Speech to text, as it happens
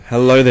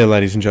Hello there,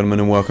 ladies and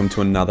gentlemen, and welcome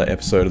to another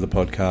episode of the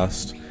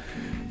podcast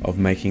of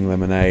Making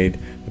Lemonade.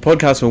 The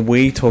podcast where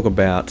we talk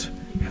about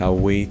how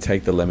we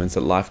take the lemons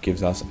that life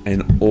gives us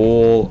and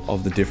all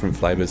of the different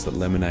flavors of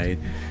lemonade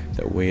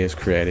that we as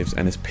creatives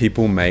and as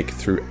people make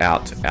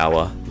throughout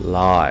our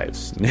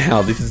lives.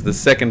 Now, this is the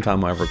second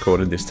time I've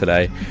recorded this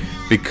today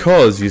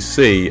because, you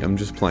see, I'm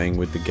just playing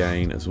with the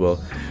gain as well.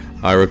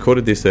 I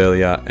recorded this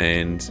earlier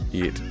and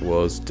it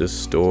was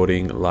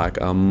distorting like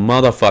a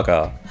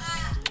motherfucker.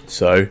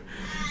 So,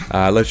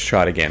 let's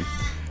try it again.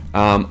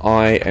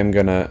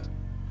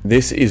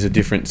 This is a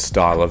different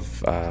style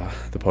of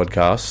the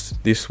podcast.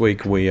 This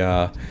week we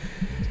are...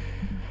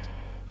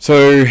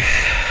 So,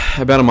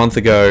 about a month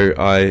ago,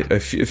 a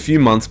few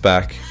months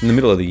back, in the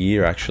middle of the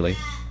year actually,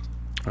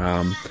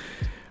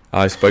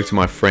 I spoke to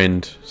my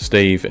friend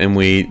Steve and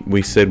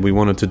we said we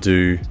wanted to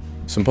do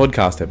some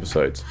podcast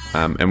episodes.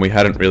 And we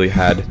hadn't really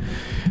had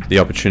the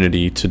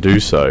opportunity to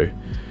do so.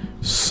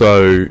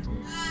 So,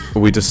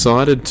 we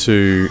decided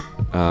to...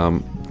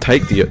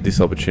 take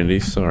this opportunity.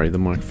 Sorry, the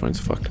microphone's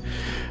fucked.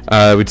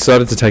 We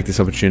decided to take this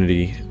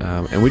opportunity,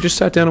 and we just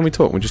sat down and we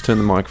talked. We just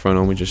turned the microphone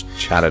on. We just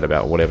chatted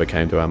about whatever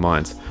came to our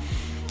minds,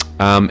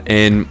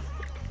 and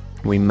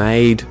we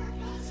made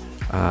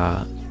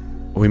a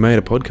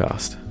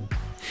podcast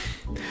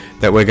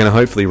that we're going to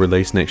hopefully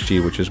release next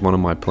year. Which is one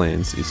of my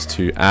plans, is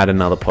to add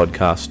another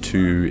podcast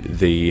to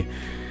the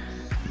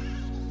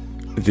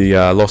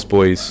Lost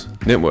Boys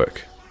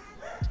network,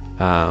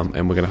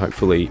 and we're going to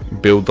hopefully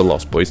build the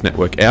Lost Boys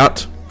network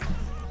out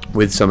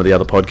with some of the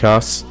other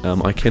podcasts.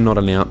 I cannot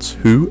announce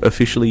who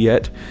officially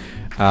yet,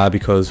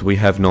 because we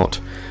have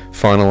not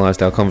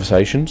finalised our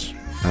conversations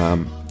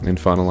and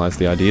finalised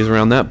the ideas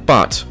around that.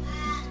 But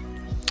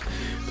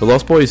the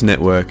Lost Boys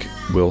Network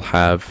will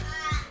have,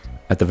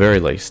 at the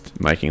very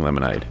least, Making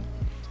Lemonade.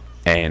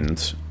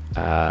 And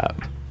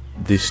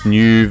this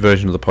new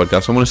version of the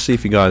podcast, I want to see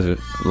if you guys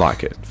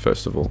like it,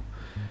 first of all.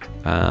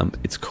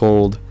 It's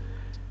called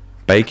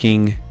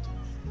Baking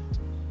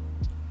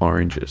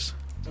Oranges.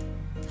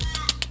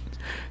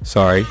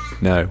 Sorry,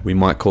 no, we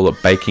might call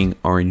it Baking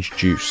Orange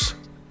Juice.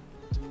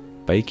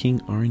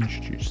 Baking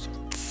Orange Juice.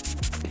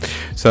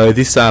 So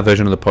this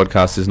version of the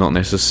podcast is not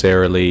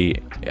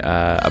necessarily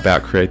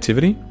about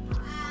creativity,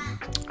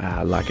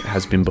 like it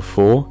has been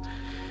before.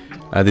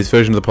 This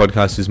version of the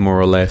podcast is more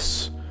or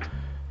less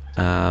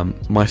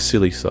my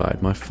silly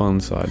side, my fun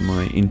side,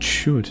 my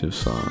intuitive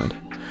side.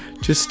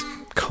 Just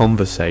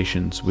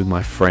conversations with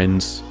my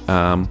friends.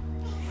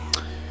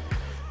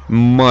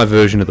 My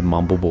version of the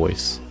Mumble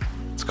Boys.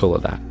 Let's call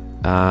it that.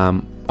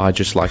 I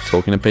just like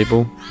talking to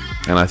people,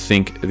 and I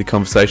think the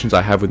conversations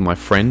I have with my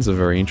friends are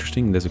very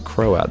interesting. There's a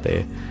crow out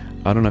there.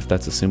 I don't know if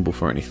that's a symbol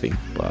for anything,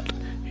 but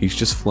he's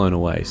just flown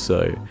away,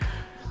 so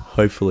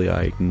hopefully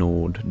I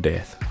ignored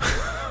death.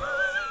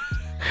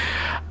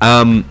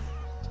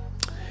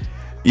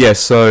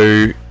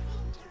 So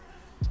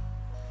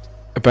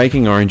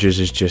Baking Oranges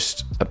is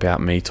just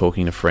about me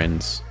talking to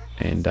friends,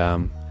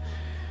 and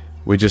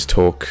we just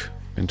talk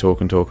and talk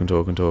and talk and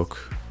talk and talk.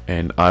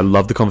 And I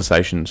love the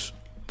conversations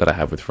that I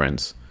have with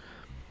friends.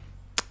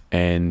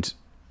 And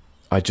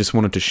I just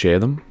wanted to share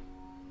them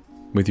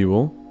with you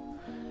all.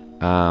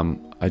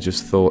 I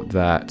just thought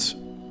that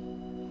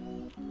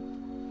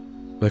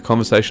the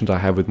conversations I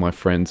have with my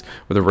friends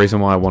were the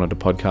reason why I wanted a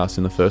podcast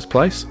in the first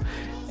place.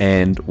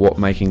 And what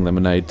Making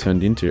Lemonade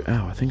turned into...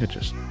 Oh, I think I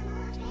just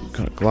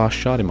got a glass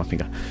shard in my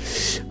finger.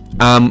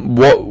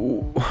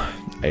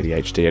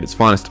 ADHD at its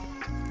finest.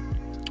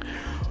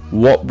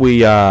 What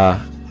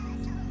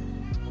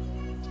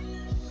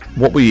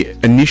we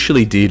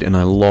initially did, and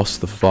I lost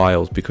the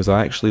files because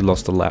I actually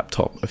lost a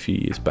laptop a few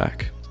years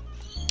back.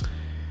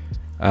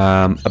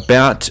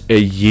 About a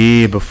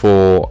year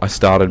before I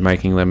started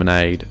Making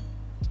Lemonade,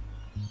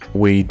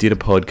 we did a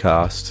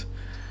podcast,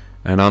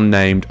 an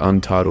unnamed,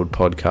 untitled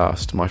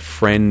podcast. My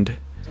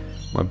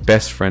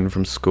best friend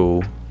from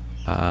school,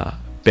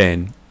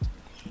 Ben,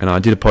 and I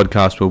did a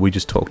podcast where we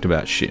just talked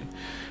about shit.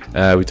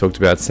 We talked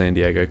about San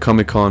Diego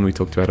Comic-Con, we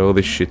talked about all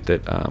this shit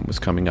that was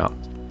coming up.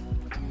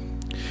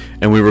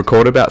 And we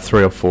recorded about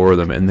 3 or 4 of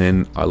them, and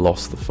then I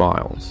lost the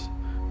files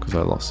because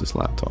I lost this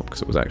laptop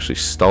because it was actually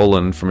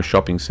stolen from a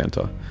shopping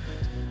centre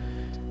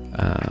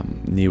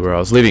near where I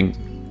was living.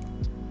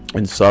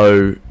 And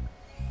so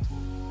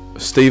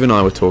Steve and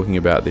I were talking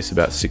about this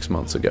about 5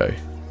 months ago.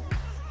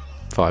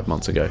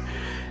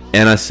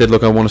 And I said,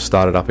 look, I want to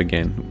start it up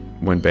again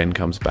when Ben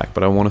comes back,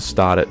 but I want to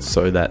start it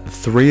so that the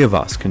 3 of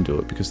us can do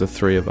it, because the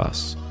 3 of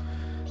us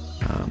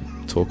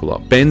talk a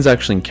lot. Ben's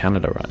actually in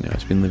Canada right now.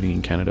 He's been living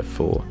in Canada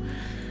for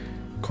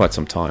quite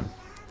some time.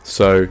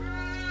 So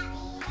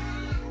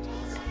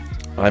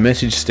I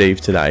messaged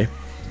Steve today.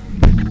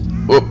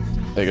 Oh,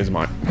 there goes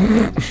mine.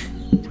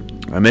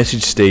 I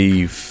messaged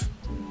Steve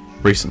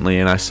recently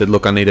and I said,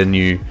 look, I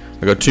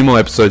got 2 more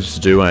episodes to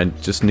do. I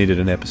just needed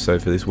an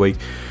episode for this week.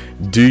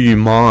 Do you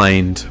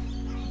mind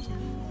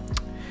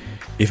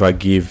if I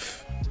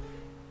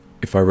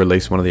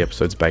release one of the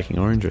episodes Baking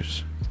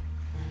Oranges?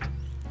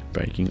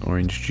 Baking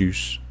Orange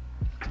Juice.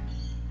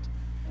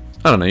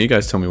 I don't know, you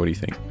guys tell me what do you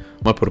think.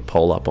 Might put a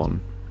poll up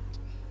on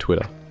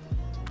Twitter.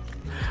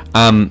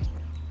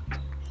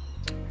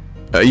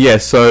 Yeah,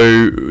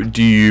 so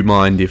do you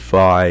mind if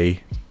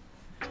I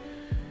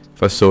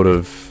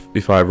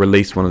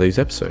release one of these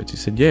episodes? He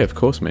said, yeah, of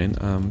course,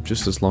 man.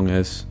 Just as long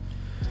as,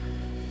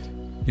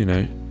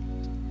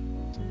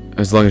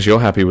 as long as you're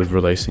happy with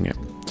releasing it.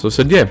 So I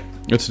said, yeah,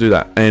 let's do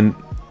that. And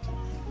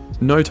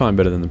no time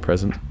better than the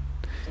present.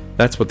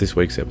 That's what this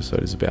week's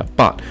episode is about.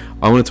 But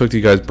I want to talk to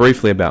you guys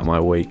briefly about my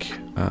week,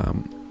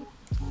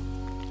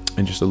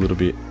 and just a little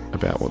bit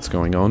about what's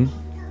going on.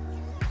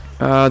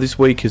 This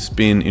week has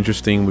been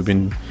interesting. I've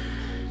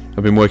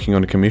been working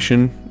on a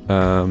commission,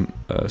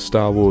 a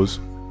Star Wars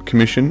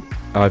commission.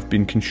 I've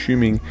been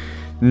consuming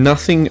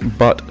nothing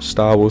but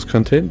Star Wars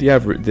content.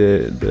 Every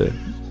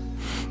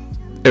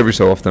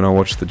so often I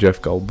watch the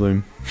Jeff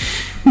Goldblum.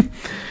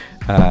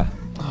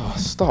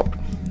 Stop!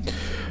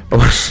 I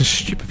watched the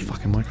stupid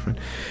fucking microphone.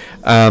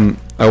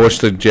 I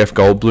watched the Jeff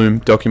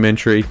Goldblum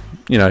documentary.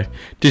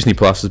 Disney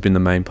Plus has been the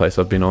main place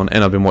I've been on,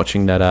 and I've been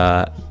watching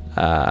that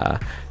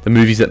The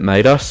Movies That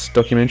Made Us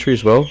documentary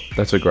as well.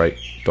 That's a great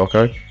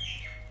doco.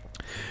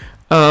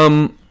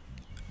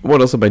 What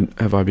else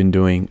have I been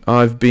doing?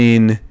 I've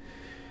been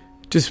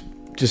just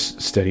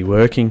steady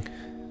working,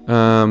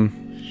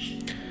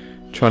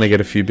 trying to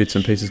get a few bits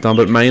and pieces done,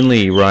 but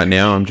mainly right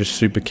now I'm just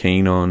super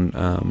keen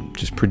on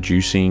just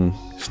producing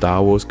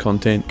Star Wars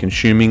content,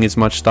 consuming as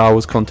much Star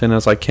Wars content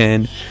as I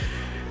can,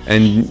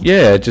 and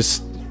yeah,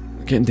 just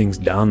getting things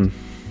done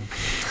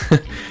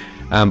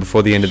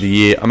before the end of the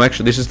year.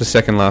 This is the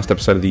second last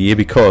episode of the year,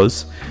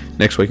 because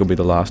next week will be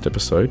the last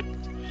episode,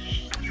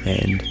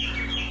 and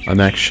I'm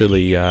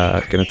actually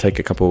going to take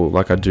a couple,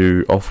 like I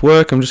do off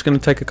work. I'm just going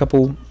to take a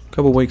couple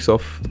weeks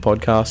off the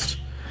podcast,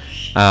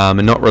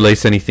 and not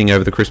release anything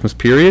over the Christmas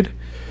period,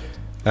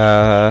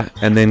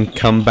 and then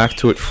come back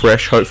to it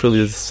fresh,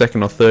 hopefully the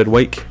second or third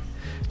week.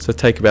 So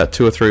take about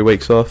 2 or 3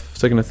 weeks off,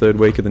 second or third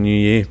week of the new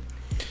year.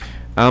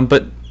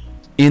 But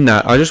in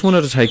that, I just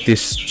wanted to take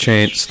this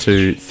chance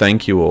to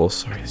thank you all.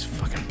 Sorry, there's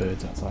fucking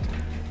birds outside.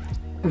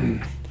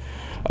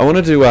 I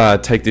wanted to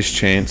take this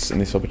chance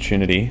and this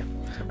opportunity.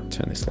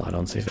 Turn this light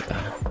on, see if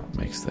it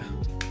makes the...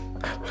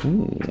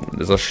 Ooh,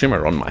 there's a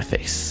shimmer on my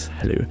face.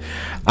 Hello.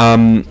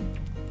 I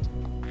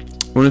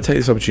want to take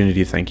this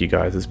opportunity to thank you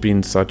guys. It's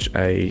been such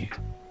a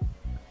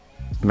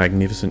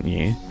magnificent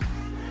year,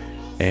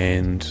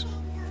 and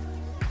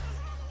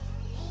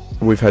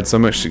we've had so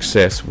much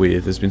success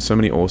there's been so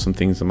many awesome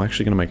things. I'm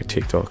actually going to make a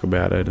TikTok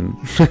about it, and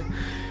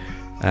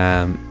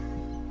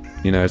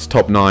it's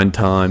top 9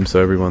 time,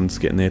 so everyone's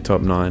getting their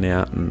top 9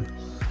 out, and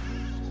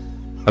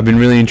I've been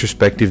really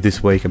introspective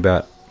this week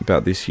about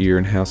this year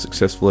and how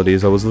successful it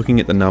is. I was looking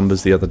at the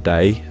numbers the other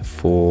day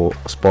for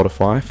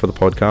Spotify for the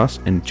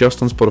podcast, and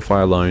just on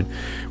Spotify alone,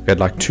 we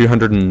had like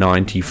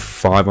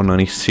 295 or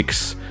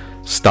 96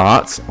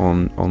 starts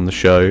on the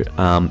show,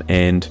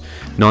 and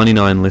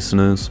 99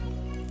 listeners,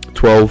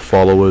 12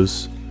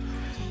 followers.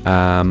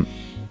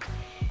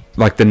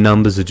 Like, the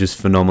numbers are just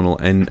phenomenal,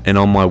 and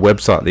on my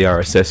website, the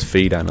RSS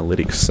feed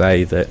analytics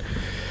say that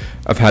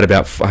I have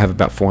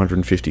about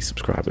 450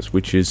 subscribers,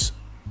 which is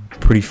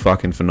pretty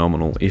fucking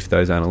phenomenal if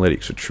those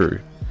analytics are true.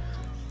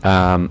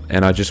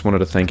 And I just wanted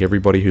to thank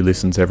everybody who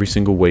listens every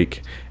single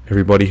week,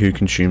 everybody who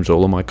consumes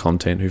all of my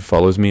content, who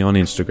follows me on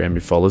Instagram, who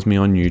follows me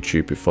on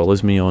YouTube, who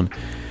follows me on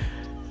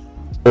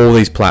all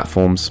these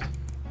platforms.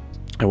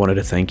 I wanted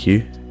to thank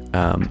you.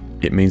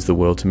 It means the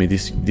world to me.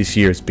 This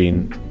year has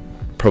been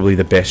probably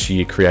the best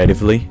year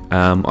creatively.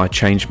 I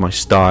changed my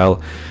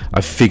style.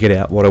 I figured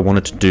out what I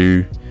wanted to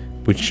do,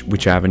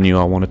 which avenue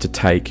I wanted to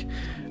take.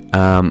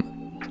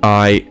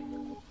 I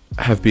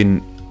have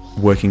been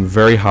working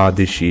very hard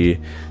this year.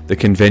 The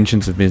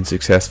conventions have been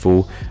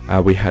successful.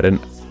 We had an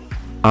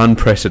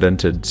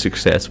unprecedented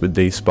success with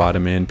these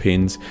Spider-Man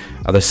pins.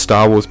 The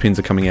Star Wars pins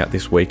are coming out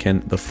this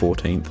weekend, the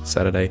 14th,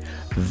 Saturday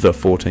the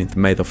 14th.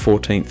 May the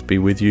 14th be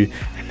with you.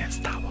 And then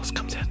Star Wars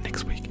comes out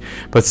next week.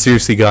 But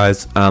seriously,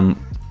 guys,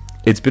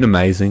 it's been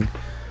amazing,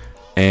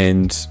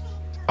 and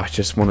I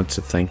just wanted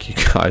to thank you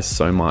guys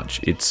so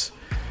much. It's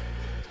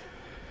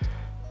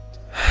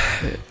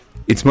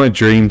my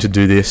dream to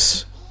do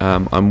this.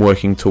 I'm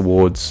working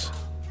towards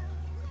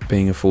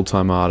being a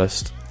full-time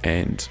artist,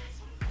 and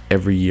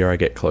every year I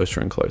get closer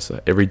and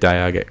closer. Every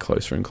day I get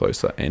closer and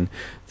closer, and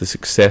the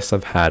success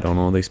I've had on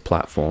all these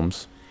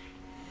platforms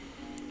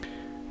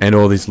and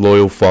all these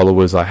loyal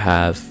followers I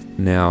have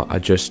now are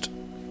just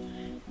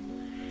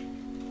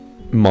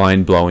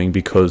mind-blowing,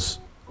 because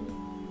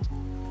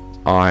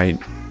I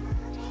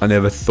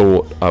never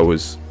thought I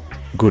was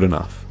good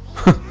enough.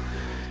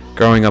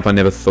 Growing up, I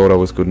never thought I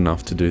was good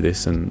enough to do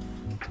this, and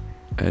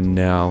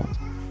now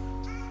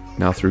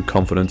through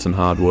confidence and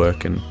hard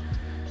work and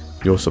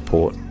your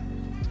support,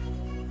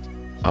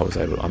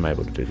 I'm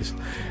able to do this.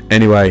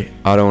 Anyway,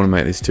 I don't want to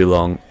make this too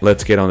long.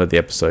 Let's get on to the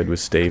episode with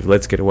Steve.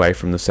 Let's get away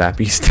from the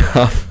sappy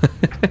stuff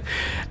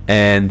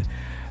and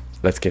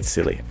let's get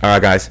silly.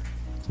 Alright, guys,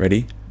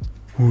 ready?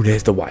 Ooh,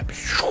 there's the wipe.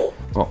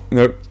 Oh,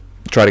 no,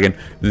 try it again.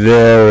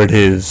 There it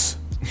is.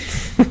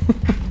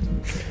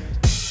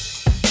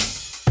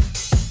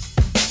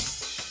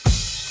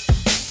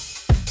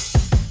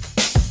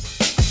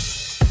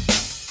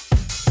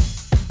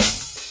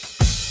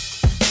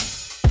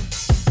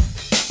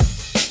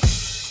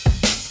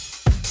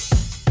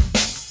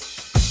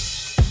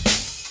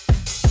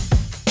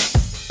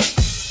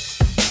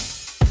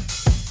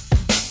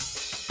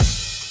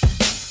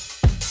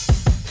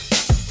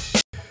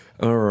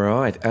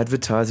 right,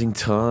 advertising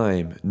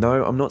time.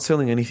 No, I'm not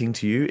selling anything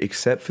to you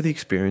except for the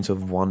experience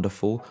of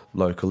wonderful,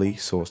 locally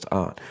sourced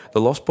art. The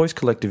Lost Boys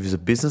Collective is a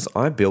business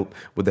I built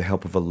with the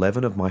help of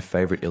 11 of my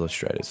favourite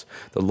illustrators.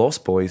 The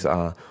Lost Boys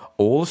are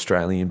all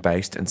Australian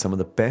based and some of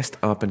the best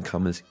up and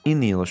comers in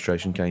the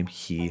illustration game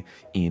here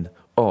in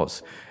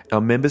Oz.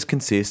 Our members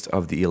consist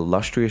of the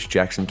illustrious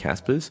Jackson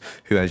Caspers,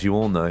 who, as you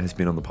all know, has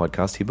been on the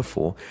podcast here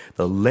before,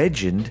 the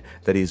legend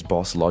that is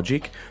Boss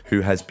Logic,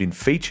 who has been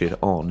featured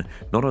on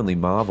not only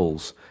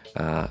Marvel's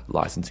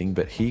licensing,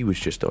 but he was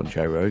just on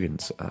Joe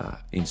Rogan's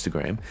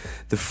Instagram,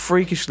 the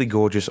freakishly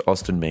gorgeous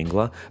Austin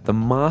Mengler, the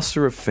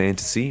master of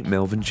fantasy,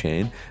 Melvin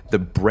Chan, the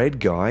bread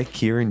guy,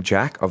 Kieran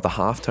Jack of the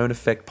Halftone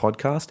Effect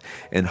podcast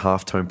and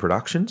Halftone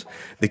Productions,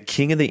 the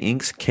king of the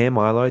inks,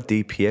 Camilo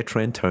Di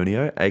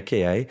Pietrantonio,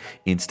 aka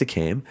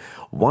Instacam,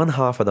 one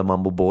half of the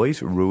Mumble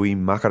Boys, Rui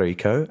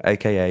Macarico,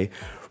 aka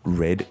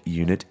Red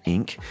Unit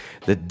Inc.,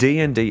 the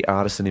D&D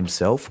artisan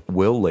himself,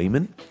 Will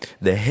Lehman,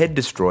 the head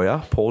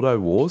destroyer, Pauldo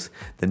Wars,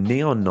 the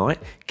Neon Knight,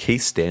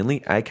 Keith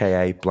Stanley,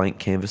 aka Blank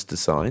Canvas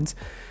Designs,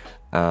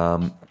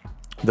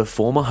 the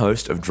former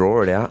host of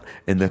Draw It Out,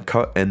 and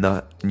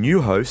the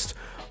new host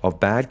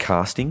of Bad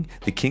Casting,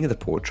 the king of the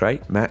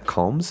portrait, Matt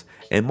Combs,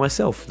 and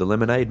myself, the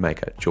lemonade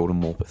maker, Jordan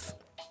Morpeth.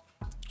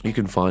 You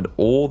can find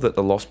all that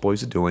the Lost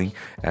Boys are doing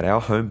at our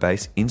home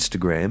base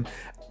Instagram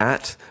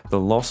at the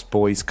Lost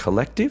Boys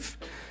Collective.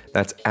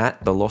 That's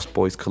at the Lost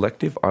Boys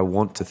Collective. I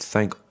want to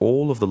thank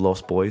all of the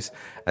Lost Boys,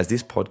 as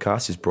this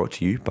podcast is brought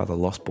to you by the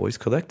Lost Boys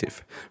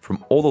Collective.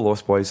 From all the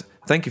Lost Boys,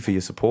 thank you for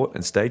your support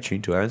and stay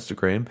tuned to our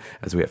Instagram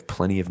as we have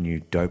plenty of new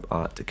dope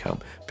art to come,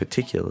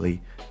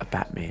 particularly a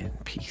Batman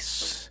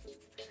piece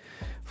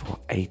for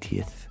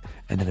 80th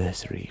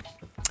anniversary.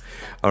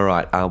 All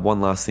right,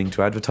 one last thing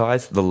to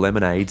advertise, the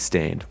Lemonade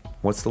Stand.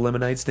 What's the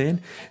Lemonade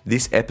Stand?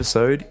 This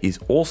episode is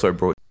also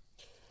brought...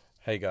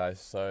 Hey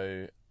guys,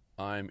 so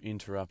I'm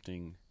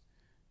interrupting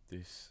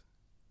this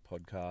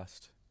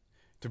podcast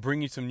to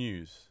bring you some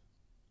news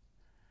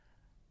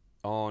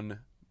on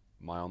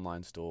my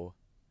online store,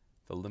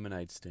 the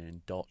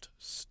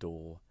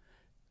lemonadestand.store,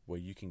 where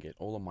you can get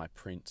all of my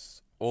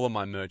prints, all of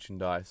my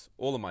merchandise,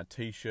 all of my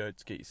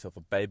t-shirts. Get yourself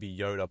a Baby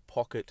Yoda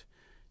pocket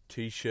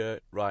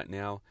t-shirt right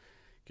now.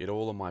 Get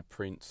all of my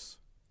prints.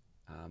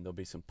 There'll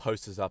be some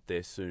posters up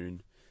there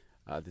soon.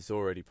 There's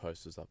already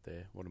posters up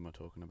there. What am I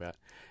talking about?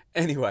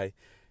 Anyway,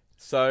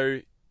 so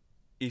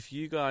if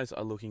you guys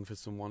are looking for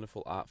some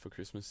wonderful art for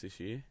Christmas this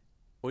year,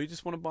 or you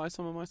just want to buy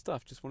some of my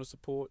stuff, just want to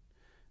support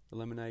the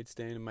Lemonade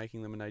Stand and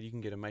Making Lemonade, you can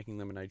get a Making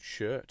Lemonade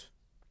shirt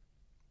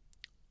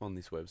on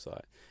this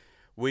website.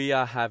 We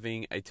are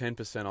having a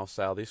 10% off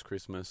sale this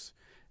Christmas.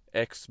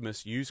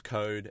 Xmas, use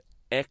code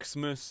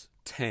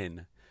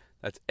XMAS10.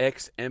 That's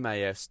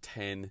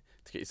XMAS10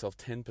 to get yourself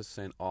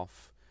 10%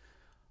 off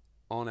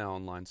on our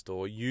online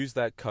store. Use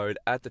that code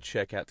at the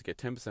checkout to get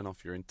 10%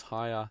 off your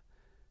entire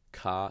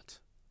cart,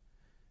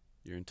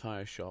 your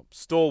entire shop,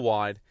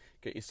 store-wide.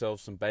 Get yourself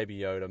some Baby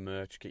Yoda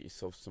merch, get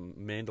yourself some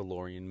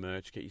Mandalorian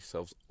merch, get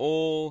yourselves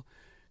all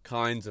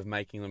kinds of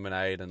Making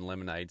Lemonade and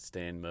Lemonade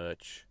Stand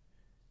merch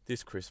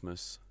this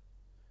Christmas.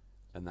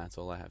 And that's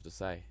all I have to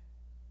say.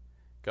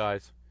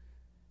 Guys,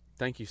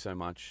 thank you so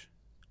much,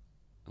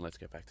 and let's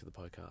get back to the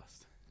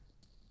podcast.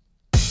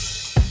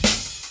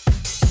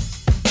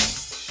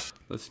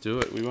 Let's do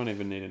it. We won't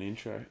even need an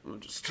intro. We'll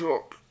just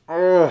talk.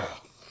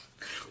 Oh.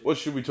 What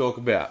should we talk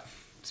about?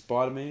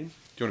 Spider-Man? Do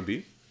you want a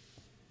beer?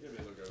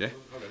 Yeah?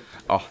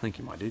 Oh, thank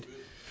you, my dude.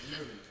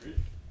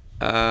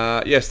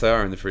 Yes, they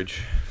are in the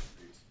fridge.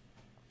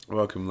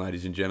 Welcome,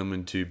 ladies and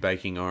gentlemen, to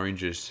Baking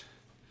Oranges.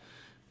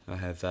 I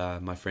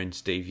have my friend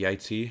Steve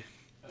Yates here.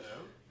 Hello.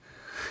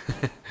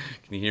 Can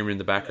you hear him in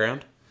the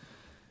background?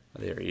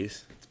 Oh, there he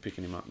is. It's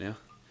picking him up now.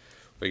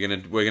 We're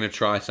gonna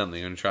try something.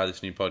 We're gonna try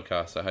this new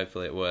podcast, so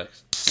hopefully it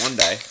works. One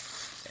day.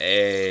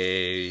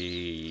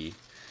 Hey,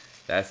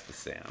 that's the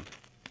sound.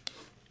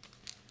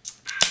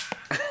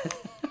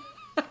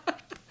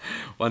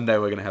 One day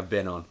we're gonna have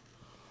Ben on.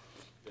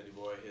 Benny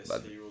boy, yes,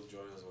 he will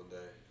join us one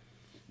day.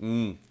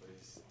 When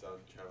he's done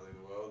traveling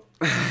the world.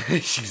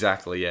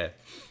 Exactly, yeah.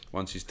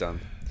 Once he's done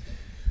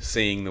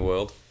seeing the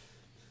world.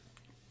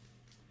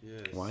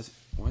 Yes. Why is it?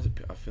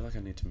 I feel like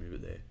I need to move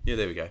it there. Yeah,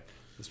 there we go.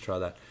 Let's try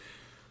that.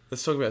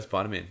 Let's talk about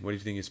Spider-Man. What do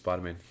you think of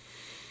Spider-Man?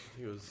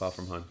 He was Far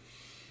From Home.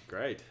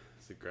 great.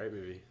 It's a great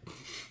movie.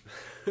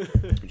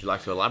 Would you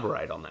like to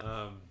elaborate on that?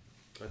 I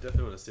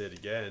definitely want to see it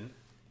again.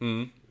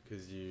 Mm.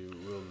 Because you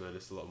will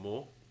notice a lot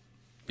more.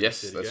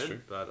 Yes, that's true.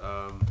 But it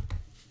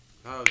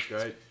was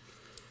great.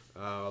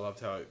 I loved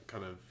how it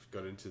kind of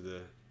got into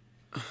the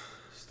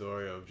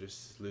story of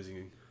just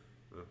losing.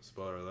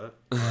 Spoiler alert.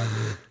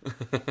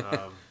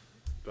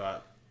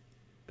 But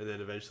and then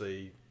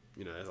eventually,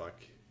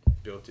 like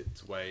built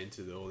its way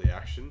into all the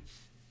action.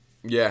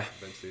 Yeah.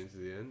 Eventually into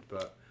the end,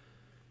 but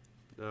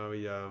no,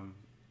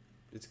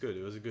 it's good.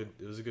 It was a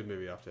good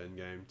movie after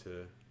Endgame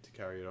to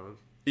carry it on.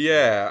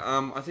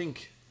 Yeah. I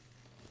think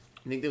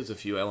there was a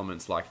few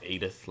elements like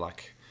Edith,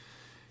 like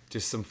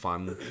just some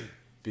fun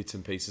bits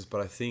and pieces.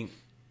 But I think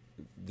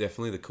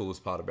definitely the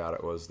coolest part about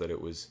it was that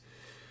it was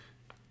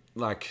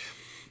like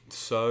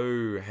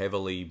so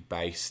heavily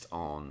based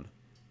on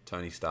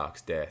Tony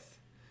Stark's death,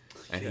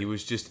 and he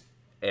was just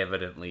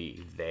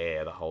evidently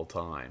there the whole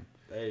time.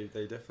 They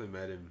definitely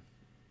made him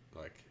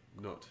like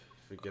not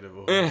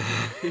forgettable.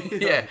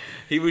 Yeah,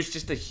 he was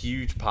just a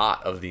huge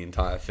part of the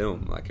entire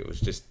film. Like it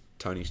was just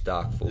Tony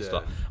Stark full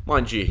stop.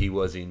 Mind you, he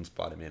was in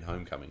Spider-Man: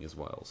 Homecoming as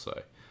well,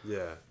 so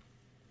Yeah.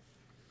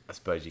 I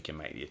suppose you can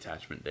make the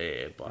attachment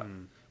there. But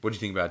what do you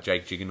think about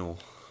Jake Gyllenhaal?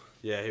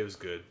 Yeah, he was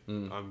good.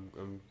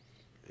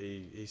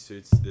 He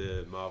suits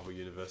the Marvel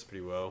universe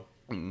pretty well.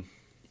 Good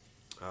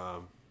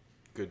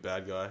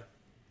bad guy.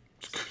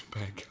 Good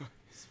bad guy.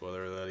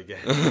 Spoiler alert again.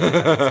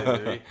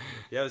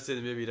 You haven't seen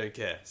the movie, you don't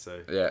care.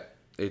 So Yeah,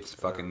 it's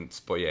fucking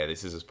yeah,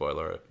 this is a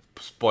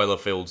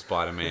spoiler-filled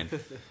Spider-Man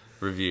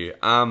review.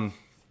 No,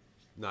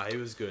 he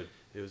was good.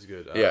 He was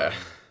good. Yeah.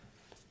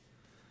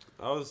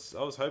 I was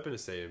hoping to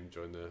see him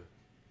join the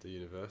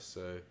universe.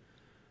 So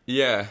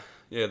Yeah,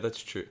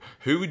 that's true.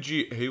 Who would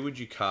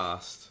you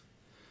cast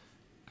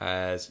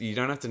as? You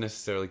don't have to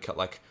necessarily cut.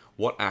 Like,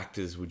 what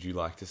actors would you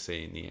like to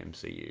see in the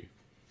MCU?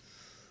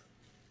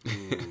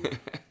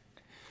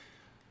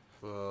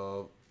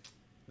 well,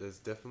 there's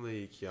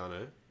definitely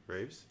Keanu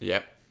Reeves.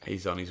 Yep,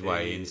 he's on his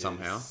way in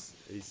somehow.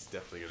 He's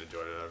definitely going to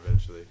join it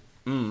eventually.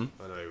 Mm.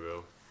 I know he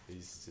will.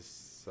 He's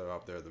just so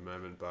up there at the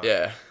moment. But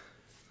Yeah.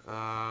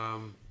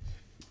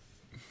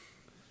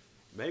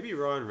 Maybe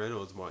Ryan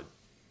Reynolds might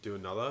do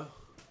another.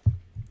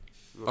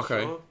 Not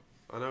Okay. sure.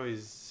 I know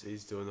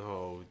he's doing the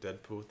whole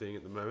Deadpool thing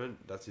at the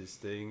moment. That's his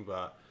thing,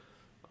 but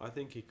I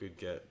think he could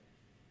get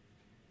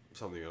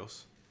something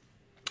else.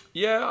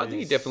 Yeah, I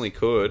think he definitely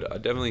could. I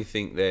definitely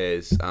think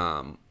there's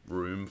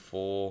room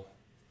for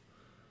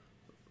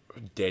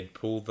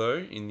Deadpool though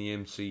in the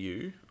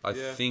MCU. I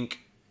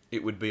think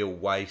it would be a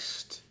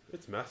waste.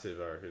 It's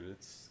massive, I reckon.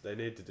 They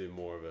need to do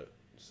more of it.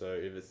 So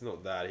if it's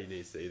not that, he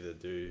needs to either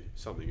do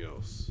something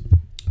else.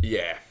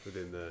 Yeah.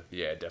 Within the...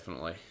 Yeah,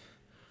 definitely.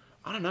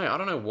 I don't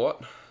know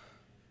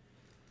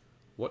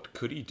what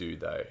could he do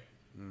though?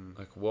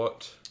 Like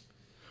what?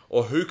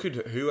 Or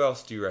who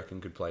else do you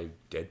reckon could play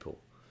Deadpool?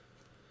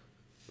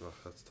 Oh,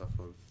 that's a tough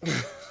one.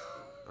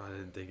 I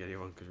didn't think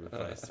anyone could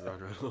replace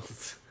Ryan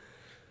Reynolds.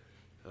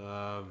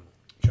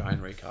 Try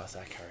and recast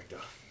that character.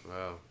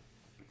 Wow.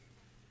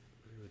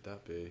 Who would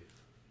that be?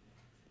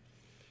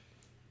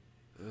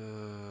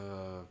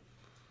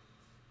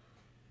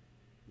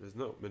 There's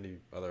not many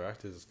other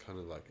actors kind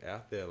of like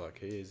out there like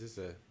he is. Is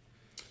there?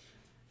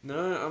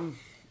 No,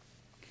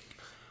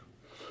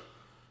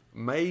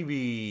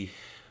 maybe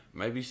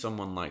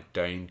someone like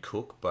Dane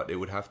Cook, but it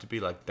would have to be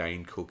like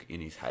Dane Cook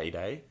in his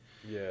heyday.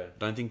 Yeah.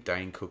 Don't think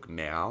Dane Cook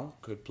now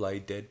could play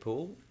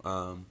Deadpool.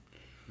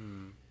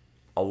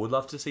 I would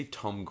love to see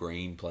Tom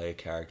Green play a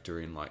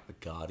character in like the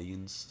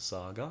Guardians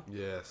saga.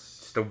 Yes.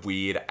 Just a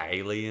weird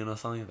alien or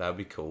something. That'd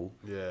be cool.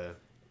 Yeah.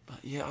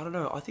 But yeah, I don't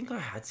know. I think I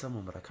had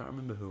someone, but I can't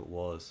remember who it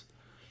was.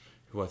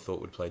 Who I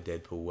thought would play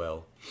Deadpool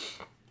well.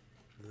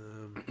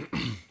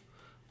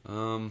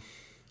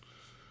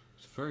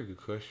 It's a very good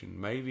question.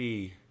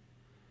 Maybe.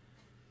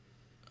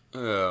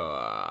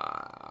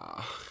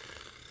 I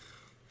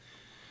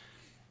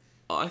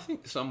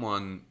think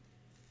someone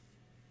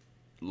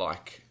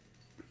like.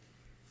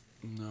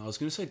 No, I was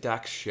going to say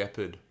Dax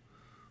Shepard,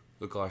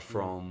 the guy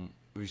from.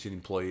 Have you seen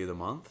Employee of the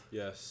Month?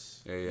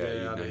 Yes. Yeah, I you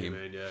know know him.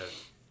 him. Yeah.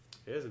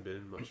 He hasn't been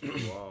in much for a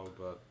while,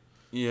 but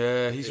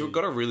Yeah, he's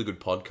got a really good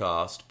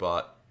podcast,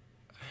 but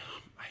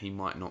he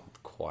might not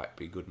quite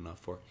be good enough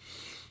for it.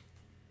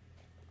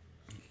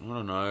 I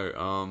don't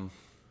know.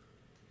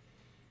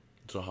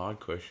 It's a hard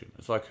question.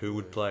 It's like who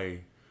would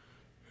play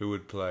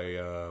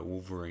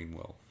Wolverine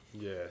well?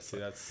 yeah. See,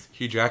 that's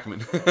Hugh Jackman.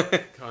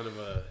 kind of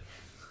a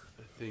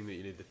thing that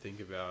you need to think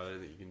about. I don't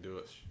think you can do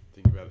it.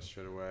 Think about it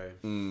straight away.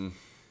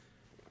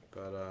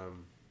 But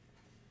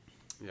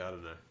yeah, I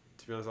don't know.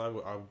 To be honest, I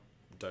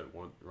don't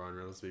want Ryan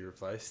Reynolds to be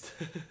replaced.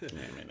 Yeah, me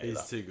neither.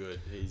 He's too good.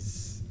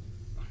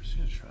 I'm just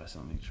gonna try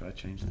something. Try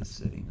change the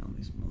setting on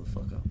this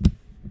motherfucker.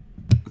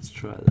 Let's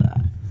try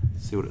that.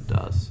 See what it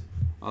does.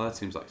 Oh, that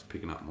seems like it's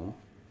picking up more.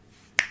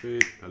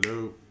 Good.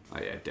 Hello. Oh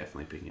yeah,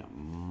 definitely picking up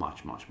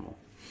much more.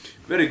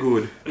 Very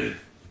good.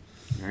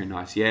 Very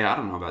nice. Yeah, I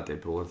don't know about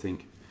Deadpool. I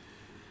think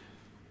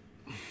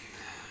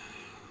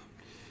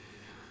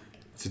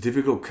it's a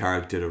difficult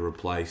character to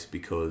replace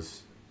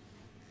because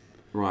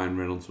Ryan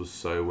Reynolds was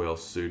so well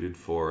suited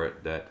for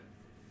it that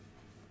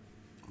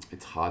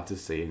it's hard to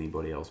see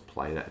anybody else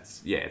play that.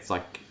 It's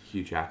like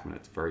Hugh Jackman.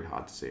 It's very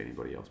hard to see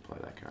anybody else play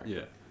that character.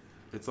 Yeah.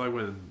 It's like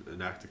when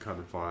an actor kind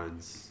of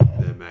finds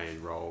their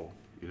main role,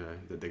 you know,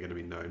 that they're going to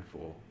be known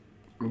for.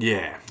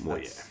 Yeah. Well,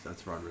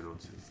 That's Ryan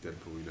Reynolds. It's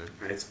Deadpool, you know.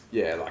 It's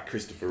like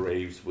Christopher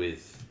Reeves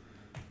with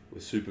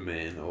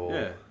Superman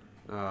or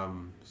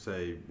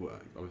say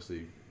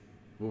obviously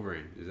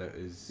Wolverine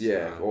is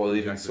or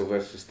even Jackson.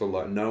 Sylvester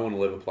Stallone. No one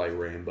will ever play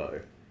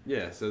Rambo.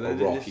 Yeah, so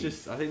it's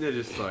just I think they're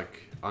just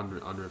like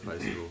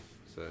unreplaceable.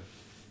 So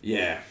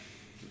yeah,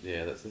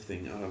 that's the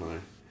thing. I don't know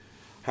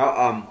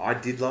how I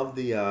did love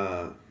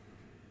the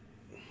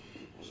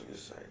was I going to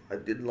say? I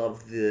did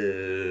love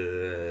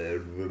the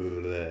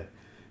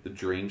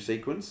dream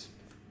sequence.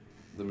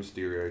 The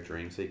Mysterio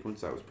dream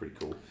sequence. That was pretty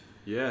cool.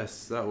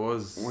 Yes, that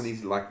was... When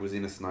he's was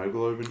in a snow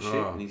globe and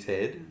shit in his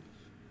head.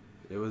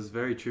 It was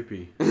very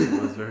trippy.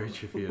 It was very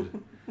trippy.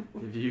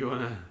 If you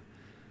want to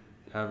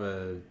have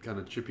a kind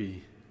of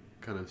trippy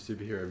kind of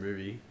superhero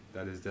movie,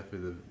 that is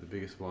definitely the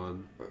biggest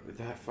one.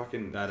 That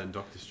fucking... That and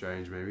Doctor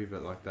Strange maybe,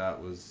 but like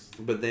that was...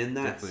 But then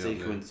that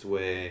sequence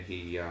where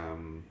he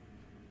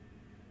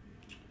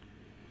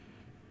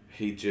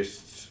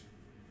just...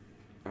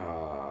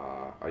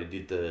 I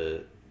did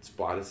the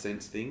spider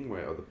sense thing,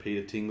 or the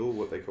Peter Tingle,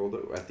 what they called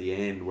it, at the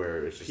end,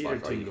 where it's just Peter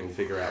like, you can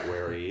figure out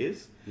where he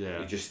is. Yeah.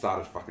 He just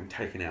started fucking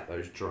taking out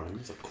those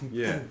drones. Like,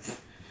 yeah.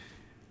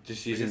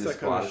 Just using the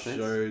spider sense.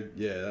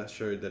 That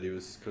showed that he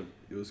was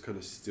kind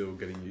of still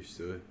getting used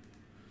to it.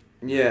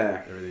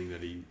 Yeah. Everything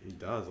that he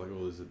does, like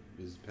all his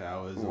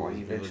powers. Oh, all he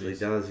his eventually abilities.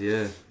 does,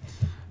 yeah.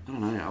 I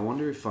don't know. I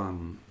wonder if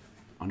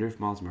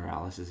Miles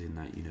Morales is in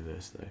that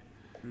universe though.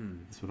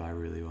 That's what I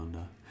really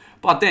wonder.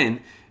 But then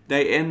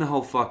they end the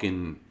whole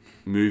fucking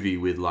movie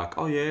with like,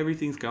 oh yeah,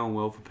 everything's going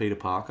well for Peter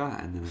Parker,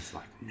 and then it's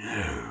like,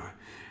 no,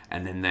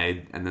 and then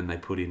they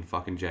put in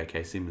fucking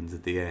J.K. Simmons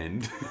at the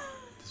end.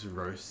 Just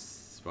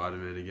roast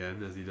Spider-Man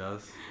again as he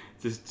does.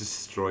 Just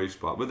destroy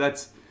Spider. But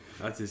that's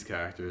his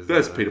character.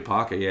 That's Peter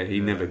Parker. Yeah,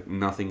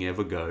 nothing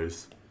ever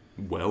goes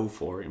well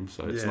for him,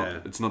 so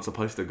it's not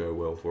supposed to go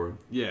well for him.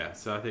 Yeah,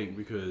 so I think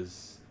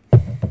because,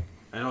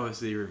 and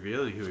obviously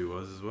revealing who he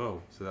was as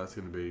well. So that's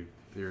going to be,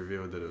 he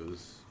revealed that it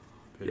was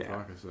Peter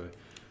Parker. So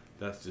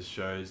that just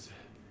shows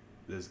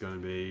there's going to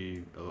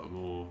be a lot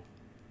more.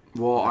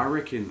 Well, I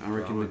reckon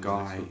the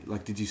guy,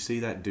 like, did you see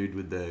that dude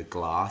with the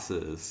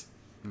glasses?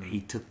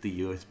 He took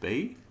the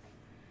USB.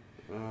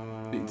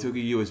 He took a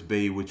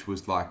USB, which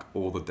was like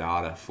all the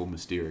data for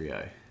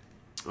Mysterio.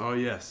 Oh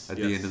yes. At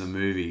the end of the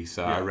movie,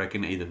 so I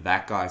reckon either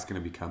that guy's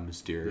going to become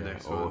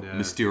Mysterio, or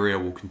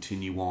Mysterio will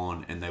continue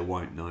on, and they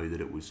won't know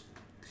that it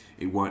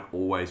won't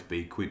always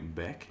be Quentin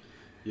Beck.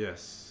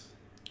 Yes.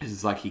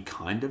 It's like he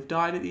kind of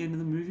died at the end of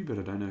the movie, but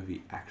I don't know if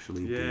he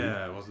actually did.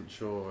 Yeah, I wasn't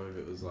sure if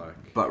it was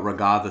like... But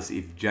regardless,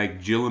 if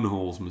Jake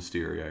Gyllenhaal's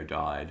Mysterio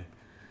died,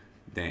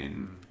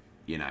 then,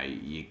 you know,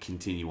 you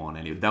continue on.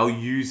 Anyway, they'll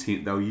use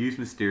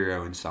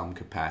Mysterio in some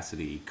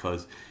capacity,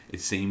 because it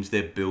seems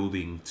they're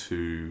building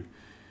to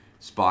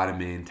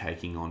Spider-Man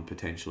taking on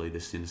potentially the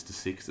Sinister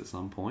Six at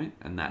some point,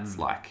 and that's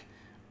like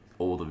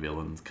all the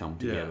villains come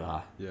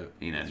together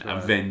in an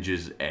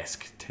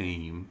Avengers-esque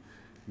team.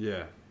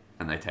 Yeah.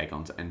 And they take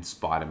on, and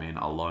Spider-Man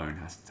alone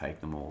has to take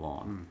them all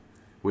on,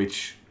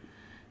 which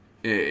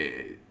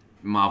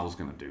Marvel's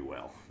going to do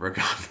well,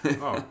 regardless.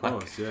 Oh, of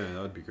course, yeah, that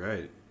would be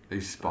great.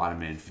 These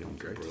Spider-Man films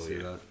are great brilliant. to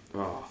see that.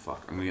 Oh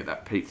fuck! I'm gonna get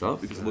that pizza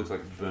up because it looks like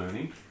it's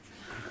burning.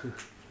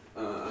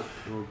 Oh,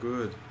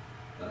 good.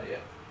 Yeah,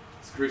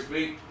 it's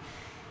crispy.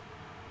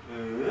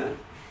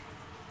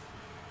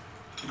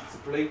 Pizza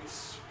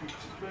plates.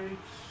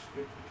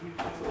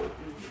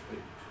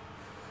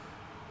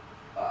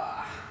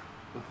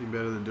 Nothing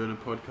better than doing a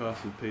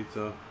podcast with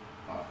pizza.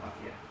 Oh, fuck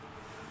yeah.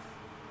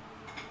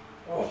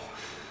 Oh.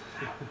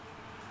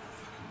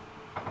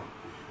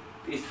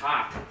 It's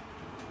hot.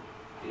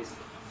 It's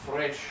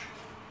fresh.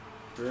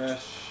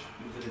 Fresh.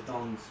 Into the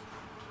tongues.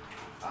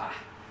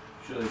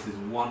 Sure, this is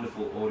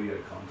wonderful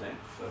audio content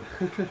for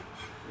the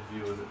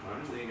viewers at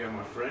home. There you go,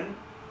 my friend.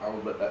 I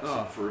will let that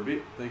sit for a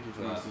bit. Thank you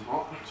for nice that. and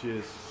hot.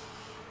 Cheers.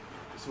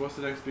 So what's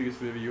the next biggest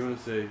movie you want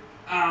to see?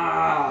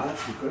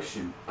 That's a good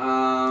question.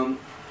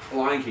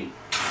 Lion King.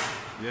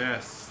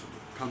 Yes.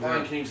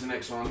 Lion King's the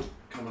next one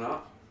coming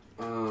up.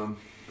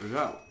 Is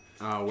that?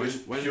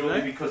 Just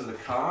purely because of the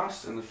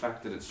cast and the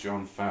fact that it's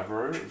Jon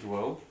Favreau as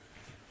well.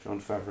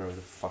 Jon Favreau is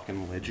a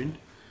fucking legend.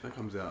 That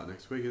comes out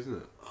next week, isn't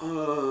it?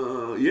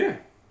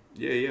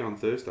 Yeah, on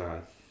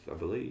Thursday, I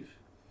believe.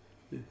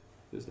 Yeah,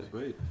 Thursday.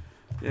 Sweet.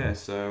 Yeah,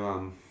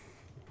 so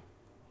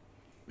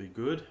be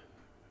good.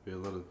 Be a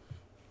lot of.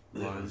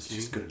 It's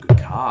just got a good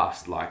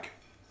cast, like.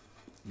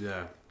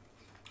 Yeah.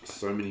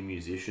 So many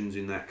musicians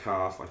in that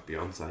cast, like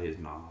Beyonce is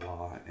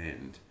Nala,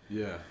 and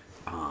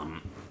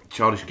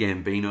Childish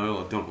Gambino,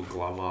 like Donald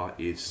Glover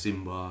is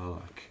Simba,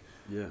 like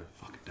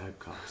fucking dope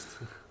cast,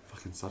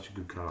 fucking such a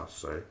good cast.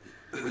 So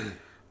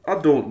I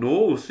don't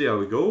know. We'll see how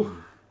we go.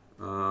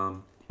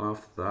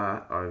 After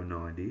that, I have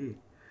no idea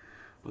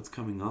what's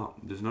coming up.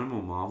 There's no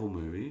more Marvel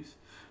movies,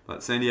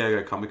 but San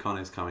Diego Comic-Con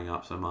is coming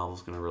up, so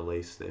Marvel's going to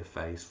release their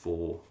Phase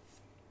 4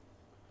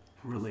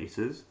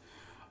 releases.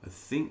 I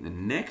think the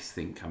next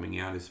thing coming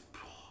out is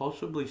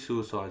possibly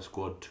Suicide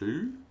Squad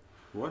 2.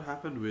 What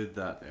happened with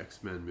that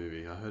X-Men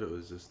movie? I heard it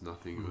was just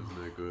nothing. It was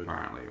no good.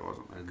 Apparently it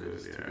wasn't that good,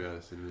 took it out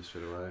of cinemas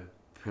straight away.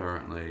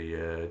 Apparently,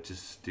 it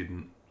just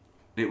didn't...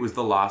 It was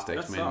the last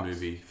X-Men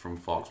movie from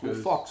Fox. Well,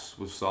 Fox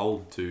was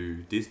sold to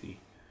Disney.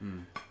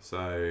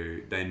 So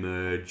they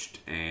merged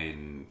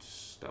and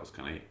that was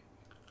kind of it.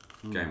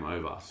 Game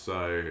over.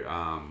 So,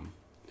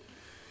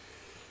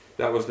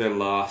 that was their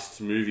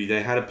last movie.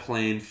 They had a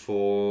plan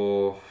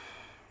for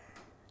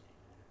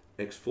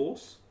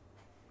X-Force,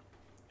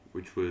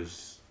 which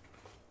was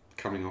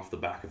coming off the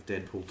back of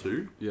Deadpool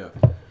 2. Yeah.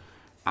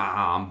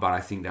 But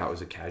I think that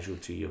was a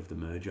casualty of the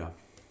merger.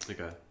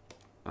 Okay.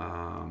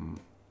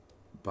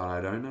 But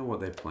I don't know what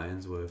their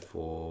plans were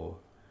for...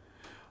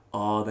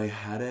 Oh, they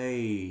had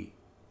a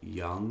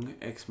Young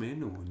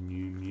X-Men or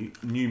New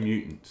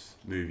Mutants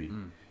movie. Do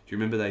you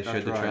remember they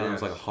showed the trailer? Yes. It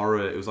was like a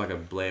horror. It was like a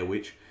Blair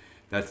Witch.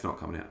 That's not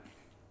coming out.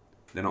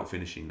 They're not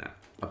finishing that.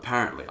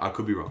 Apparently. I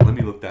could be wrong. Let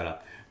me look that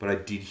up. But I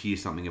did hear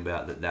something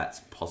about that. That's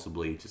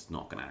possibly just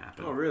not going to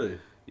happen. Oh, really?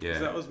 Yeah.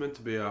 'Cause that was meant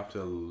to be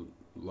after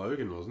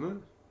Logan, wasn't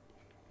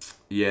it?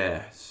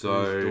 Yeah,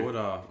 so... His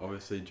daughter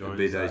obviously joins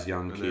be those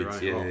young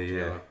kids.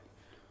 Yeah.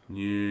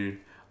 New...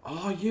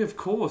 Oh, yeah, of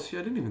course. Yeah,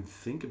 I didn't even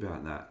think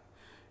about that.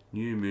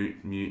 New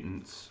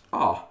Mutants.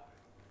 Oh,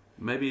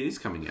 maybe it is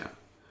coming out.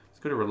 It's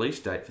got a release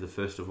date for the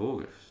 1st of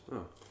August.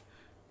 Oh.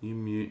 New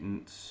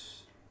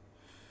Mutants.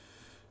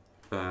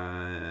 What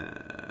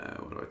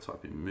do I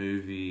type in?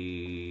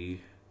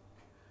 Movie...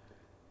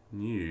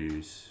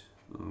 News.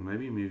 Oh,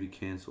 maybe movie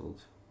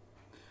cancelled.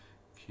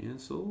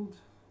 Cancelled?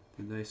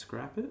 Did they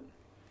scrap it?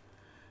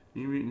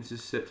 New Mutants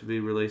is set to be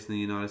released in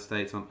the United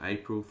States on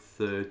April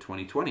 3rd,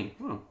 2020.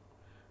 Oh.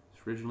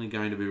 It's originally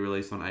going to be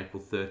released on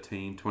April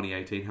 13,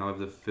 2018. However,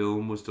 the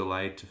film was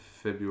delayed to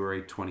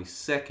February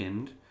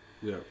 22nd,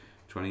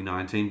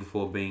 2019,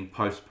 before being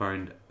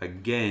postponed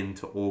again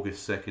to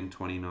August 2nd,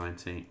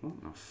 2019.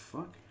 What the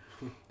fuck?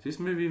 Is this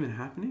movie even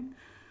happening?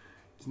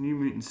 Is New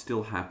Mutants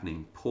still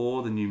happening?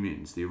 Poor the New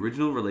Mutants. The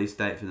original release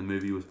date for the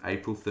movie was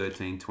April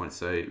 13, 20.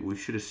 So we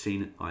should have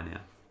seen it by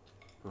now.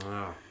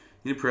 Wow.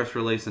 In a press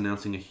release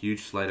announcing a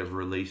huge slate of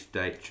release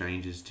date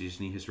changes,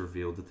 Disney has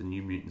revealed that the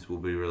New Mutants will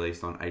be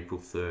released on April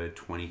 3rd,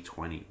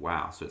 2020.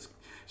 Wow.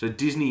 So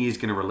Disney is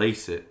going to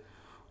release it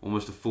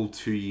almost a full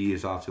 2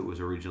 years after it was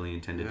originally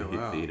intended to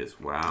hit theaters.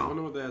 Wow. I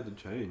wonder what they had to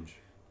change.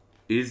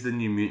 Is the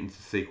New Mutants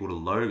a sequel to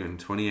Logan?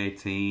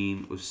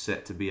 2018 was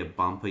set to be a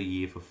bumper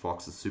year for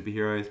Fox's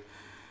superheroes,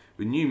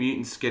 with New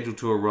Mutants scheduled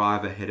to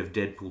arrive ahead of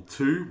Deadpool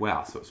 2.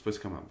 Wow, so it's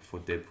supposed to come out before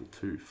Deadpool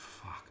 2.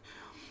 Fuck.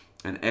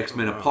 An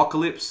X-Men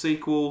Apocalypse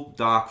sequel,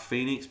 Dark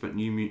Phoenix, but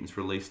New Mutants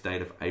release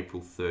date of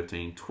April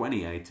 13,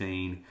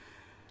 2018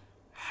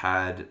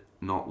 had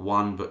not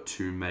one but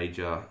two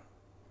major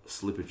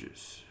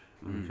slippages.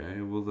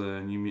 Okay, will the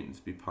New Mutants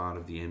be part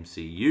of the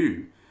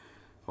MCU?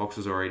 Fox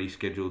has already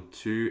scheduled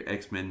 2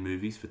 X-Men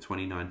movies for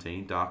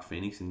 2019, Dark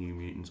Phoenix and New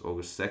Mutants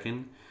August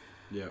 2nd.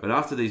 Yeah. But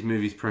after these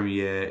movies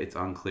premiere, it's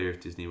unclear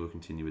if Disney will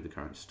continue with the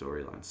current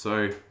storyline.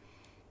 So,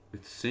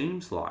 it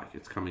seems like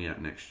it's coming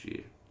out next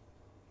year.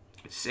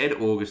 It said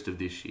August of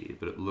this year,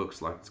 but it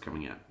looks like it's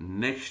coming out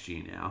next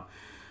year now.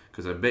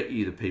 Because I bet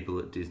you the people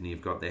at Disney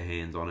have got their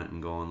hands on it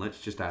and gone,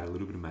 let's just add a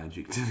little bit of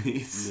magic to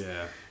this.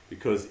 Yeah.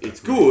 Because it's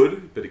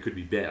good, but it could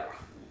be better.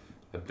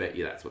 I bet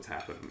you that's what's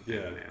happened. Yeah.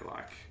 And they're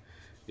like,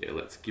 yeah,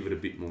 let's give it a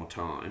bit more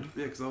time.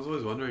 Yeah, because I was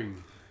always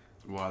wondering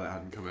why that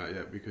hadn't come out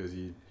yet, because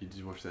you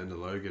did watch the end of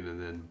Logan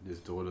and then his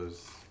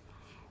daughter's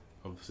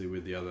obviously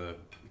with the other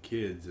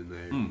kids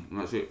and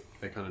That's it.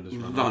 they kind of just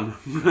run Done.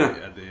 off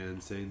at the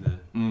end scene there.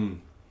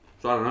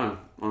 So I don't know.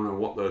 I don't know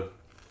what the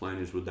plan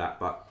is with that,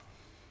 but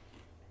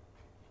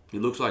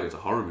it looks like it's a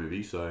horror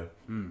movie, so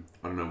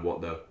I don't know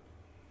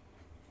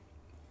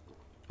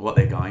what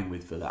they're going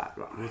with for that.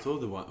 Well, it's all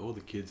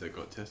the kids that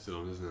got tested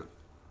on, isn't it?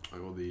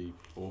 Like all the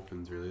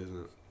orphans, really,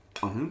 isn't it?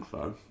 I think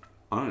so.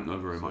 I don't know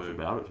very much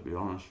about it, to be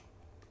honest.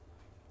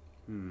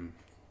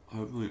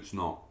 Hopefully it's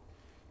not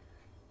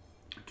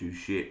too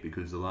shit,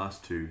 because the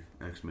last 2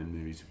 X-Men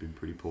movies have been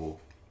pretty poor.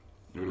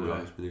 To be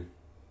honest with you.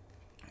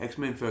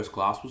 X-Men First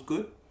Class was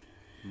good.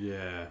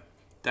 Yeah.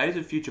 Days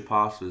of Future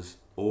Past was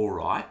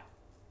alright,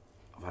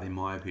 but in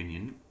my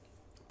opinion,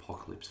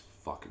 Apocalypse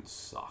fucking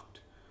sucked.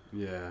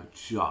 Yeah.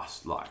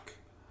 Just like...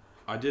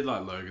 I did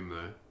like Logan,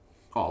 though.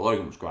 Oh,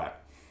 Logan was great.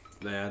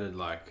 They added,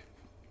 like,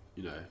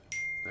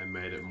 they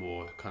made it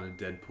more kind of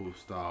Deadpool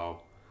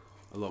style.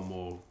 A lot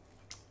more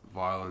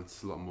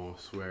violence, a lot more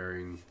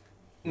swearing,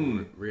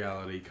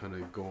 reality kind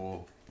of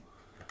gore.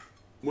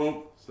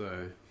 Well,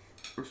 so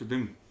that's the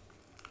thing.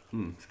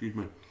 Excuse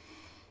me.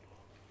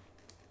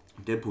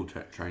 Deadpool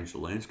changed the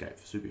landscape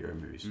for superhero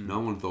movies. No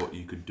one thought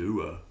you could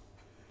do a...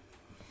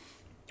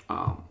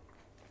 I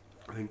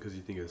think because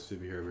you think of a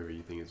superhero movie,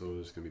 you think it's all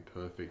just going to be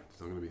perfect.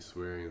 It's not going to be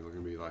swearing. It's not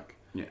going to be, like,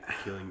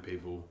 killing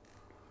people.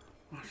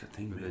 What's the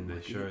thing, and then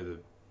they show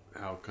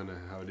how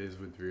it is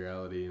with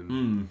reality.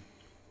 And,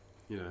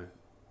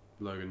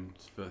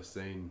 Logan's first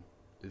scene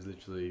is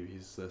literally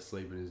he's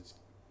asleep in his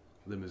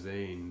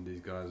limousine.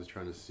 These guys are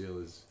trying to steal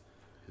his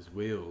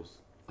wheels.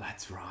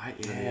 That's right,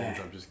 And he ends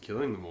up just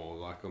killing them all,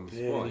 like, on the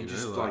spot. He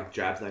just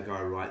jabs that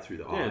guy right through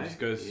the eye. Yeah, it just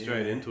goes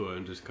straight into it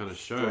and just kind of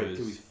shows. Straight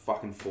to his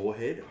fucking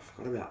forehead. I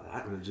forgot about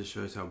that. And it just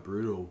shows how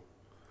brutal,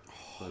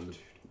 the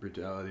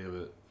brutality of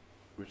it,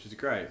 which is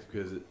great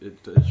because it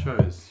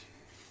shows,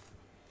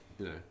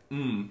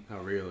 how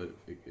real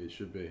it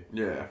should be.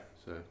 Yeah.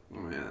 So.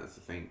 That's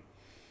the thing.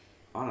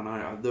 I don't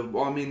know.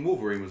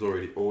 Wolverine was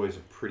always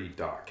a pretty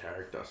dark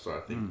character, so I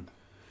think.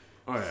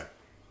 Oh yeah.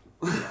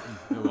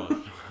 Come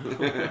on.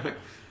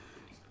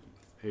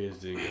 He is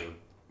doing a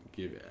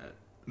give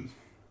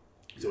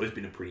He's always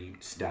been a pretty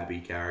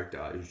stabby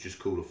character. It was just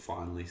cool to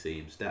finally see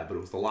him stab, but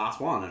it was the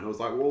last one, and it was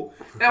like, well,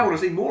 now I want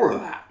to see more of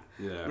that.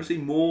 I Yeah. want to see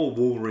more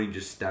Wolverine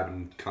just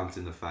stabbing cunts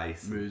in the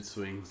face. Mood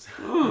swings.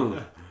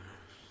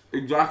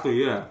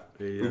 Exactly, yeah.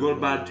 Yeah, He got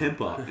a bad right.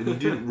 temper, and he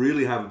didn't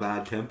really have a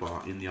bad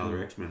temper in the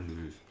other X-Men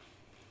movies.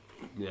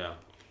 Yeah.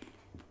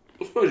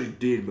 I suppose he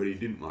did, but he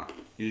didn't like.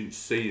 You didn't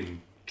see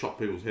him chop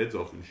people's heads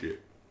off and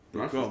shit.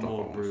 That's the Got stuff I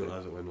more want to brutal see.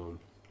 as it went on.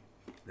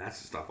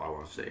 That's the stuff I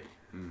want to see.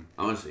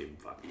 I want to see him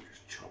fucking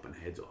just chopping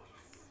heads off,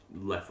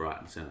 left, right,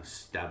 and centre,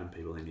 stabbing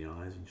people in the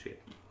eyes and shit.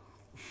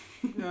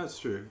 Yeah, that's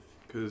true.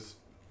 Because,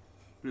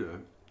 you know,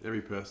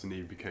 every person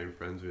he became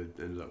friends with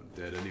ended up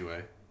dead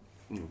anyway.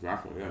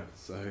 Exactly, yeah.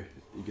 So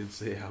you can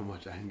see how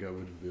much anger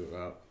would have built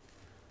up.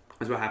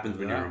 That's what happens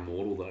when Yeah. you're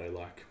immortal, though.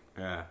 Like,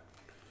 Yeah.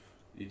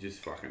 you just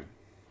fucking.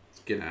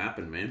 It's gonna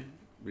happen, man.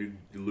 You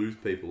lose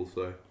people,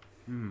 so.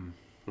 I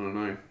don't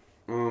know.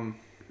 I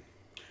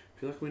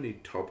feel like we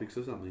need topics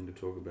or something to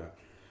talk about.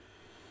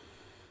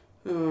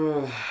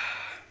 What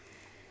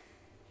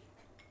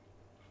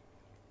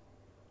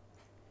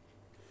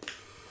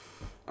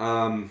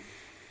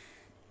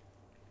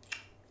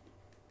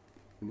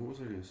was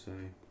I going to say?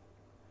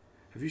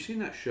 Have you seen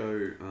that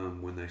show,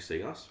 When They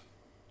See Us?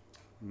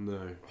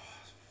 No.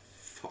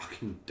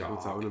 Fucking dark.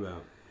 What's that one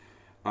about?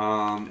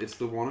 It's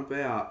the one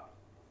about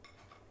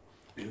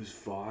it was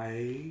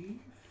five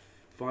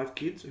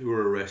kids who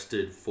were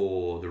arrested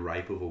for the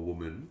rape of a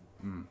woman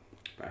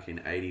back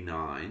in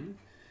 '89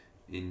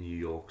 in New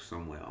York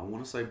somewhere. I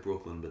want to say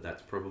Brooklyn, but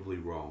that's probably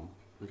wrong.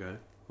 Okay.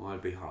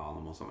 Might be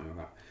Harlem or something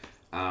like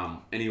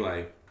that.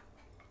 Anyway,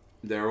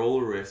 they're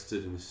all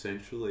arrested and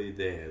essentially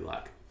they're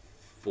like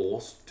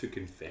forced to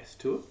confess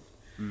to it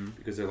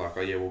because they're like,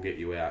 oh yeah, we'll get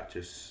you out,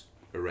 just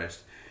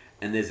arrest.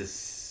 And there's a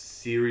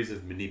series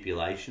of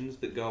manipulations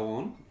that go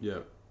on. Yeah.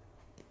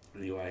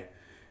 Anyway,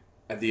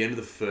 at the end of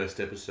the first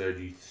episode,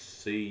 you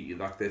see,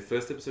 like, their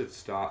first episode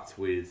starts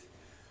with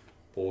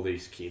all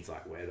these kids,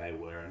 like, where they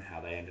were and how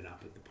they ended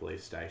up at the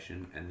police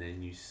station. And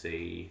then you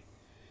see,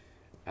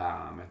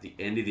 at the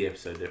end of the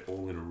episode, they're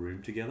all in a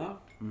room together.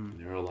 And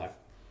they're all like,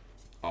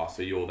 oh,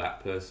 so you're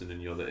that person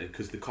and you're that...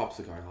 Because the cops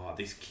are going, oh,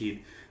 this kid,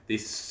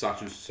 this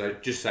such and so...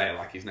 Just say,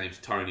 like, his name's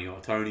Tony, or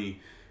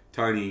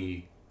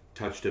Tony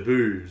touched her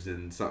boobs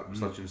and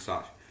such and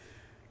such.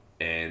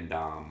 And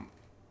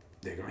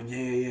they're going,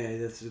 yeah,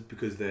 that's just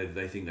because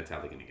they think that's how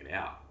they're going to get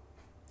out.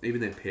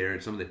 Even their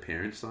parents, some of their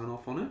parents sign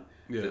off on it.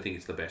 Yeah. They think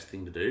it's the best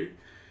thing to do.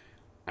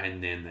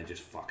 And then they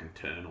just fucking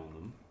turn on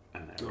them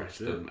and they arrest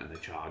them and they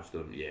charge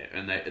them. Yeah,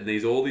 and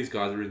all these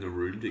guys are in the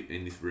room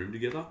in this room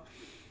together.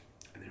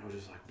 And they're all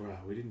just like, bro,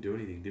 we didn't do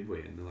anything, did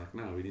we? And they're like,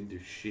 no, we didn't do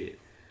shit.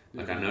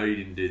 Like, I know you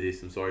didn't do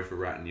this. I'm sorry for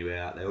ratting you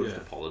out. They all just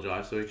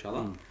apologise to each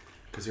other.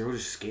 Because they're all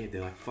just scared.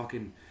 They're like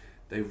fucking...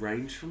 They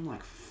range from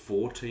like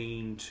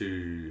 14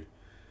 to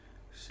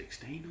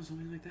 16 or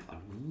something like that. Like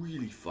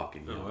really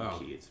fucking young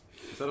kids.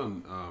 Is that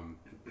on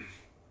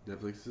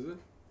Netflix, is it?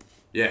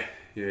 Yeah.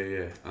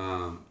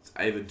 It's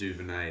Ava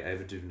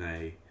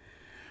DuVernay.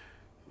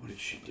 What did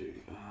she do?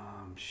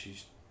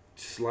 She's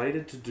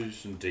slated to do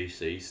some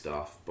DC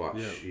stuff, but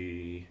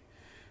she...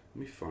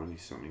 Let me find you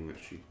something that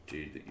she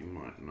did that you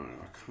might know.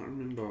 I can't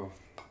remember.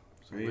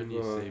 So When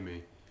You See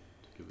Me,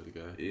 to give it a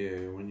go.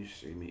 Yeah, When You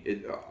See Me.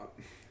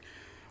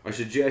 I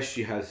suggest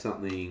she has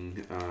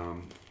something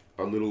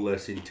a little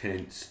less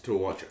intense to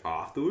watch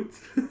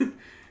afterwards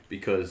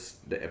because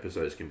the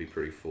episodes can be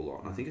pretty full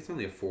on. I think it's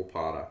only a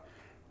 4-parter.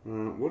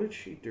 What did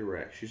she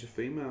direct? She's a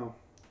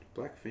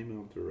black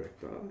female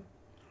director.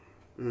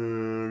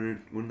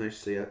 When They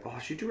See It... Oh,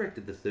 she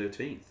directed The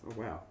 13th. Oh,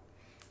 wow.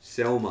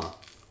 Selma.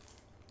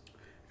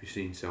 Have you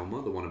seen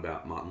Selma? The one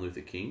about Martin Luther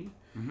King?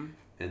 Mm-hmm.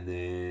 And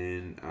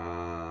then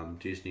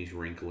Disney's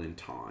Wrinkle in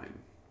Time.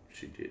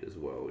 She did as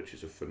well, which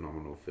is a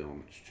phenomenal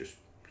film. It's just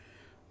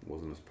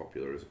wasn't as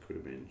popular as it could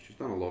have been. She's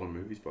done a lot of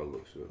movies by the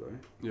looks of it, though.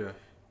 Yeah.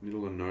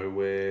 Middle of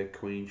Nowhere,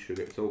 Queen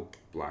Sugar. It's all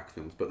black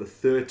films. But The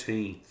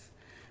 13th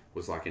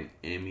was like an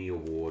Emmy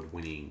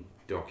Award-winning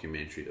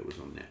documentary that was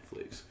on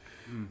Netflix.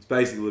 It's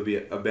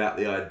basically about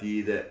the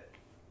idea that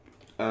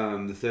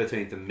the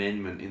 13th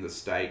Amendment in the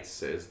States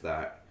says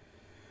that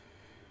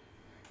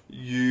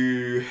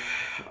you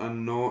are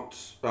not...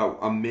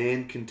 a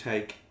man can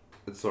take...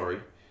 Sorry.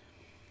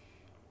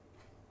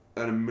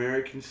 An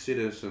American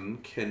citizen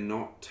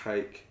cannot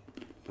take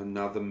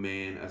another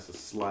man as a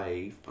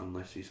slave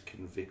unless he's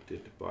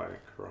convicted by a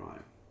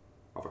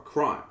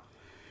crime.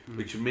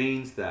 Which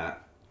means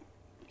that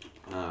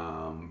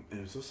and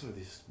there was also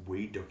this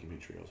weed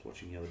documentary I was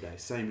watching the other day.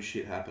 Same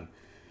shit happened.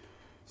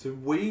 So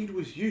weed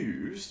was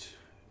used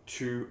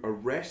to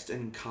arrest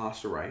and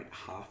incarcerate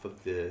half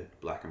of the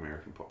black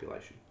American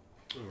population.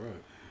 Oh,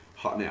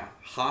 right. Now,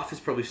 half is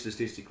probably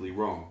statistically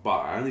wrong,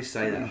 but I only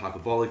say that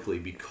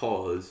hyperbolically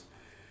because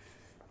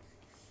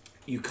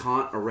you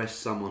can't arrest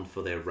someone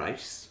for their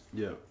race.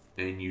 Yeah.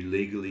 And you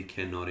legally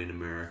cannot in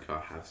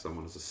America have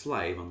someone as a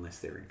slave unless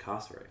they're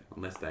incarcerated,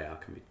 unless they are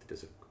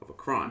convicted of a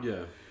crime.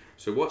 Yeah.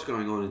 So what's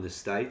going on in the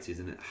States is,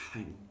 and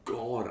thank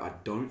God I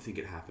don't think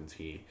it happens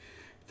here.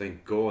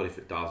 Thank God if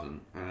it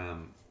doesn't.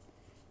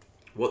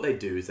 what they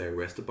do is they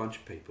arrest a bunch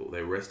of people. They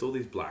arrest all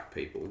these black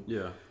people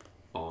Yeah.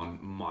 on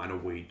minor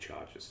weed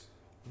charges.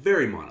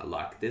 Very minor.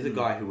 Like, there's a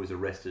guy who was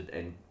arrested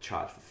and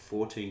charged for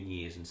 14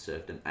 years and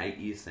served an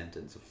 8-year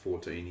sentence of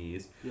 14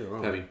 years Yeah, for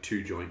right. having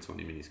 2 joints on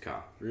him in his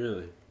car.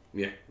 Really?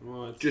 Yeah.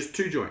 What? Just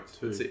 2 joints.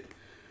 2. That's it.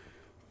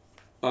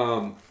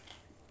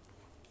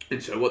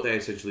 And so what they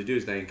essentially do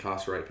is they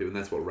incarcerate people, and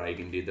that's what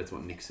Reagan did. That's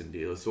what Nixon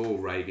did. It's all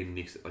Reagan,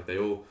 Nixon. Like,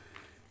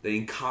 they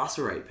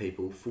incarcerate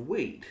people for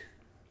weed,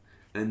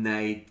 and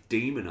they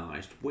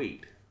demonized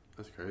weed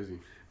That's crazy.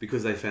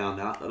 because they found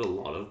out that a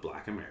lot of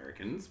black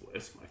Americans were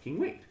smoking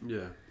weed.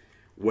 Yeah.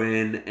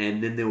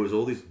 And then there was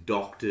all this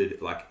doctored,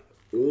 like,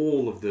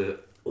 all of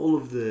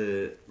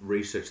the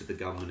research that the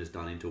government has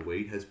done into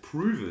weed has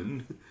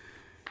proven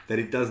that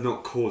it does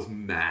not cause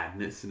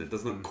madness and it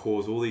does not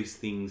cause all these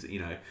things,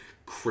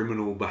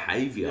 criminal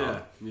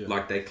behaviour Yeah.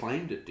 like they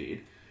claimed it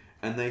did,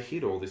 and they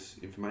hid all this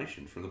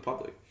information from the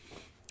public.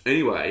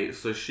 Anyway,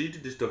 so she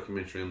did this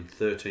documentary on the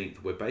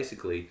 13th where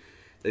basically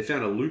they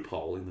found a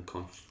loophole in the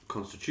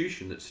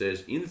Constitution that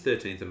says, in the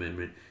 13th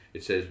Amendment,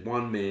 it says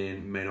one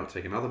man may not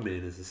take another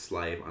man as a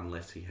slave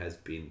unless he has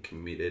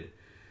committed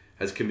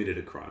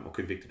a crime or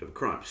convicted of a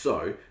crime.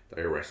 So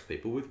they arrest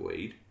people with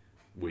weed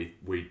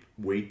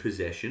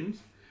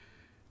possessions.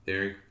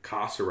 They're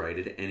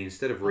incarcerated, and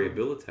instead of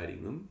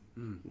rehabilitating them,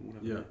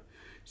 Yeah.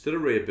 instead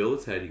of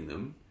rehabilitating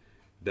them,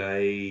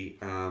 they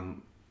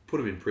put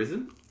them in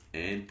prison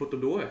and put them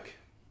to work.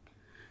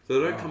 So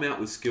they don't come out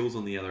with skills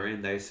on the other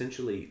end. They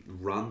essentially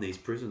run these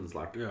prisons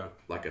like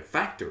a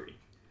factory,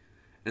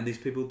 and these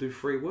people do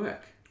free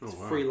work. It's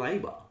free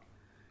labor.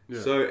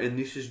 Yeah. So, and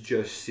this is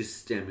just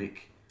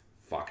systemic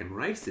fucking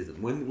racism.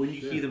 When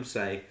you hear them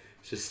say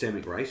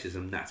systemic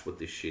racism, that's what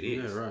this shit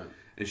is. Yeah, right.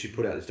 And she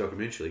put out this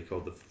documentary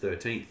called The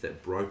 13th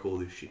that broke all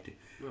this shit down.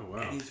 Oh,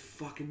 wow. And it's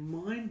fucking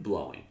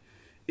mind-blowing.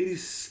 It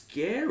is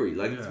scary.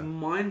 Like, it's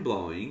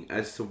mind-blowing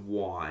as to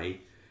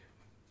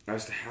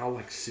how,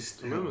 like,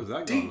 system... When was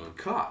that deep going on?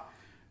 cut.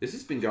 This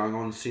has been going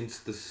on since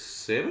the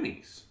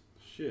 70s.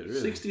 Shit,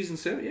 really? 60s and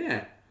 70s,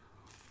 yeah.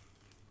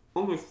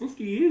 Almost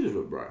 50 years of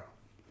it, bro.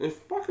 It's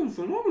fucking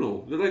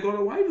phenomenal that they got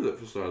away with it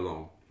for so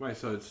long. Wait,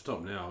 so it's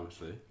stopped now,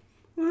 obviously.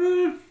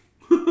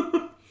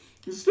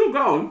 It's still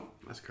going.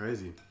 That's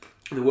crazy.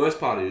 And the worst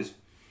part is,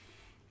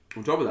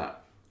 on top of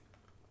that,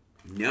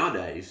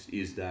 nowadays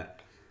is that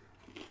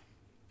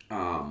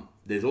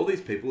there's all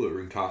these people that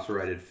are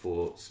incarcerated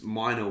for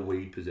minor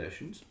weed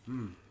possessions.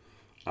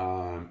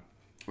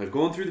 They've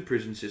gone through the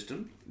prison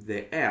system.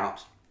 They're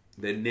out.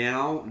 They're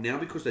now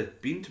because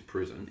they've been to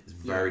prison, it's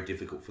very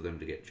difficult for them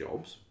to get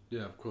jobs.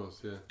 Yeah, of course,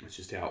 yeah. It's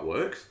just how it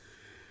works.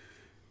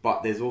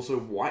 But there's also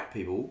white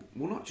people.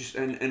 Well, not just...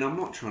 And I'm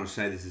not trying to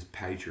say this is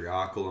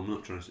patriarchal. I'm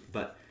not trying to...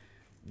 But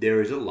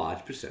there is a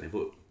large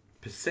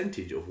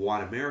percentage of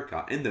white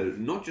America, and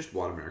not just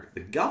white America, the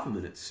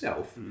government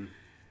itself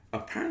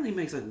apparently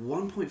makes like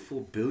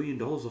 $1.4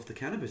 billion off the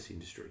cannabis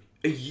industry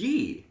a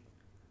year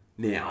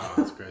now. Oh,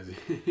 that's crazy.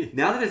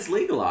 Now that it's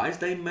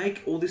legalized, they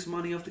make all this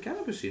money off the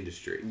cannabis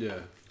industry. Yeah.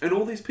 And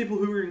all these people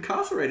who are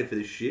incarcerated for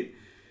this shit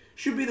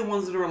should be the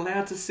ones that are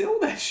allowed to sell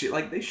that shit.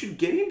 Like, they should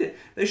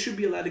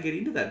be allowed to get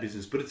into that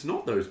business, but it's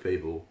not those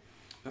people.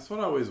 That's what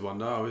I always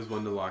wonder. I always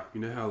wonder, like,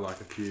 you know how,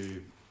 like, a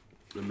few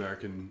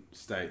American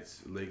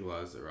states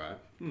legalized it, right?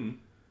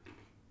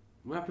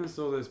 What happens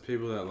to all those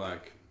people that,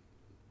 like,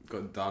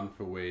 got done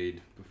for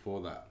weed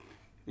before that?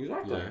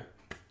 Exactly. You know?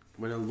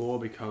 When a law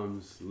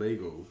becomes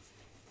legal,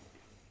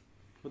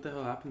 what the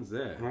hell happens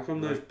there? How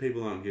come those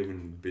people aren't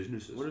given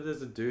businesses? What if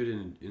there's a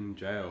dude in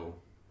jail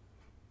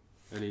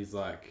and he's,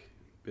 like,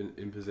 been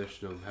in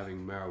possession of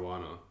having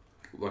marijuana?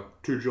 Like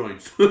 2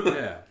 joints.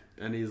 Yeah.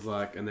 And he's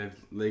like, and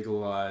they've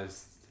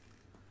legalized,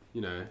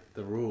 the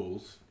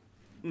rules.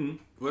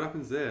 What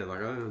happens there? Like,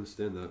 I don't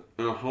understand that.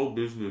 And a whole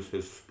business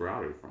has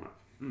sprouted from it.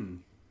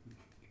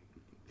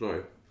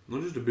 Sorry,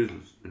 not just a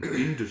business, an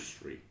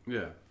industry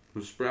Yeah.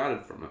 has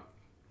sprouted from it.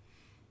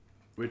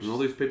 Which, And all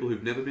these people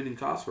who've never been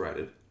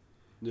incarcerated,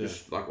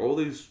 just like all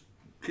these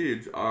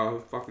kids are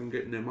fucking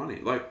getting their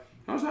money. Like,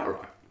 how's that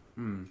right?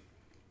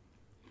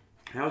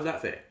 How's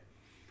that fair?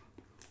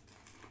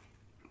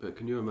 But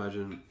can you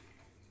imagine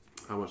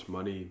how much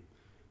money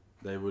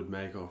they would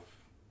make off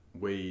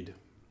weed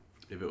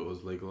if it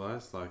was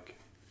legalized? Like,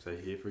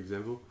 say here, for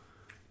example,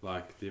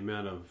 like the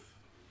amount of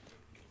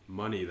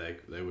money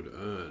they would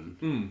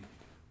earn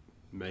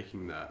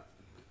making that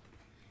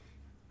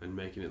and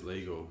making it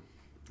legal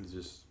is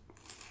just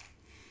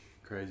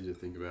crazy to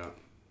think about.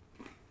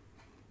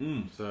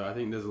 So I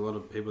think there's a lot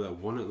of people that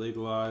want it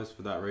legalized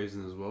for that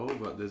reason as well,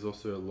 but there's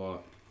also a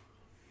lot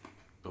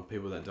of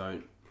people that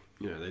don't.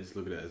 They just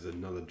look at it as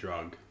another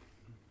drug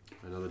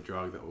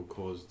that will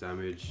cause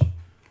damage,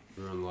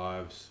 ruin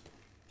lives.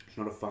 It's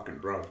not a fucking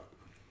drug.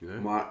 You know?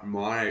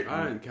 My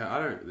I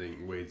don't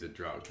think weed's a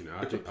drug.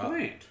 It's a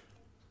plant.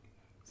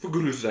 For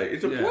goodness sake,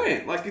 it's a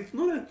plant. Like, it's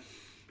not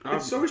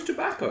a... so is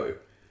tobacco.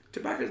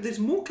 Tobacco. There's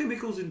more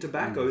chemicals in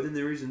tobacco than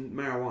there is in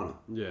marijuana.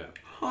 Yeah.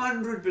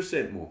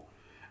 100% more.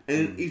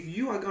 And if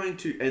you are going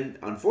to... And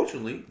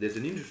unfortunately, there's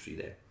an industry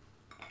there.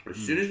 As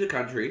soon as the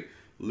country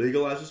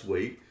legalizes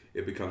weed,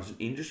 it becomes an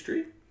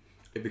industry,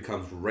 it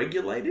becomes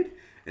regulated,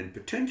 and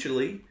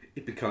potentially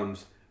it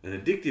becomes an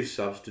addictive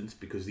substance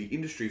because the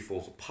industry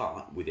falls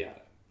apart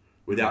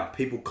without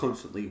people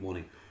constantly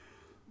wanting.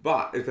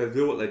 But if they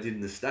do what they did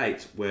in the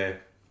States,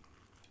 where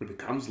it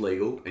becomes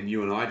legal, and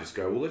you and I just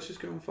go, well, let's just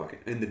go and fuck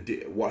it.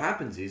 And what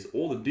happens is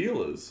all the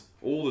dealers,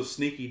 all the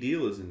sneaky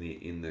dealers in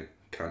the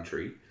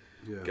country,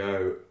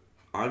 go,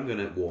 I'm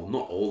gonna. Well,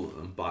 not all of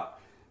them, but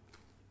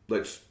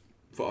let's,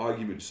 for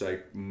argument's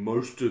sake,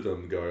 most of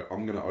them go,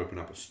 I'm gonna open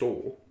up a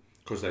store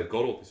because they've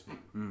got all this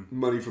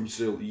money from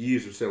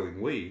years of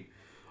selling weed.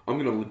 I'm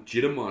gonna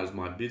legitimize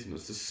my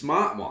business. The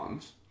smart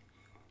ones,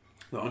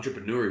 the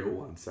entrepreneurial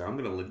ones, say, I'm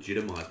gonna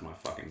legitimize my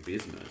fucking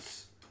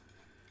business.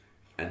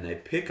 And they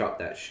pick up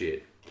that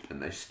shit and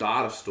they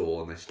start a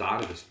store and they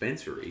start a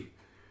dispensary.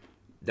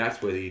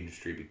 That's where the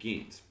industry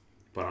begins.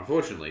 But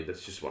unfortunately,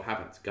 that's just what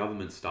happens.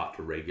 Governments start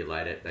to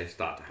regulate it. They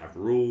start to have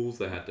rules.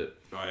 They had to...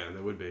 Oh yeah,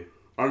 there would be.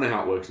 I don't know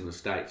how it works in the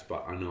States,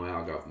 but I know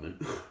our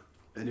government.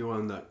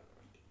 Anyone that,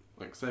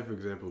 like, say for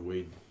example,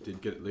 weed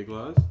did get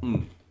legalized,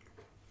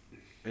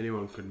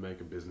 anyone could make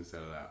a business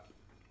out of that.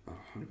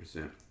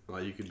 100%.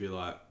 Like, you could be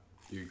like,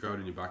 you could grow it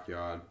in your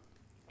backyard,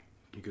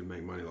 you could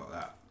make money like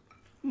that.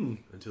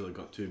 Until it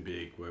got too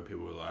big, where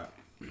people were like,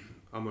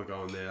 I'm not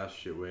going there, that's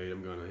shit weed,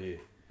 I'm going to here.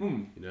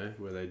 You know,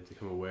 where they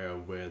become aware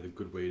of where the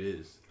good weed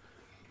is.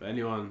 But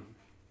anyone,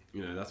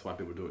 you know, that's why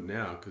people do it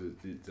now, because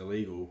it's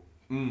illegal,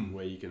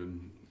 where you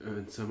can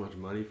earn so much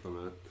money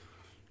from it.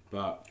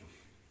 But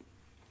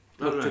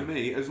Look, to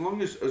me, as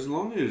long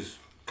as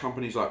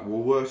companies like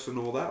Woolworths and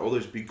all that, all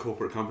those big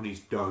corporate companies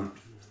don't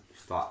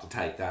start to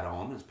take that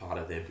on as part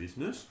of their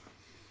business,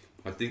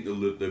 I think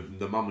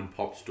the mum and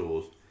pop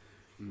stores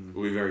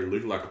will be very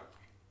little. Like,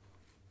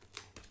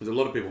 there's a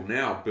lot of people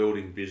now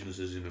building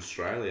businesses in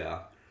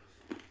Australia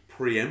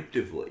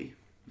preemptively,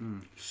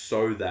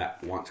 so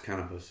that once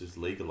cannabis is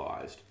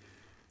legalized,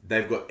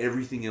 they've got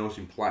everything else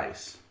in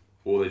place.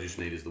 All they just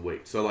need is the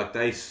weed. So, like,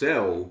 they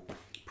sell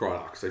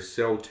products, they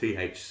sell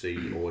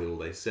THC oil,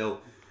 they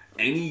sell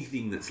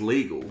anything that's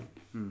legal,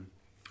 and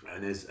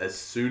as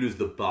soon as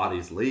the bud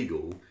is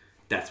legal,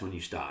 that's when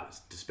you start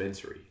a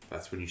dispensary.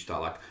 That's when you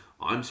start, like,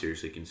 I'm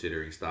seriously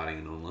considering starting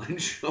an online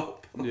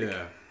shop.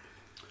 Yeah.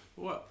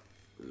 What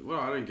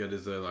I don't get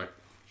is that, like,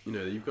 you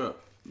know, you've got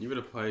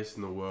a place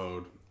in the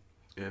world,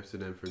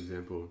 Amsterdam for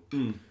example,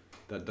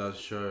 that does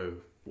show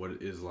what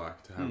it is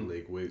like to have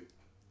weed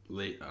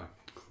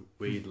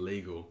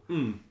legal.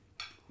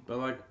 But,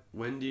 like,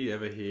 when do you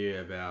ever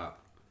hear about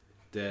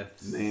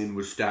deaths? Man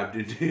was stabbed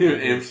in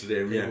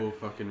Amsterdam. People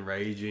fucking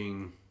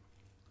raging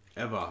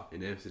ever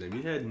in Amsterdam.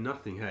 You heard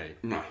nothing, hey?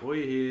 No. All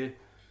you hear,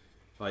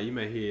 like, you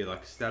may hear,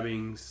 like,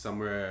 stabbings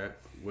somewhere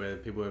where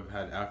people have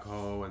had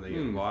alcohol and they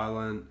get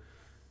violent,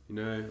 you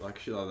know, like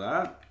shit like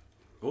that.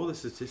 All the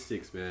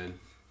statistics, man,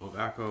 of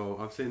alcohol,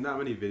 I've seen that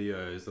many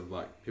videos of,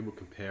 like, people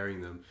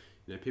comparing them.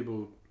 You know,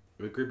 people,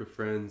 a group of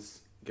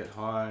friends get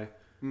high,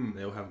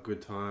 they all have a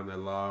good time, they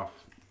laugh,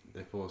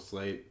 they fall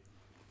asleep.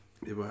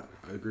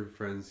 A group of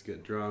friends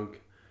get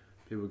drunk,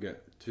 people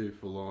get too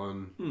full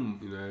on,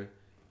 you know,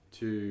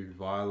 too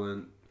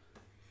violent,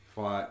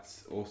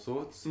 fights, all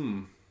sorts.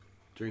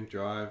 Drink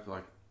drive,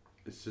 like,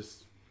 it's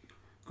just...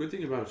 Good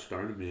thing about a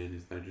stoner man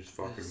is they just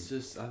fucking... It's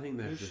just, I think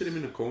they just sit him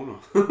in a corner.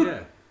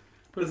 Yeah.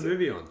 Put a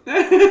movie on. Put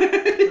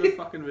a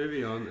fucking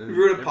movie on. And if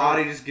you're at a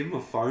party, just give him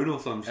a phone or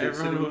some shit.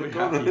 Everyone will be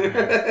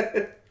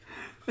happy.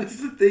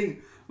 That's the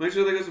thing. Make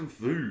sure they got some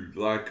food.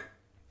 Like,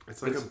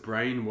 it's like a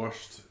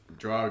brainwashed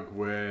drug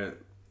where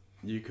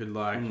you could,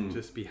 like,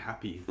 just be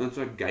happy. It's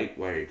a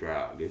gateway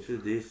drug. This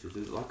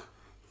is like,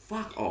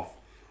 fuck off.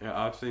 Yeah,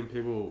 I've seen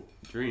people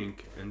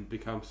drink and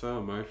become so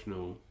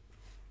emotional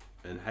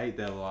and hate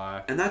their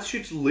life. And that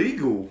shit's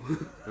legal.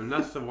 And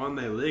that's the one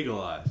they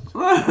legalized.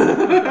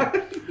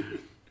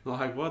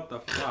 Like, what the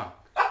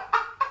fuck?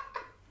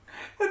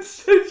 That's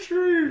so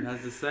true. It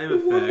has the same The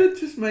effect. one that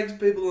just makes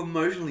people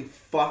emotionally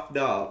fucked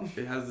up.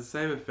 It has the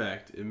same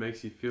effect. It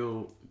makes you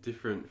feel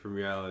different from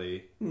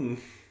reality.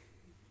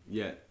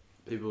 Yet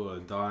people are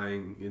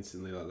dying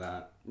instantly like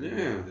that.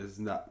 Yeah. There's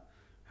not...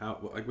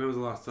 Like, when was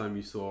the last time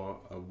you saw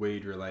a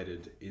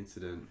weed-related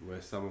incident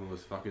where someone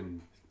was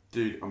fucking...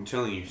 Dude, I'm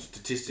telling you,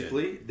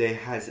 statistically, there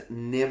has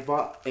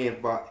never,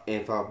 ever,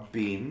 ever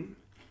been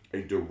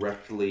a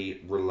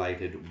directly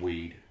related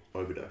weed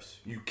overdose.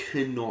 You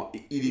cannot...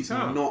 It is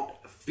not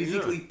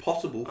physically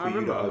possible for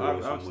you to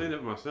overdose on I've seen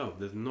it myself.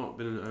 There's not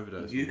been an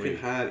overdose. You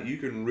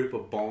can rip a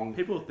bong.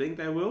 People think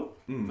they will,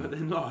 but they're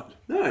not.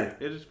 No.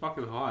 They're just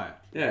fucking high.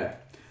 Yeah.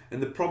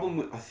 And the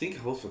problem, I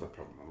think also the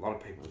problem, a lot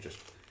of people just...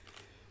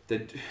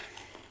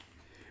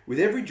 with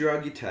every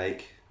drug you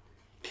take,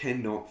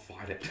 cannot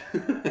fight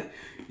it.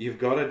 You've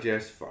got to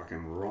just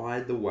fucking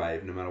ride the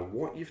wave. No matter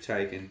what you've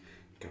taken,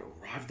 you've got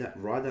to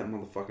ride that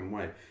motherfucking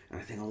wave. And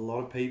I think a lot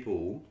of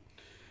people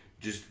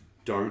just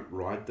don't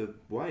ride the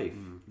wave.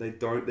 They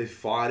don't. They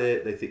fight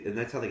it. They think, and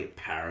that's how they get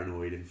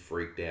paranoid and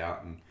freaked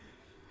out. And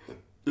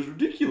it's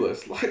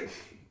ridiculous. Like,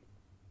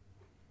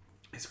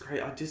 it's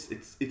great.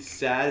 It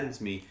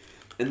saddens me,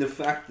 and the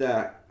fact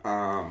that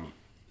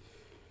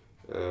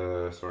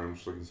Sorry, I'm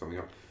just looking something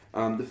up.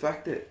 The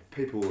fact that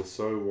people are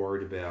so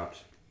worried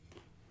about,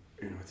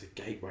 it's a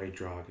gateway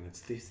drug and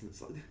it's this and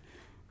it's like,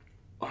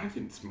 I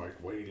can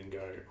smoke weed and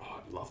go, oh,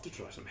 I'd love to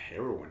try some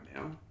heroin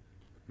now.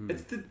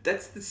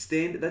 That's the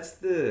standard. That's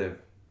the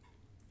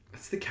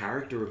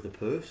character of the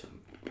person.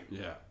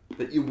 Yeah.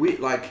 That you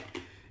like,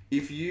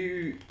 if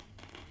you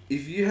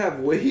have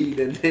weed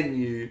and then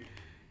you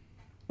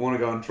want to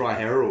go and try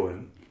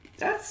heroin,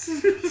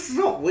 it's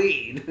not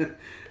weed.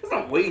 It's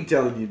not weed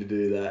telling you to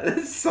do that.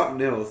 That's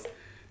something else.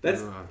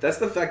 That's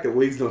the fact that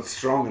weed's not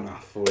strong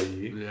enough for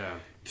you. Yeah.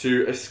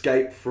 To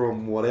escape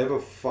from whatever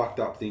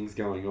fucked up things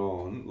going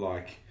on,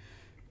 like,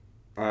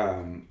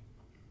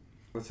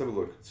 let's have a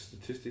look.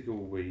 Statistical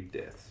weed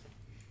deaths.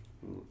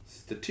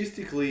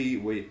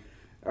 Statistically,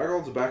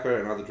 alcohol, tobacco,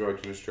 and other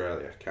drugs in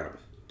Australia.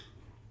 Cannabis.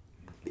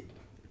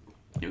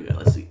 Here we go.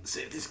 Let's see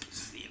if this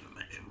gives us the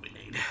information we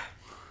need.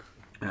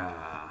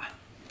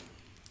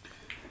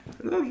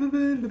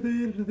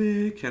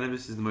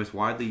 Cannabis is the most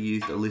widely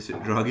used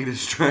illicit drug in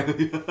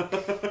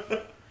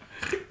Australia.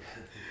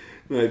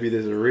 Maybe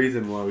there's a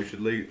reason why we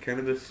should leave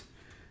cannabis.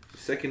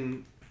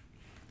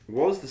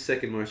 Was the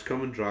second most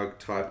common drug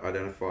type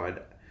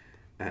identified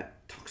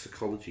at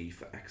toxicology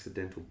for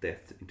accidental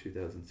death in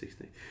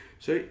 2016.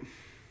 So,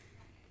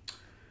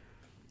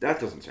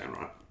 that doesn't sound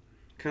right.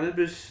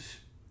 Cannabis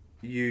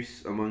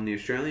use among the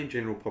Australian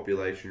general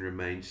population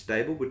remained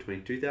stable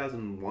between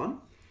 2001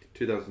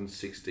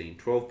 2016,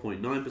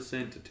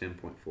 12.9% to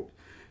 10.4%.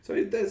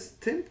 So there's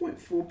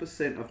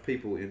 10.4% of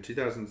people in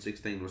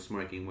 2016 were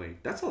smoking weed.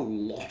 That's a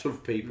lot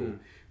of people.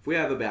 If we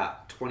have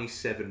about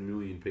 27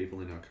 million people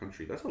in our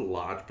country, that's a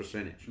large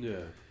percentage.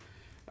 Yeah.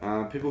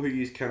 People who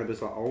use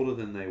cannabis are older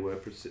than they were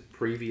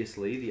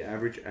previously, the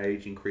average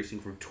age increasing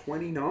from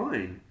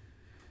 29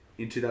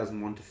 in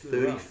 2001 to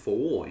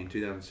 34 in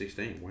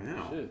 2016.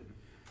 Wow. Shit.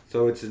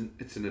 So it's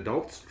an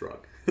adult's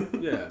drug.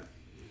 Yeah.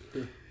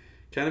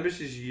 Cannabis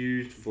is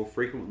used more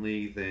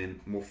frequently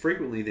than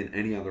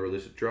any other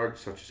illicit drug,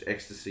 such as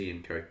ecstasy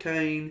and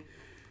cocaine.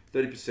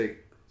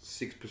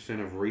 6%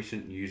 of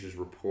recent users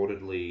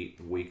reporting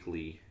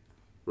weekly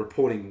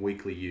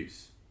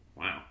use.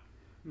 Wow.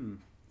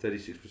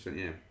 36%,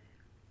 yeah.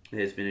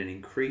 There's been an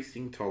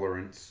increasing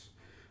tolerance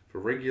for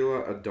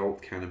regular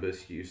adult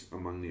cannabis use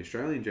among the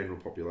Australian general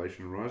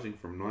population, rising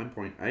from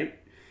 9.8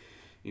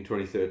 in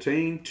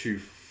 2013 to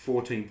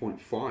 14.5 in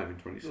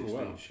 2016. Oh,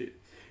 wow. Shit.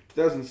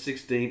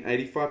 2016,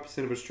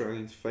 85% of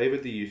Australians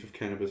favoured the use of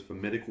cannabis for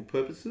medical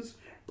purposes,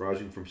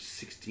 rising from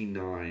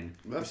 69%.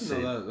 That's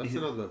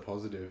another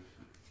positive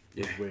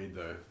Yeah. of weed,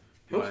 though.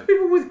 Helps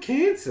people with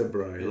cancer,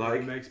 bro.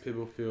 It makes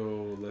people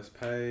feel less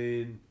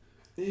pain.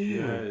 Yeah.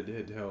 You know,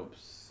 it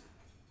helps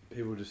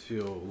people just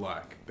feel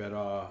like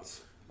better.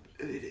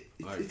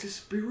 It's a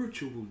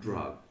spiritual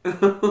drug.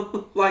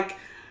 Like,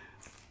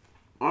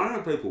 I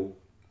know people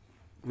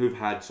who've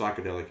had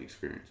psychedelic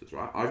experiences,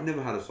 right? I've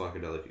never had a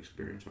psychedelic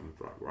experience on a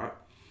drug, right?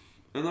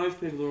 And those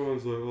people are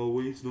always like, oh,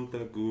 weed's not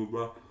that good,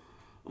 bro.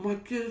 I'm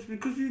like, yeah, it's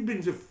because you've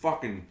been to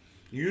fucking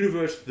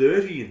Universe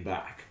 30 and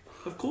back.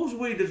 Of course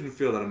weed doesn't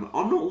feel that. I'm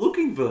not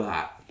looking for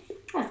that.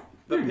 Like,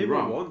 But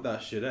people want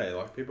that shit, eh?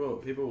 Like,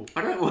 people...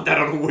 I don't want that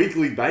on a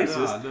weekly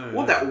basis. No, I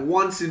want that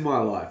once in my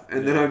life,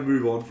 and then I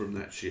move on from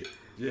that shit.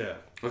 Yeah.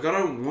 Like, I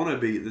don't want to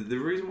be... The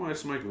reason why I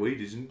smoke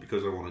weed isn't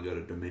because I want to go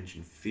to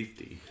Dimension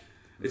 50.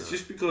 It's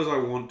just because I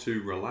want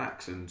to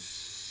relax and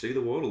see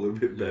the world a little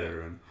bit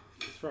better. And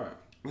That's right.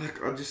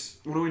 like, I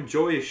just want to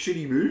enjoy a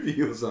shitty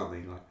movie or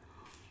something. Like,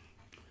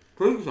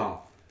 pizza,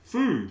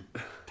 food,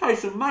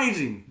 tastes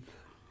amazing.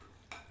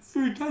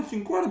 Food tastes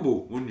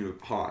incredible when you're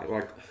high.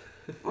 Like,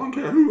 I don't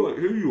care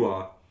who you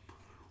are.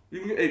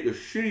 You can eat the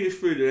shittiest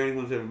food that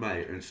anyone's ever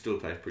made and it still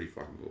tastes pretty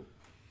fucking good.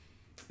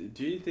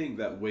 Do you think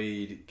that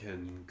weed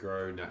can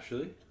grow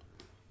naturally?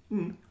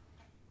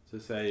 So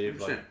say if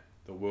 100%. like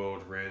the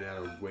world ran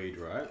out of weed,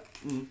 right?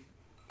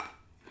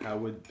 How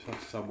would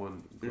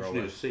someone You grow just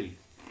need a a seed.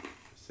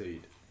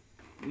 seed?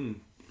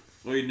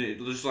 Well, you need,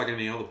 just like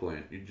any other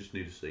plant, you just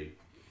need a seed.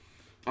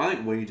 I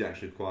think weed's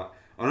actually quite...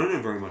 I don't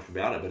know very much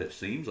about it, but it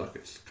seems like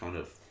it's kind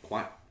of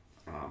quite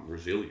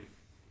resilient.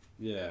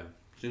 Yeah.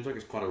 Seems like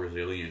it's quite a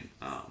resilient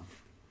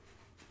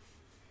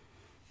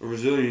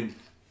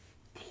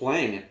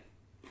plant,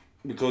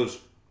 because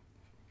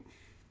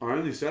I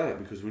only say that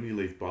because when you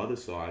leave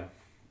bud-aside,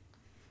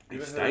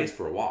 it stays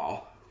for a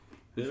while.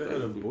 You ever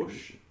heard of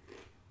bush?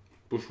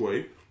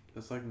 Bushweed?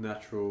 That's like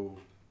natural,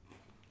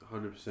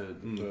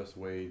 100% first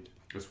weed.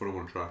 That's what I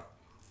want to try.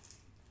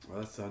 Well,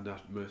 that's the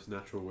most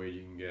natural weed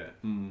you can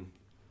get.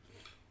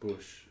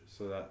 Bush.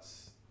 So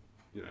that's,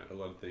 a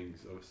lot of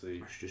things, obviously.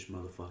 It's just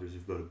motherfuckers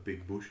who've got a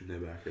big bush in their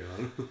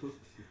backyard.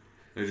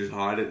 They just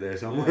hide it there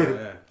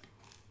somewhere.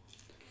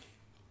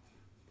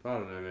 Yeah. I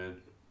don't know, man.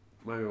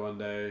 Maybe one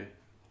day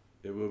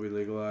it will be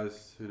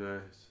legalized. Who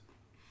knows?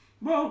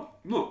 Well,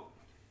 look.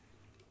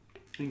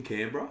 In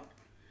Canberra,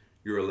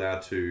 you're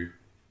allowed to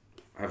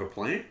have a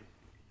plant.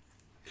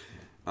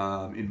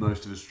 In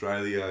most of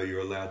Australia,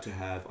 you're allowed to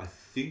have, I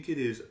think it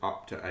is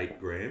up to 8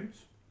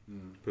 grams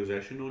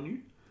possession on you.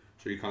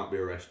 So you can't be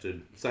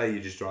arrested. Say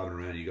you're just driving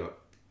around, you got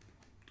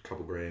a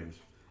couple grams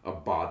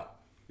of bud.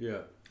 Yeah.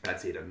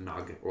 That's it, a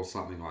nug or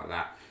something like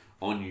that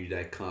on you.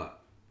 They can't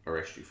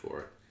arrest you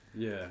for it.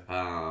 Yeah.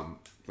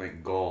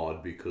 Thank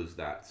God, because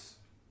that's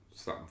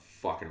something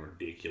fucking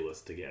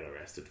ridiculous to get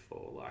arrested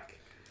for. Like,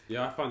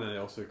 Yeah, I find that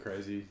also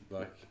crazy.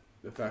 Like,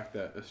 the fact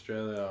that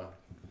Australia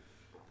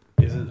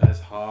isn't as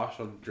harsh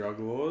on drug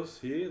laws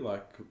here,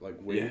 like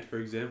weed, Yeah. for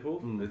example.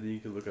 Mm. And then you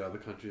can look at other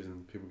countries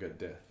and people get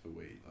death for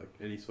weed. Like,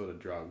 any sort of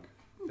drug.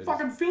 They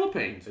fucking just-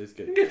 Philippines. they just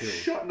You get get killed.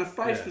 shot in the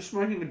face Yeah. for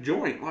smoking a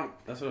joint.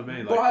 Like, That's what I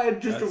mean. by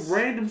Like, just a that's-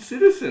 random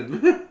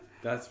citizen.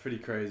 That's pretty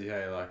crazy,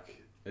 hey?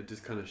 Like, it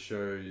just kind of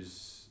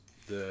shows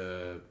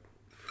the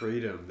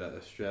freedom that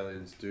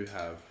Australians do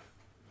have,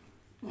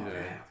 you know,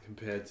 yeah.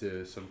 compared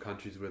to some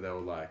countries where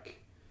they'll, like,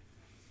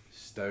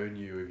 stone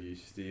you if you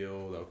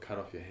steal, they'll cut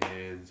off your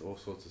hands, all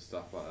sorts of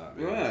stuff like that,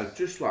 man. Yeah, It's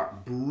just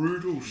like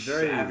brutal,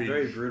 very, savage.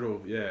 very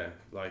brutal, yeah.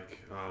 Like,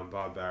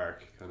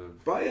 barbaric, kind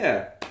of. But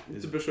yeah,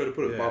 it's the best way to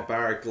put it. Yeah.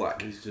 Barbaric,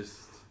 like. It's just,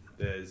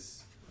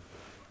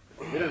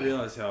 we don't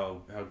realise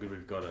how good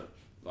we've got it.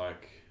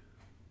 Like,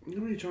 You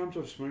know how many times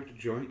I've smoked a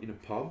joint in a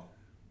pub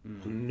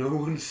mm. and no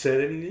one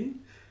said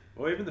anything?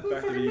 Or even the Well,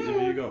 fact that fucking if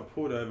no. you got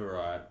pulled over,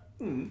 right,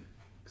 Mm.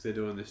 because they're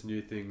doing this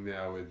new thing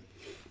now with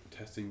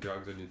testing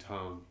drugs on your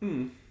tongue.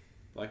 Mm.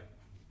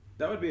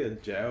 That would be a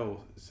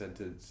jail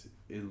sentence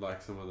in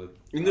like some of the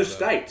In the other-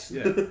 States.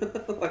 Yeah,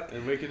 Like,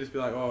 and we can just be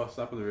like, oh,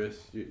 slap on the wrist.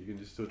 You can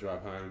just still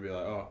drive home and be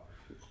like, oh,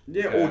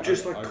 yeah, okay, or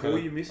just I call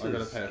gotta- your missus. I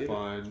gotta pay a Get it.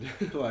 fine.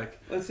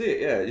 Like, That's it,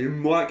 yeah. You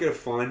might get a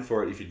fine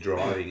for it if you're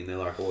driving and they're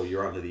like, oh,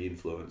 you're under the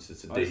influence.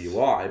 It's a I s-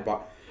 DUI.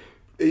 But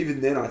even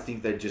then, I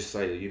think they'd just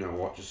say, you know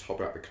what, just hop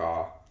out the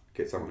car,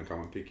 get someone to come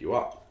and pick you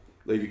up.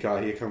 Leave your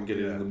car here, come get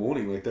it Yeah. in the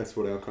morning. Like, that's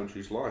what our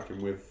country's like.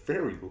 And we're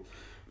very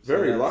so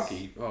that's-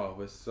 lucky. Oh,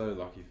 we're so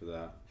lucky for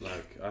that.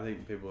 Like, I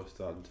think people are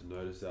starting to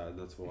notice that, and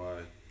that's why,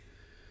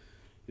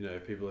 you know,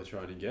 people are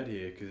trying to get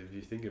here. Because if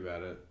you think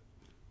about it,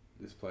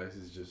 this place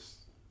is just,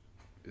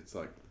 it's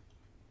like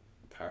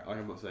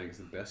I'm not saying it's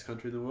the best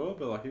country in the world,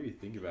 but like if you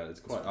think about it, it's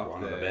quite up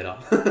one of the there.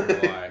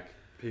 better. Like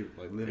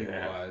people, like living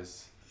Yeah.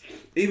 wise,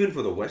 Even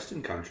for the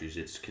Western countries,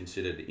 it's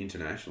considered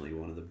internationally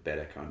one of the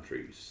better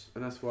countries.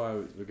 and that's why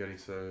we're getting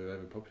so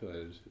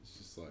overpopulated. It's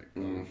just like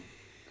Mm.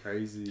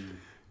 crazy.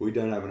 We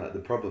don't have enough.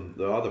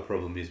 The other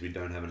problem is we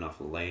don't have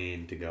enough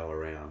land to go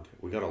around.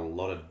 We got a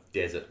lot of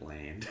desert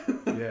land.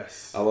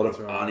 Yes, A lot that's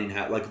of right.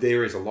 uninhabited. Like,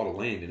 there is a lot of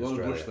land in A lot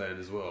Australia. of bushland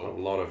as A well.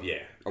 lot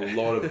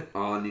of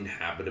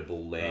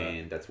uninhabitable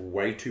land that's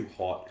way too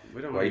hot,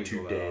 We don't way want to too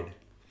use all that dead.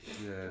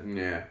 up. Yeah,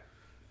 Yeah,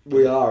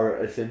 we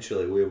are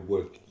essentially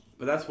we're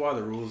but that's why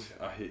the rules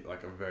are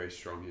are very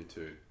strong here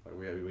too. Like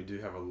we do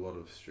have a lot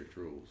of strict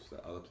rules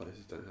that other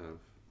places don't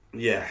have.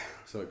 yeah.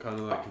 So it kind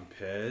of like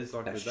compares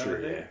like That's with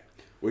true. that. I Yeah, think.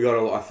 we got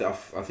a lot.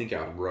 I think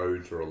our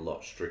roads are a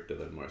lot stricter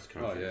than most Oh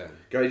countries. yeah.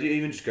 Go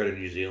even just go to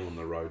New Zealand.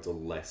 The roads are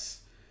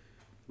less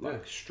Yeah.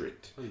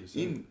 strict.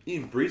 100%.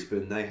 In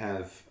Brisbane, they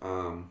have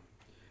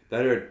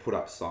they don't put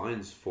up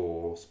signs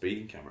for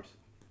speeding cameras.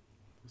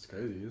 It's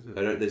crazy, isn't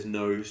They it? don't. There's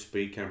no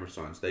speed camera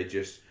signs. They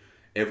just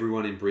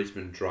everyone in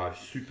Brisbane drives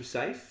super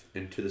safe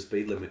and to the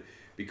speed limit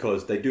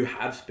because they do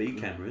have speed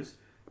cameras.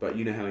 But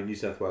you know how in New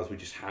South Wales we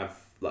just have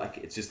like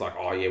it's just like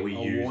oh yeah we A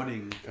use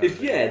warning. Kind of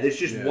thing. yeah. There's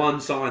just Yeah. one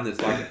sign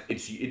that's like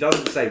it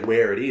doesn't say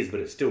where it is, but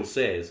it still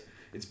says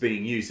it's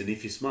being used. And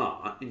if you're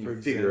smart and you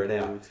For figure it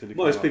example, out, it's gonna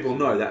most come people up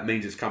know to- that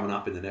means it's coming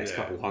up in the next Yeah.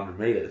 couple hundred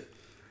meters.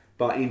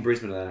 But in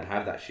Brisbane, they don't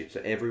have that shit,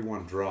 so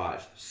everyone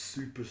drives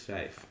super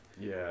safe.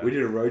 Yeah. We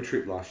did a road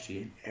trip last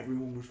year, and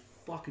everyone was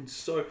fucking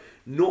so.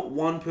 Not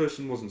one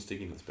person wasn't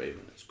sticking to the speed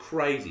limit. It's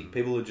crazy.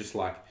 People are just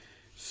like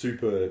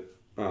super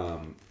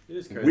It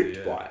is crazy, whipped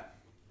yeah. by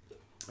it.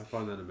 I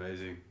find that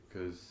amazing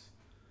because,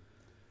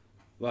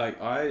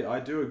 like, I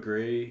do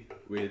agree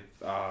with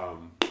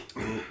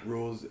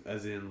rules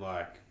as in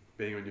like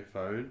being on your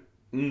phone,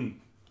 Mm.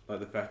 like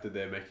the fact that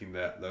they're making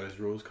those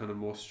rules kind of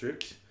more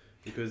strict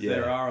because Yeah.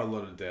 there are a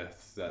lot of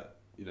deaths that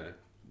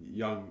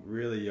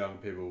really young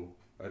people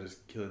are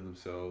just killing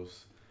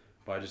themselves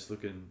by just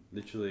looking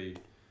literally.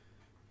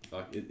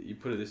 Like you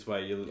put it this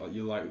way, you're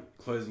like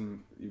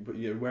closing.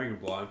 You're wearing a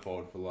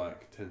blindfold for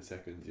like 10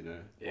 seconds,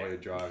 Yeah. while you're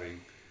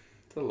driving.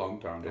 It's a long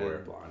time to wear a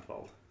And-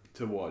 blindfold.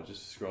 To what?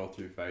 Just scroll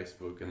through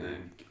Facebook and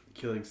then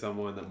killing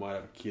someone that might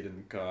have a kid in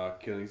the car,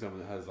 killing someone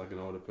that has like an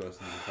older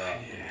person in the car.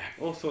 Yeah.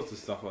 All sorts of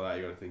stuff like that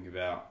you got to think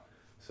about.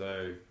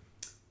 So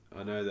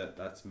I know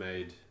that's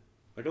made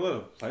like a lot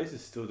of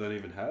places still don't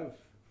even have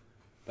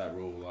that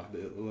rule. Like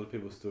a lot of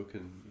people still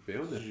can be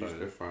on their Just use phone.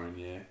 their phone,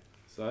 yeah.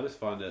 So I just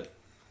find it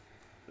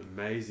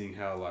amazing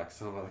how like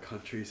some other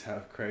countries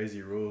have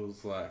crazy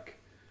rules like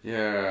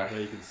Yeah.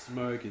 where you can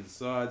smoke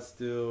inside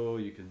still.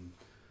 You can.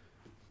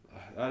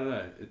 I don't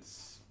know.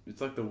 It's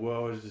like the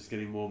world is just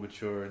getting more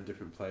mature in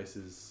different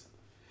places.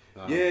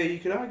 Yeah, you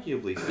could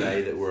arguably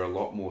say that we're a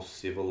lot more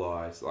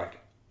civilized. Like,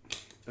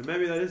 And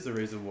maybe that is the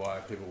reason why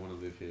people want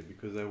to live here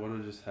because they want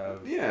to just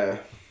have yeah.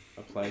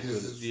 a place where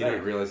it's Because you safe.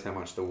 don't realise how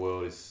much the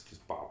world is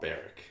just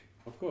barbaric.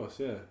 Of course,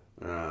 yeah.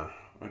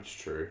 That's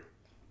true.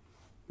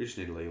 We just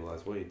need to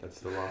legalise weed. That's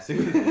the last thing.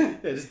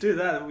 Yeah, just do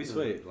that and we'll be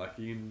sweet. Like,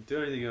 you can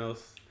do anything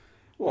else.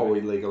 Well, we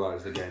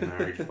legalise the gay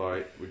marriage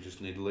fight. We just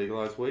need to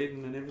legalise weed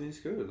and then everything's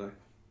good. Like,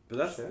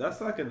 But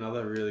that's like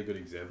another really good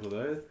example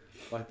though.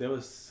 Like, there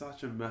was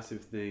such a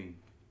massive thing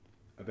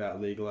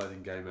about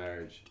legalising gay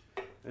marriage.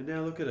 And now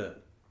look at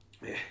it.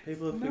 Yeah.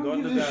 People have no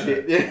forgotten one gives a about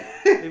shit. it.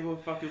 Yeah. People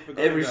have fucking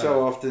forgotten Every about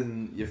so it.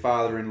 often, your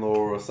father-in-law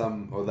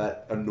or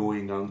that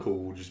annoying uncle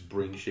will just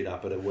bring shit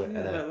up at a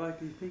Yeah, like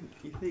you think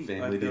family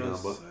like there dinner,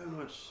 was but- so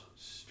much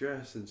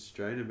stress and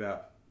strain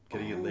about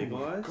getting it my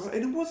legalised. God.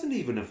 And it wasn't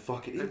even a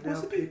fucking. And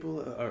now people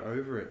are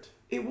over it.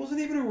 It wasn't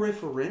even a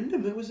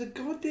referendum. It was a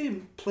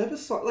goddamn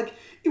plebiscite. Like,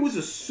 it was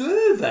a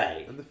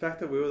survey. And the fact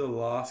that we were the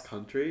last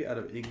country out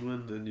of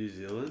England and New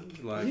Zealand,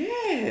 like,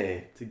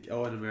 Yeah. in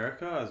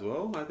America as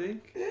well, I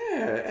think.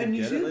 Yeah. And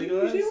New get it Zealand's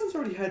legalised?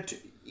 already had...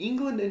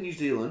 England and New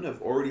Zealand have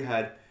already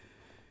had...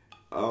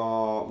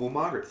 well,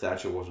 Margaret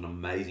Thatcher wasn't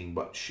amazing,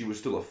 but she was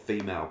still a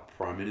female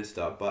Prime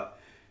Minister. But,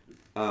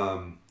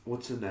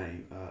 what's her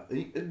name?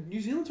 New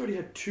Zealand's already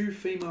had 2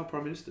 female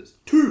Prime Ministers.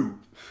 2!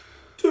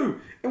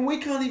 And we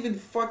can't even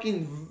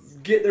fucking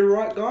get the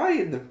right guy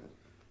in the...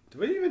 Do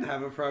we even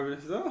have a Prime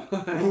Minister?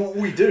 Well,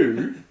 we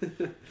do.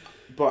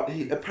 But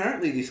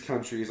apparently this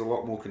country is a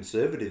lot more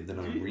conservative than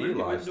I When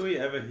realised. do we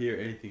ever hear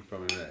anything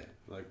from him, eh?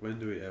 Like, when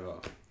do we ever?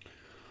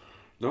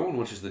 No one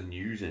watches the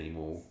news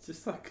anymore. It's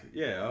just like,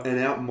 yeah.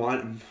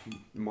 And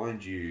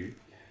mind you,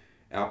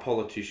 our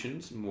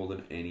politicians, more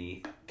than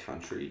any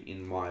country,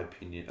 in my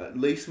opinion, at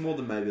least more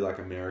than maybe like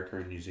America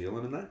and New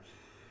Zealand and that,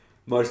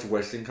 most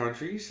Western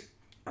countries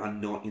are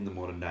not in the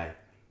modern day.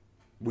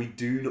 We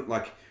do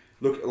not,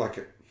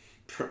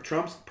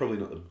 Trump's probably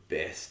not the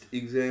best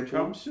example.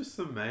 Trump's just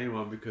the main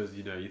one because,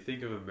 you know, you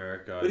think of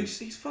America. But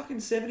he's fucking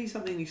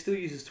 70-something and he still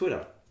uses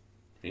Twitter.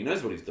 He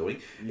knows what he's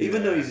doing.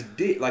 Even though he's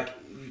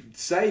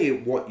say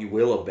what you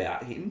will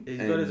about him he's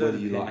and got his whether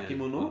own you like opinion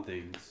him or on not.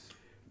 things.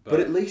 But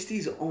at least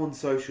he's on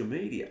social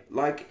media.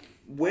 Like,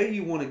 where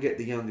you want to get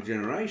the younger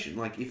generation,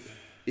 like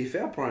if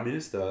our Prime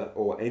Minister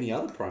or any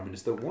other Prime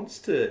Minister wants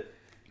to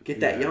get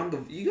that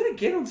younger, you got to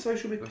get on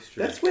social media. That's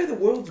true. That's where the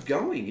world's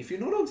going. If you're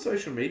not on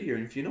social media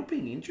and if you're not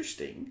being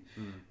interesting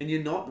and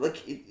you're not, like,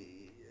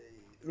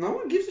 no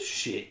one gives a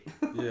shit.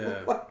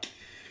 Yeah. Like,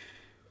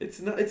 it's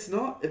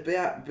not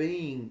about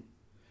being...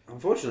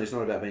 Unfortunately, it's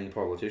not about being a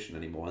politician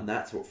anymore, and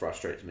that's what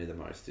frustrates me the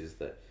most. Is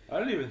that I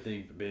don't even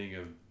think being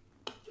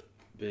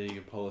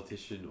a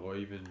politician or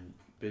even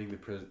being the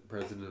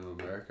president of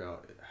America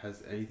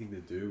has anything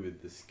to do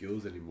with the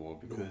skills anymore.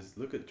 Because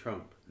look at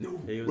Trump. no,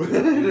 He was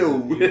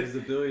a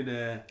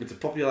billionaire it's a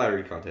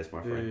popularity contest, my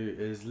who friend.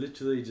 has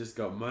literally just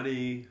got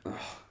money,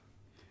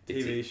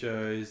 TV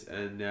shows,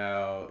 and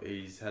now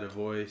he's had a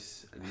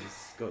voice and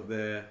he's got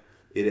there.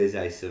 It is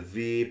a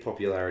severe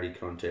popularity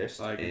contest.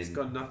 Like, it's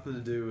got nothing to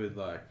do with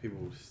like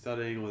people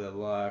studying all their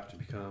life to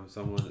become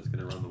someone that's going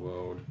to run the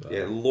world. But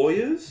yeah,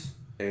 lawyers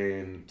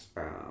and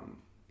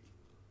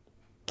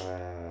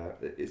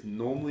is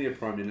normally a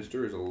prime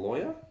minister is a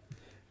lawyer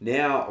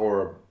now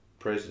or a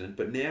president,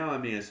 but now I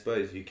mean I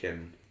suppose you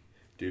can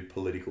do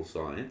political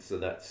science, so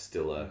that's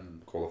still a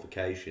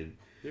qualification.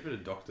 even a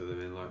doctor, I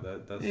mean, like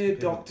that. That's Yeah,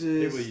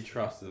 doctors. People you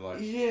trust are like.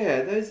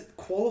 Yeah, those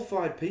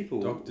qualified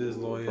people. Doctors,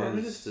 lawyers. Prime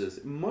ministers.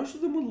 Most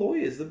of them were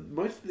lawyers.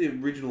 Most of the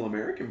original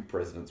American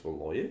presidents were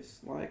lawyers.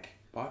 Like,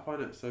 I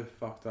find it so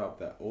fucked up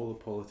that all the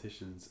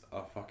politicians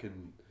are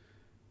fucking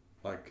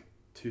like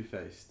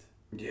two-faced.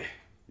 yeah,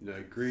 You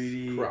know,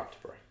 greedy,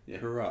 corrupt, bro. Yeah.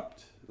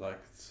 corrupt. Like,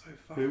 it's so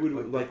fucked. Who would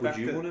the would fact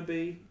you that- want to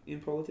be in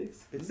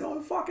politics? It's-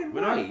 No fucking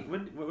When way.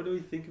 what do we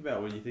think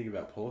about when you think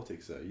about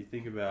politics? Though you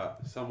think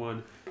about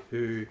someone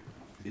who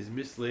is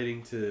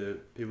misleading to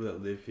people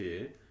that live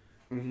here.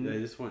 Mhm. They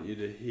just want you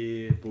to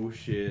hear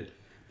bullshit,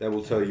 They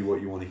will tell you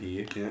what you want to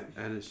hear. Yeah.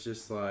 and it's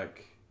just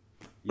like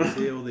you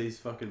see all these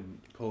fucking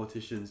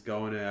politicians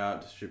going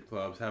out to strip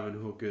clubs, having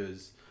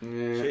hookers,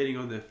 Yeah. cheating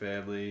on their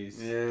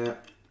families, Yeah.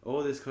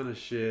 all this kind of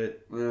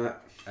shit, Yeah.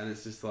 and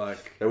it's just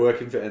like They're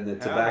working for, and the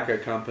how tobacco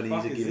the companies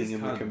fuck are is giving this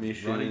them a cunt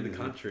commission. running the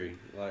country.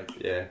 Like,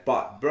 Yeah,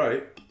 but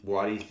bro,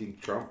 why do you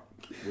think Trump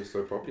was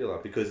so popular?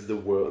 Because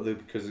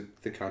because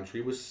the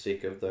country was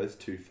sick of those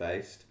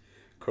two-faced,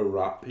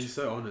 corrupt, he's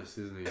so honest,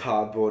 isn't he?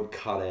 cardboard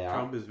cutout.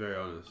 Trump is very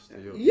honest.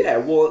 Yeah,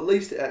 well, at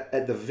least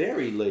at the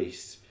very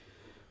least,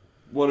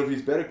 one of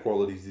his better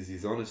qualities is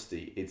his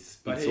honesty. It's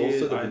But it's he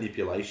also is- the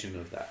manipulation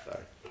of that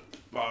though.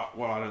 But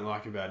what I don't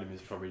like about him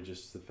is probably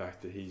just the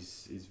fact that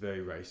he's very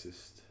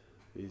racist.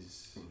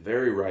 He's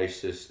Very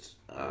racist,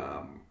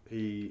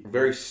 he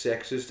very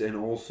sexist, and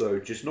also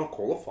just not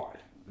qualified.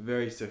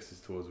 very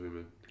sexist towards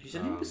women. He's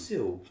an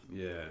imbecile.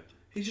 Yeah.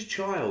 He's a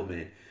child,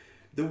 man.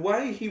 The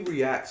way he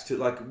reacts to,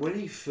 like, when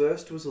he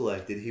first was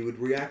elected, he would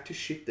react to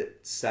shit that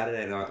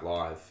Saturday Night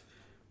Live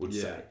would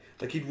Yeah. say.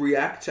 Like, he'd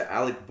react to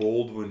Alec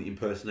Baldwin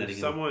impersonating If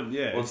him someone,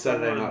 yeah, on if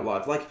Saturday someone- Night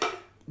Live. Like,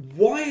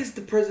 why is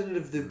the president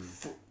of the,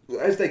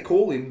 as they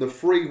call him, the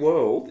free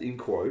world, in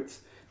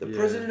quotes, the Yeah.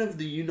 president of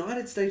the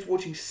United States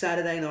watching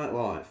Saturday Night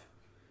Live?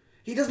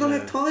 He does not Yeah.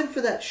 have time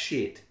for that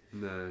shit.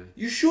 No.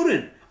 You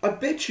shouldn't. I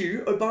bet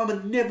you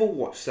Obama never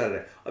watched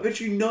Saturday. I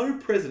bet you no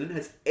president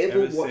has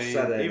ever watched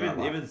Saturday Night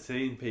Live. Even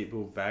seen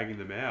people bagging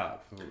them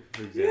out,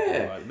 for example.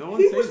 Yeah, Like, no one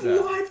he sees was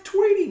that. live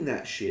tweeting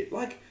that shit.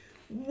 Like,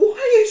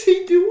 why is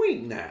he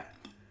doing that?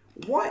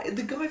 Why?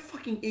 The guy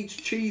fucking eats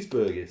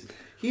cheeseburgers.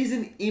 He's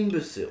an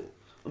imbecile.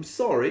 I'm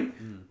sorry.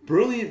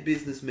 Brilliant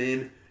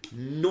businessman,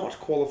 not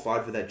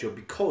qualified for that job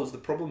because the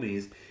problem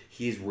is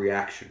he is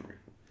reactionary.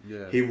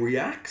 Yeah. He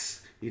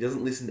reacts. He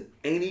doesn't listen to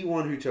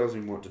anyone who tells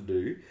him what to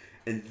do.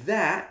 And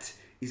that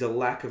is a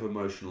lack of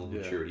emotional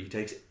maturity. He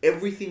takes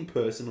everything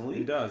personally.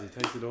 He does. He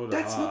takes it all to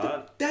That's heart.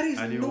 not the, that is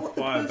and he not will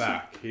the fire person.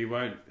 back. He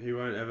won't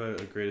ever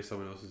agree to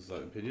someone else's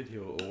opinion.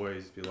 He'll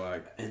always be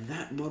like And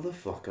that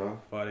motherfucker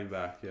fighting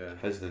back. Yeah.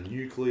 has the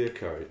nuclear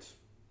codes.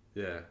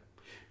 Yeah.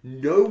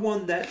 No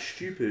one that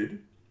stupid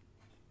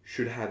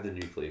should have the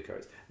nuclear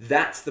codes.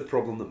 That's the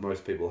problem that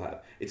most people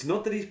have. It's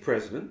not that he's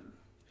president.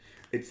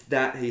 It's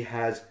that he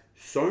has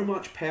so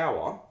much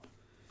power.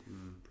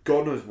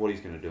 God knows what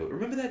he's going to do.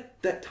 Remember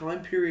that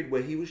time period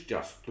where he was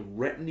just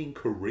threatening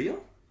Korea?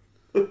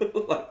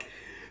 Like,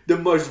 the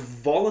most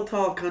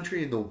volatile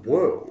country in the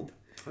world.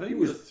 I think He he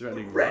was was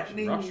threatening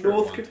threatening Russia North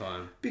at one Korea.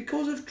 time.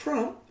 Because of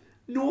Trump,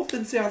 North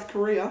and South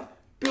Korea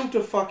built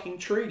a fucking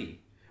treaty.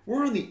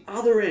 We're on the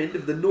other end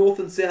of the North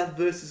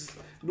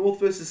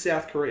versus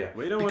South Korea.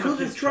 We don't want because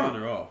to of piss Trump.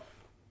 China off.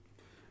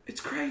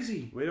 It's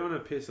crazy. We don't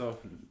want to piss off.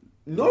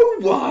 No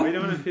one. We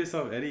don't want to piss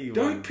off anyone.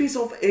 Don't piss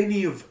off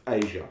any of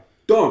Asia.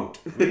 Don't.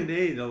 We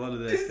need a lot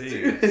of their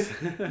things.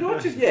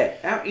 Not just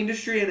our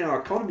industry and our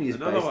economy is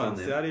Another based one, on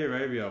them. Saudi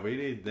Arabia. We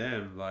need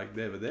them. Like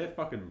they're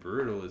fucking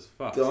brutal as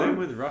fuck. Don't Same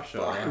with Russia.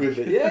 Fuck Right? with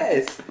it.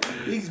 Yes,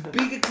 these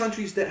bigger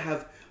countries that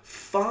have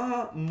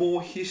far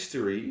more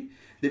history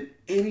than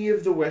any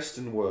of the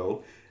Western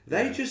world,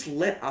 they just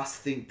let us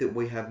think that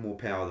we have more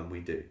power than we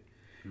do.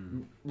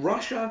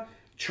 Russia,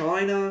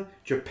 China,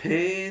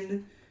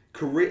 Japan,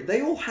 Korea,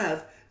 they all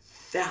have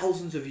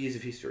thousands of years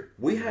of history.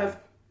 We have,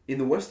 in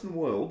the Western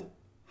world,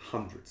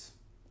 hundreds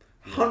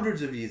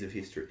of years of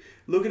history.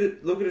 Look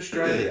at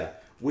Australia.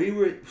 We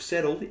were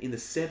settled in the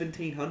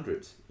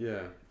 1700s.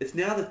 Yeah. It's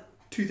now the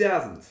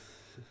 2000s.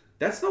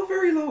 That's not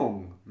very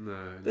long. No.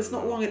 That's not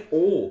at all. long at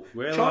all.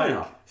 We're China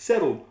like-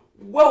 settled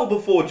well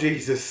before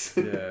Jesus.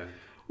 Yeah.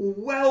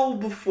 Well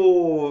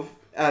before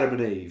Adam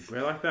and Eve.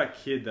 We're like that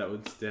kid that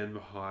would stand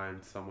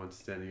behind someone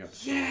standing up.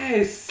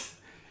 Yes.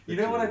 You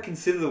know what I Literally.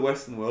 consider the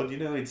Western world? You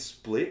know in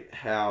Split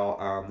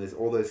how there's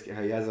all those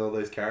how he has all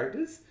those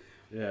characters.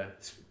 Yeah.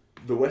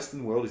 The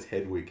Western world is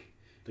Hedwig.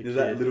 The You know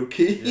that kid. little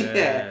kid?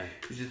 Yeah.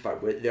 He's just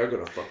like, they're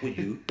going to fuck with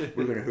you.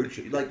 We're going to hurt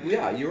you. Like, we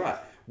are. You're right.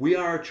 We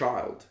are a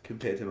child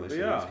compared to most of We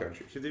these are.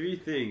 countries. Because if you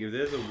think, if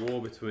there's a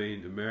war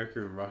between America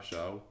and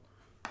Russia,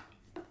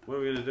 what are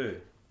we going to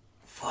do?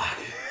 Fuck.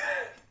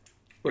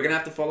 We're going to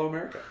have to follow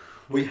America.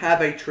 We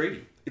have a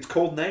treaty. It's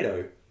called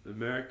NATO.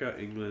 America,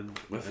 England,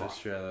 We're and fucked.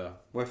 Australia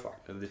We're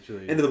fucked. are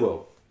literally... End of the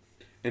world.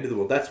 End of the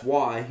world. That's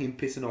why him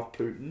pissing off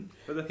Putin,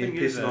 But the him thing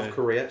is, pissing off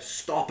Korea.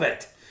 Stop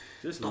it.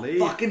 just Stop leave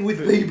fucking with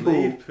Putin, people.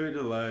 Leave Putin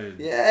alone.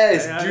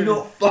 Yes, Stay out do of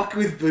not fuck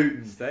with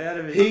Putin. Stay out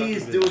of his He fucking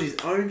is doing business.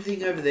 his own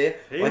thing over there.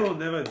 He Like, will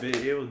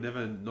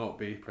never not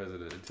be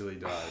president until he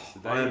dies. The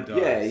day he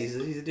dies. yeah, he's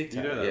a You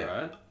dictator. know that,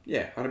 yeah. right?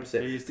 Yeah,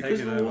 100%. He's Because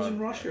taken the laws over. in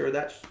Russia are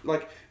that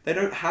like they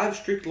don't have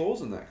strict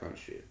laws and that kind of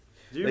shit.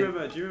 Do you Like-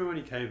 remember when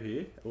he came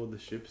here? All the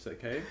ships that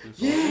came? and followed?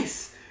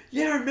 Yes,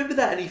 yeah, I remember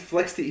that. And he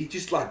flexed it. He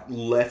just like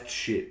left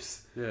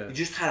ships. Yeah. He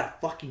just had a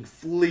fucking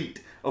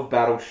fleet of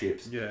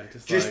battleships Yeah,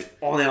 just like,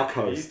 on our "You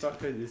coast.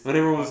 fucker, this- And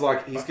everyone was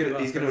like, he's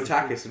fucker gonna us,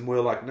 attack this- us, and we're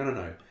like, no.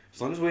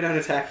 As long as we don't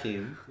attack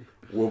him,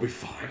 we'll be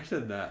fine.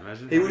 Imagine that.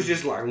 Imagine He was having-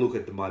 just like, look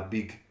at my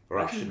big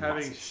Russian imagine having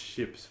muscles.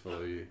 ships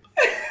follow you.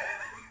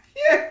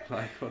 Yeah.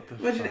 Like, what the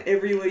Imagine fuck?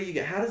 everywhere you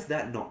go. How does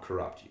that not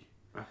corrupt you?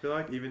 I feel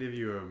like even if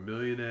you were a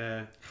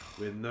millionaire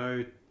with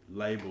no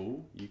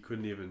label, you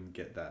couldn't even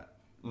get that.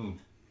 Mm.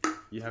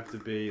 You have to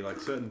be like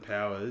certain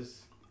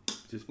powers.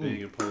 Just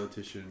being a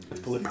politician is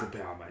Political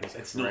power, mate.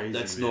 That's crazy,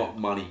 That's man. not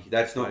money.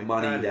 That's not like,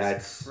 money. that is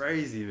That's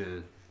crazy,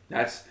 man.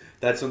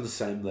 that's on the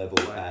same level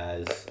Like-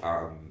 as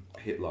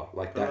Hitler.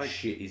 Like But that like-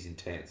 shit is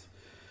intense.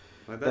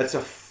 Like That's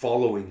a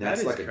following. that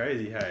That's is like a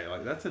crazy. Hey,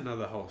 like that's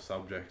another whole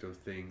subject of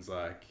things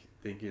like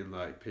thinking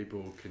like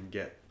people can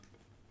get,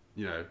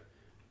 you know,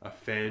 a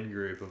fan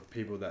group of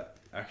people that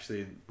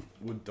actually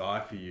would die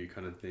for you,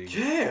 kind of thing.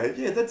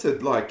 yeah. That's a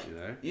like. You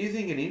know, You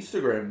think an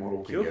Instagram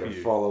model can Kill get for a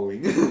you.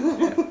 following?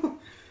 yeah.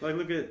 Like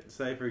look at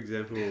say for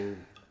example,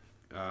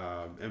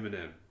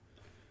 Eminem.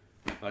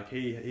 Like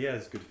he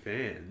has good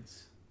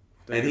fans.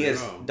 Don't And he get me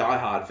has wrong,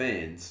 diehard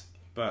fans,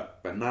 but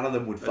but none of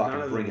them would But none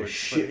fucking of them bring a would- but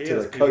shit he to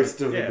has the people-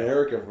 coast of yeah.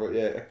 America. For,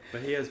 yeah.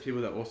 but he has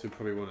people that also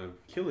probably want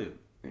to kill him.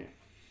 Yeah.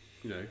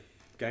 You know,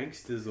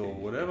 gangsters or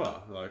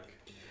whatever. Like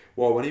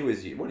Well, when he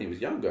was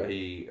younger,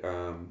 he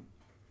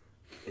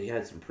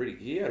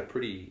had a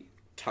pretty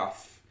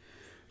tough.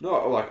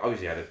 Not like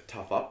obviously had a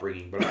tough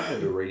upbringing, but I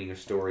remember reading a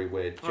story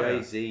where Oh, yeah.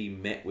 Jay-Z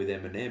met with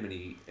Eminem and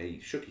he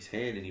shook his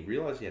hand and he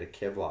realized he had a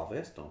Kevlar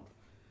vest on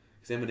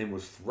because Eminem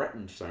was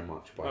threatened so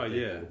much by Oh, people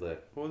yeah.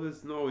 that well,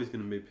 there's not always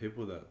going to be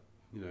people that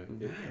You know,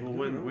 No, well,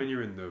 not at all. when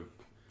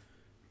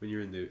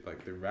you're in the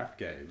like the rap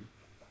game,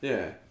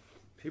 Yeah.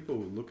 people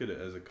look at it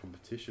as a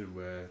competition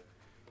where,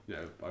 you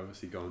know,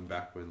 obviously going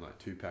back when like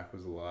Tupac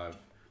was alive,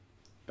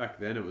 back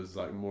then it was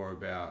like more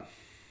about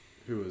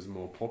who was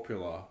more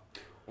popular.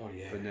 Oh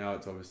yeah. But now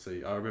it's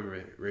obviously, I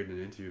remember reading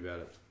an interview about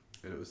it,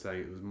 and it was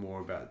saying it was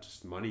more about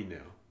just money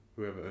now.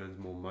 Whoever earns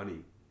more money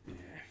Yeah.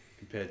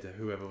 compared to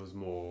whoever was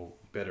more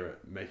better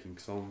at making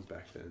songs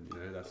back then. You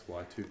know, that's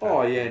why Tupac.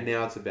 Oh yeah.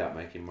 Now it's about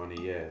making money.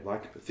 Yeah.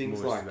 Like It's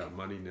things more like just about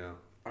money now.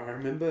 I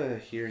remember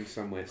hearing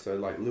somewhere. So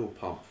like Lil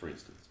Pump, for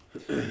instance,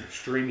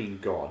 streaming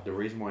god. The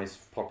reason why he's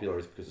popular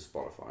is because of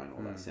Spotify and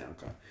all that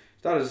SoundCloud.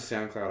 Started as a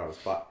SoundCloud artist,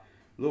 but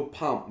Lil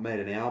Pump made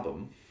an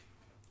album.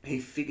 He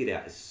figured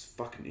out this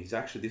fucking. He's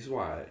actually. This is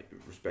why I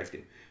respect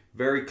him.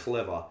 Very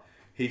clever.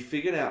 He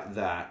figured out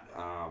that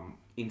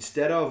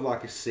instead of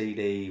like a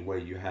CD where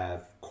you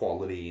have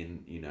quality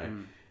and you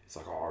know it's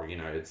like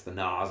it's the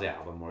Nas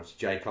album or it's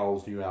J.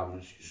 Cole's new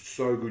album. It's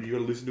so good. You got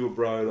to listen to it,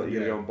 bro. Like you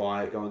got to go and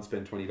buy it. Go and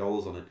spend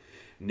 $20 on it.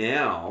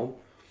 Now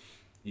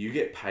you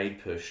get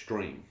paid per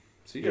stream.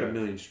 So you get a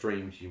million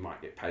streams. You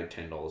might get paid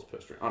 $10 per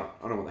stream. I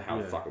don't know how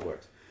the fuck it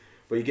works,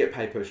 but you get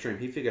paid per stream.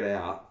 He figured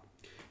out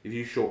if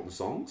you shorten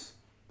songs,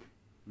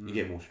 you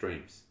get more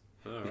streams.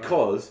 Oh,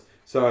 Because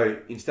so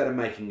instead of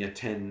making a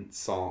 10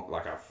 song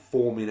like a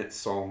 4-minute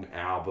song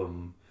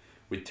album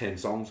with 10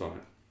 songs on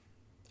it,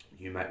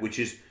 you make which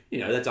is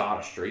that's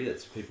artistry.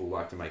 That's people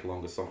like to make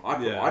longer songs.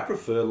 I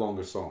prefer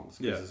longer songs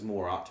because there's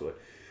more art to it.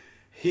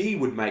 He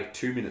would make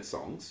 2-minute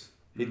songs.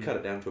 He'd cut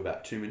it down to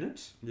about 2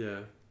 minutes. Yeah.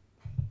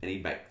 And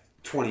he'd make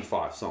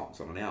 25 songs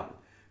on an album.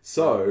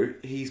 So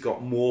he's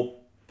got more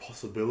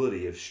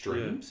possibility of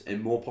streams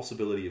and more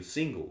possibility of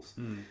singles.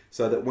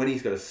 So that when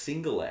he's got a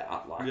single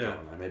out, like, I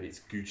don't know, maybe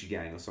it's Gucci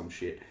Gang or some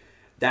shit,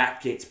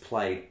 that gets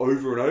played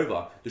over and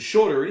over. The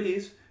shorter it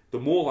is, the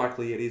more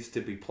likely it is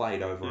to be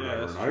played over and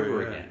over and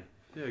over again.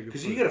 Yeah,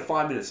 Because you get a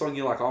 5-minute song,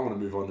 you're like, I want to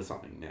move on to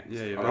something next.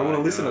 Yeah, I don't want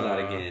to listen to that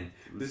again.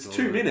 There's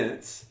 2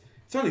 minutes.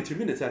 It's only 2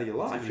 minutes out of your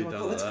life. You're like,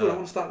 oh, that's good. I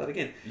want to start that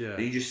again. Yeah.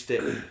 And you just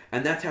step.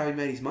 And that's how he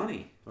made his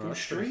money. From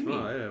streaming.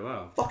 Smart. Yeah,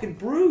 wow. Fucking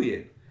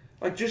brilliant.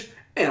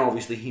 And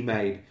obviously he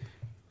made,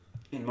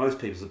 in most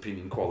people's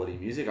opinion, quality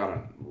music. I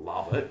don't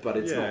love it, but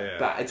it's not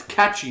bad. It's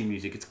catchy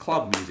music. It's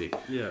club music.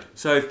 Yeah.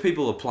 So if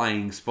people are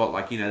playing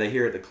they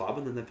hear it at the club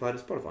and then they play it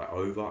at Spotify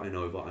over and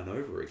over and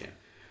over again.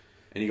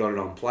 And he got it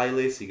on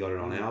playlists, he got it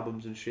on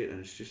albums and shit, and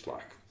it's just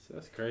like... So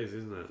that's crazy,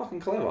 isn't it? Fucking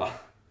clever.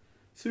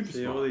 Super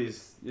See, smart. all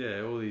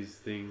these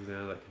things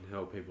now that can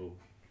help people,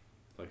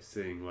 like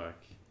sing, like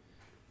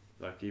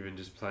even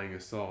just playing a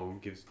song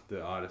gives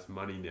the artist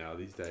money now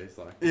these days.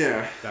 Like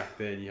back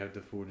then, you had to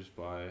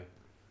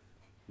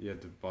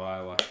buy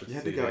like the You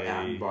had CD. to go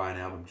out and buy an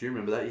album. Do you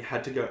remember that? You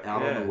had to go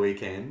out on the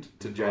weekend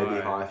to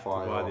JB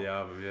Hi-Fi to buy or the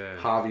album,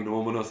 Harvey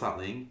Norman or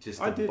something just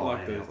to I did buy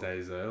like an those album.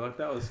 days though. Like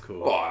that was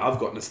cool. Oh, I've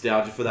got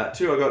nostalgia for that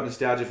too. I got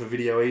nostalgia for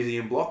Video Easy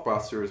and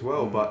Blockbuster as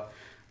well, but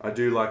I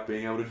do like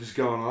being able to just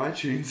go on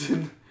iTunes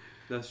and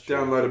That's true.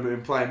 download a movie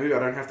and play a movie. I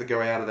don't have to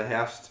go out of the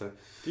house to...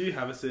 Do you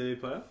have a CD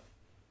player?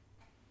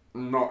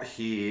 Not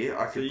here.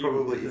 I could you-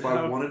 probably... If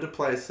I wanted to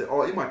play a set...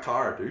 Oh, in my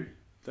car I do.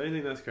 Don't you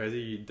think that's crazy?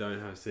 You don't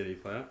have a CD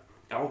player?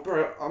 Oh,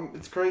 bro,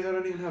 it's crazy. I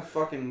don't even have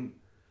fucking...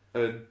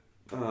 we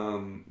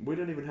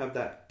don't even have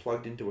that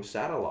plugged into a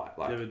satellite.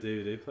 Like, Do you have a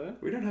DVD player?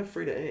 we don't have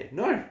free to air.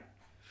 No.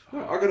 I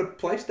got a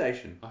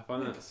PlayStation. I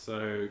find that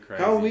so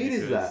crazy. How weird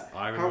is because that?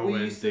 I How remember we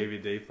when used to-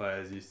 DVD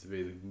players used to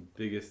be the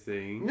biggest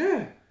thing.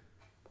 Yeah.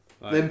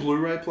 Like, Then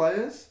Blu-ray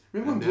players.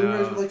 Remember when And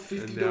Blu-rays now- were like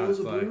and $50 now a it's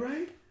like-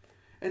 Blu-ray?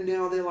 And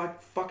now they're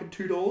like fucking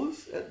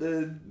 $2 at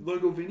the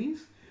local Vinnies?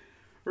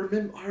 I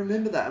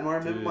remember that. And I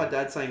remember Dude. my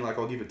dad saying like,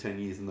 I'll give it 10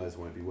 years and those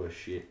won't be worth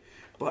shit.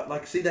 But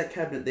like, see that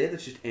cabinet there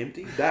that's just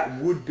empty? That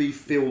would be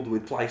filled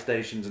with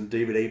PlayStations and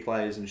DVD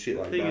players and shit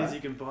the like thing that. is,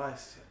 you can buy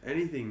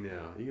anything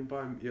now. You can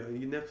buy... Your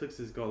Netflix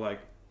has got like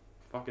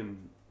fucking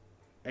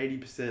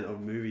 80%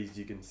 of movies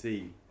you can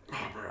see.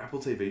 Oh, bro, Apple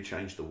TV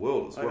changed the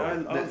world as Like, well. I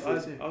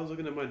Netflix, yeah. was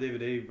looking at my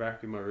DVD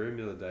rack in my room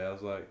the other day. I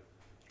was like,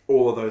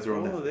 All of those are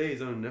on all Netflix. of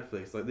these on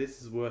Netflix. Like,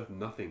 this is worth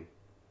nothing.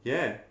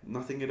 Yeah,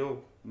 nothing at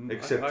all. I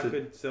Except to-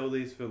 could sell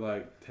these for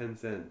like 10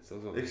 cents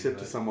or something. Except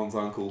to like, someone's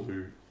uncle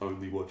who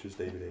only watches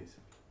DVDs.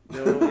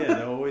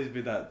 there'll always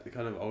be that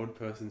kind of old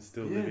person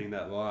still Yeah. living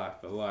that life.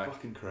 But like,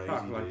 Fucking crazy,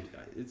 fuck, dude. like,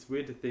 it's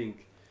weird to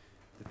think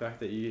the fact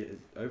that you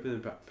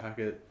open the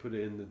packet, put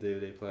it in the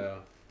DVD player,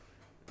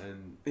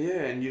 and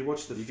Yeah, and you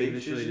watch the you can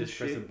features literally and just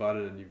press a shit.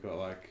 button and you've got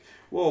like...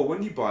 Well,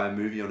 when you buy a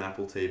movie on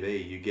Apple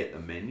TV, you get the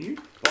menu.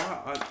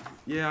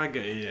 I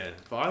get it, yeah.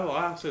 But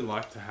I also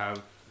like to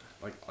have,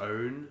 like,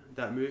 own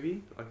that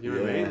movie. Like, you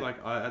know what I Yeah. mean?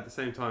 Like, at the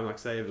same time, like,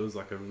 say if it was,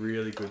 like, a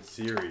really good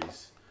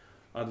series,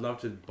 I'd love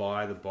to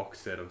buy the box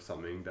set of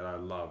something that I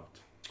loved.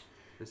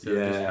 Instead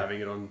of just Yeah.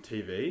 having it on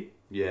TV.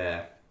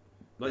 Yeah.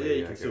 Like, Yeah, you I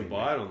can get still what you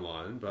buy it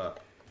online,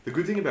 but... The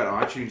good thing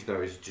about iTunes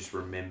though is it just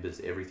remembers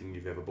everything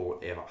you've ever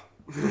bought ever.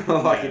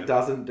 Like Yeah. it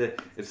doesn't.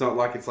 It's not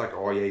like it's like,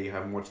 oh yeah, you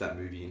haven't watched that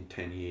movie in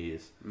 10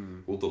 years.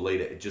 We'll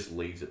delete it. It just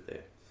leaves it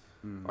there.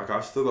 Like,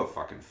 I've still got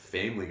fucking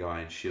Family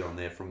Guy and shit on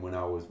there from when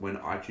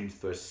iTunes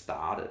first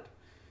started.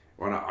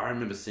 I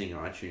remember seeing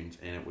iTunes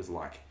and it was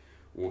like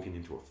walking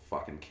into a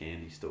fucking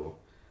candy store.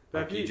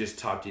 Like, you just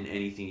typed in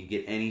anything, you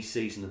get any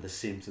season of The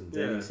Simpsons,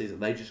 any season.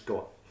 They just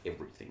got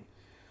everything.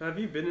 Have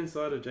you been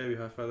inside of JB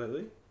Hi-Fi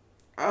lately?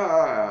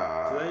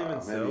 Do they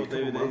even sell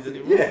DVDs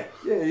anymore? Yeah.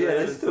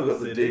 They still got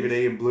the CDs?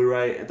 DVD and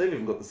Blu-ray, and they've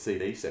even got the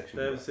CD section.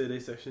 They have a CD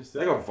section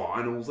still? They got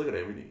vinyls, they got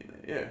everything in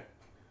there, yeah.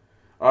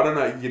 I don't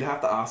know, you'd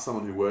have to ask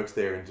someone who works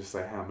there and just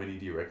say, how many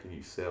do you reckon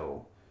you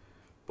sell?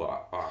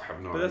 But I have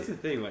no idea. But that's the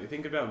thing, like,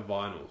 think about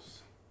vinyls.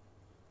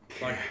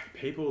 Like,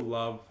 people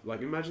love...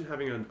 Like, imagine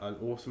having an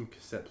awesome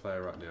cassette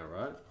player right now,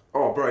 right?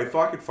 Oh, bro, if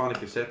I could find a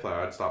cassette player,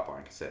 I'd start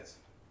buying cassettes.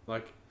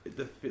 Like,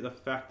 the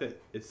fact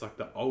that it's, like,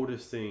 the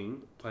oldest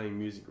thing playing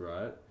music,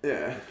 right?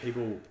 Yeah. Like,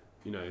 people,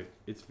 you know,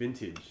 it's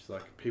vintage.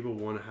 Like, people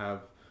want to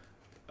have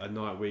a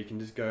night where you can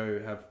just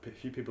go have a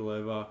few people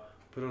over,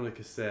 put on a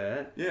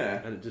cassette,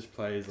 and it just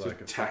plays it's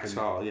like a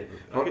tactile,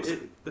 like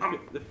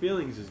the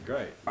feelings is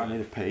great. I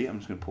need a pee. I'm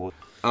just gonna pause.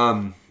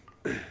 What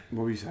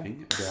were you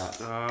saying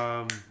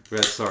about? We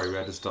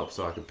had to stop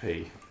so I could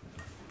pee.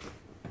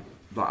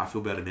 But I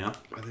feel better now.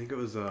 I think it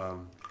was the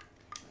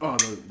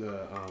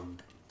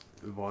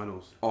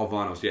vinyls. Oh,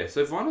 vinyls, yeah.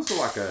 So vinyls are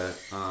like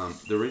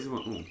the reason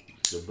why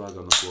the bug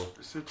on the floor.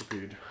 A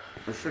centipede.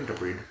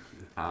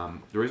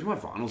 The reason why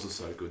vinyls are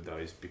so good though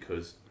is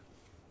because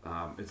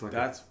it's like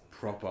that's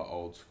proper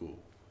old school.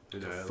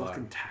 It's a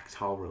fucking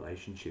tactile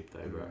relationship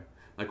though, bro.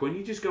 Like when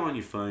you just go on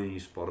your phone and you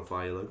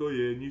Spotify, you're like, oh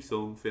yeah, new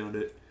song, found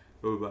it,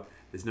 blah, blah, blah.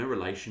 There's no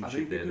relationship I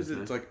think there. Because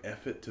it's like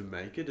effort to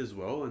make it as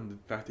well, and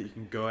the fact that you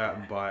can go out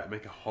and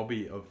make a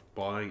hobby of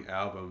buying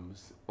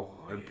albums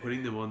and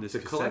putting them on this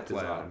cassette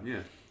player,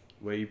 item,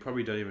 where you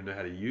probably don't even know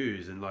how to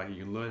use, and like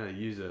you can learn how to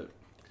use it,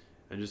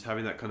 and just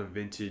having that kind of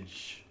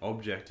vintage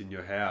object in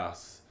your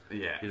house,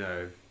 you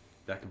know,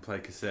 that can play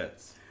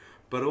cassettes.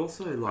 But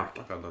also like,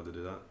 fuck, I'd love to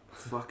do that.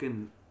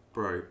 Fucking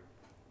bro,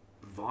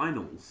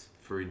 vinyls,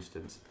 for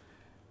instance,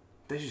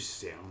 they just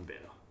sound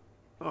better.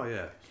 Oh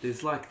yeah.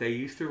 There's like, they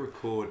used to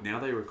record, now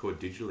they record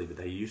digitally, but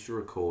they used to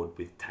record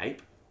with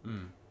tape.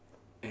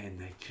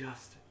 And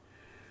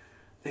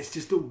there's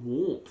just a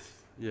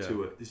warmth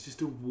to it. There's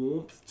just a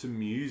warmth to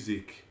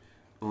music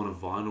on a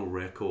vinyl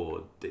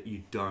record that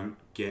you don't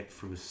get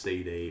from a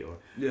CD or...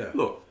 Yeah.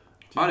 Look,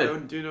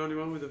 do you know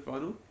anyone with a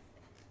vinyl?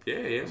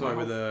 Yeah. Sorry,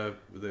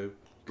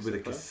 with a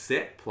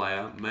cassette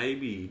player,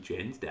 maybe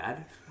Jen's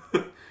dad.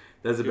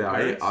 That's about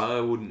it. I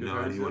wouldn't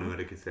know anyone who had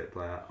a cassette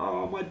player.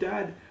 Oh, my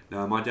dad.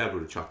 No, my dad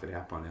would have chucked it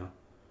out by now.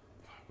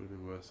 Would have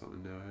been worth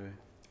something now,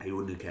 hey? He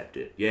wouldn't have kept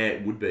it. Yeah,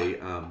 it would be.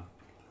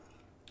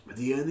 But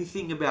the only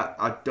thing about...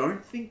 I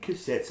don't think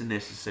cassettes are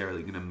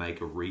necessarily going to make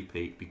a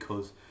repeat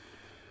because...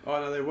 Oh,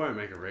 no, they won't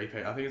make a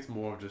repeat. I think it's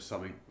more of just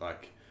something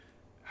like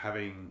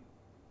having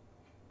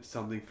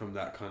something from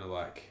that kind of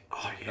like...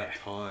 that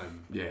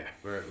time. Yeah.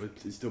 Where it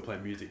would still play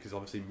music, because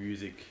obviously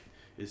music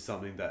is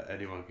something that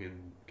anyone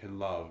can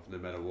love no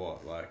matter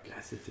what. Like,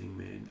 that's the thing,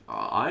 man.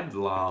 I'd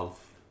love...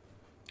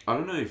 I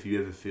don't know if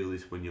you ever feel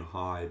this when you're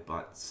high,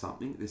 but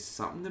there's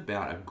something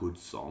about a good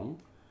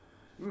song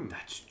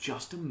that's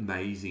just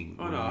amazing.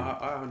 Oh, no,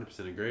 I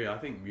 100% agree. I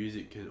think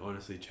music can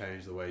honestly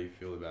change the way you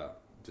feel about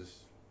just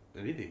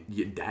anything.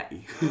 Your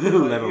day.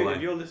 Like,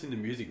 if you're listening to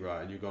music,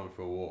 right, and you're going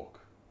for a walk,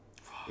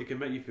 it can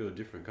make you feel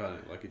different, can't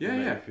it? Like, it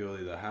can make you feel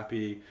either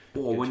happy...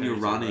 Or when you're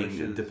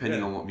running,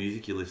 depending on what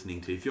music you're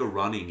listening to. If you're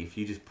running, if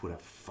you just put a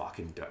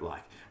fucking...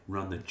 Like,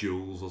 Run the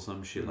Jewels or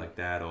some shit like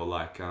that, or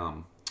like, I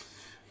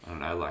don't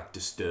know, like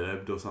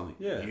Disturbed or something.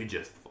 Yeah. You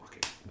just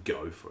fucking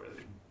go for it.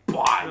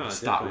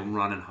 Start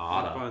running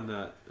harder. I find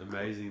that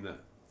amazing that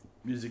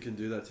music can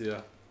do that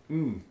to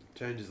you.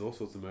 Changes all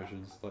sorts of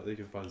emotions. Like, they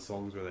can find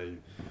songs where they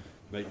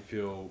make you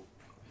feel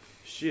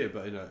shit,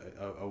 but in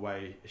a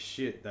way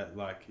shit that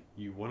like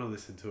you want to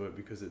listen to it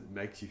because it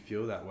makes you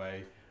feel that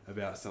way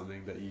about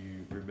something that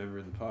you remember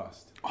in the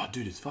past. Oh,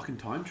 dude, it's fucking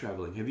time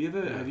traveling. Have you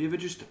ever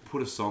just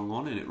put a song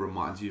on and it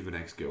reminds you of an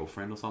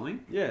ex-girlfriend or something?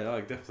 Yeah,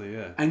 like definitely,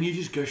 yeah. And you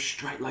just go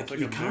straight, like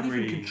you can't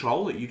even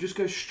control it. You just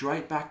go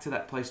straight back to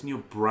that place, and your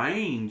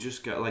brain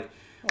just go like.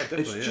 Oh,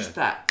 it's just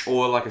that,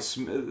 or like the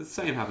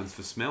same happens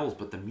for smells,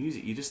 but the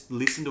music. You just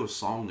listen to a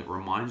song that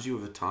reminds you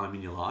of a time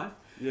in your life.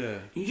 Yeah.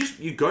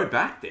 You go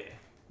back there.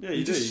 Yeah,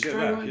 you do. You go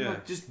back. Away,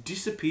 like, just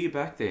disappear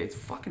back there. It's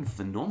fucking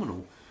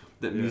phenomenal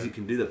that music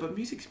can do that. But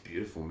music's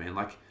beautiful, man.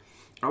 Like,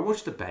 I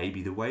watched The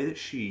Baby, the way that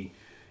we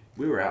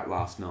were out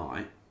last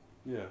night.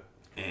 Yeah.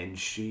 And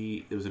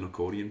there was an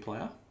accordion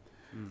player.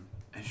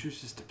 And she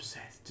was just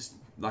obsessed. Just,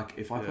 like,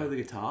 if I play the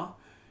guitar,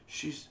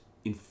 she's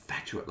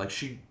infatuated. Like,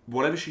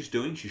 whatever she's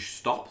doing, she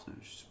stops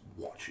and just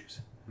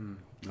watches.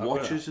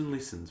 Watches and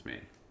listens,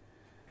 man.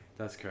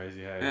 That's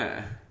crazy, hey?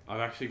 Yeah.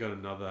 I've actually got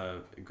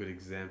another good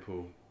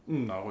example.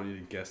 I want you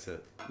to guess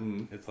it.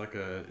 It's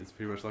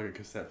pretty much like a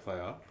cassette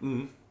player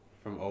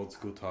from old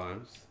school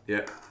times.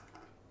 Yeah.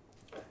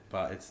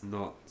 But it's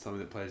not something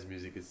that plays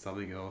music. It's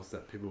something else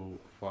that people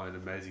find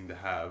amazing to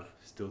have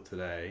still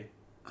today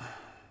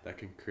that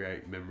can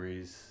create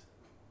memories.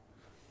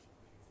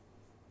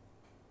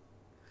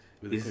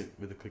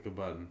 with a click of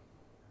button.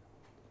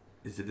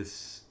 Is it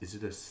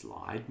a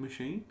slide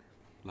machine,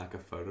 like a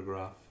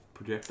photograph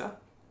projector?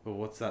 Well,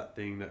 what's that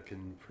thing that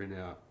can print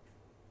out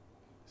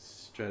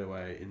straight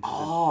away instant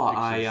Oh,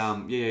 pictures?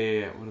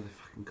 yeah. What do they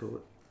fucking call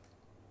it?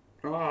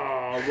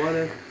 Oh,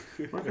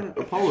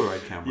 a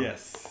Polaroid camera.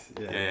 Yes,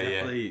 yeah,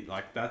 definitely.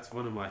 Like that's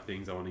one of my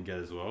things I want to get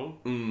as well.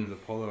 Is a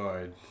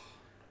Polaroid.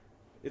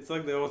 It's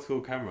like the old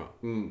school camera.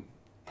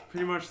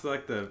 Pretty much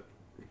like the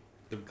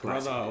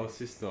brother or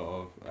sister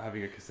of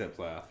having a cassette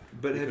player.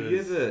 But have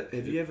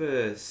you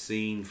ever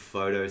seen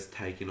photos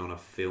taken on a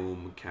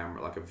film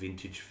camera, like a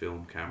vintage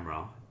film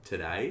camera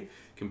today,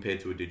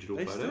 compared to a digital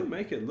They photo? still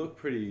make it look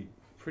pretty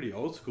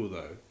old school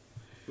though,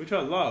 which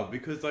I love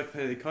because like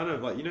they kind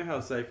of like, you know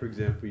how, say for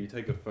example, you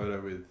take a photo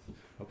with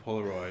a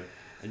Polaroid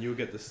and you'll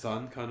get the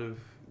sun kind of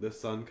Oh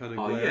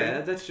glaring.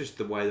 yeah, that's just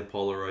the way the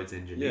Polaroid's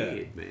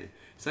engineered, man.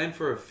 Same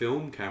for a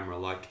film camera.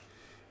 Like,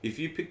 if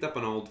you picked up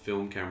an old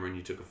film camera and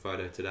you took a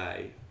photo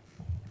today,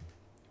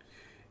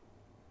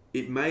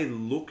 it may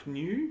look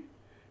new,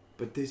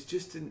 but there's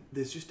just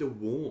a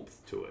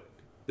warmth to it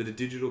that a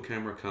digital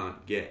camera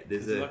can't get.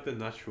 Is it like the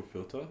natural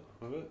filter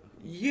of it?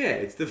 Yeah,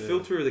 it's the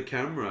filter of the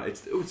camera.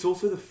 It's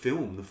also the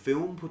film. The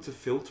film puts a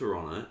filter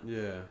on it.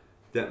 Yeah.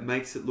 That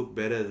makes it look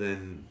better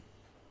than...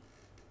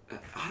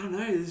 I don't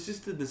know, there's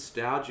just a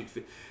nostalgic...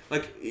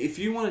 Like, if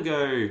you want to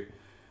go,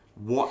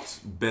 what's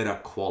better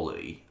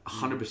quality?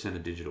 100% a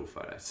digital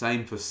photo.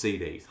 Same for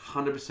CDs.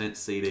 100%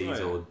 CDs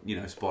or,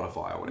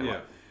 Spotify or whatever. Yeah.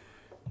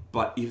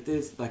 But if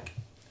there's, like...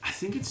 I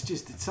think it's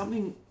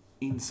something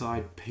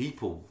inside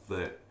people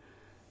that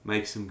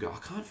makes them go, I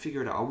can't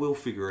figure it out. I will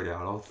figure it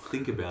out. I'll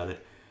think about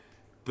it.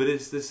 But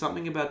there's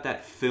something about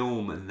that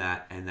film and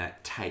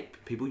that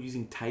tape. People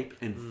using tape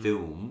and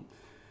film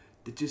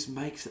that just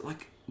makes it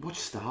like... Watch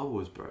Star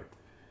Wars, bro.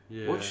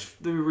 Yeah. Watch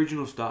the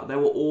original Star... They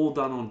were all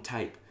done on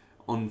tape,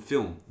 on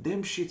film.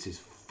 Them shits is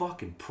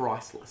fucking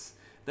priceless.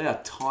 They are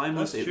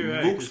timeless. That's It true,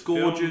 looks 'cause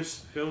gorgeous.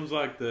 Films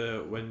like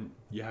when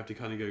you have to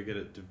kind of go get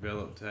it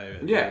developed. Hey,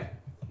 Yeah.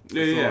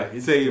 Yeah. like See,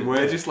 instant,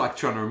 we're yeah. just like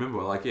trying to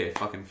remember, like, yeah,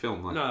 fucking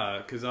film. Like,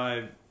 No, because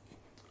I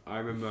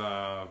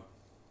remember,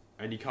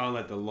 and you can't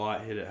let the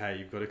light hit it. Hey,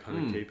 you've got to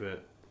kind of keep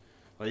it.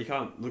 Like you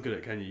can't look at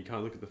it, can you? You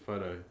can't look at the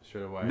photo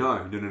straight away.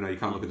 No. You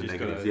can't look at the just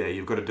negatives. gotta-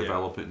 You've got to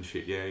develop it and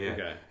shit. Yeah.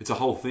 Okay. It's a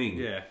whole thing.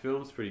 Yeah,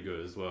 film's pretty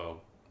good as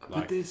well.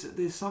 But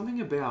there's something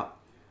about,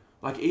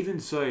 like, even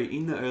so,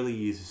 in the early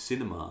years of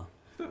cinema...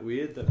 Isn't that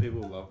weird that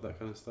people love that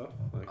kind of stuff?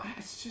 Like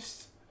It's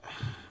just...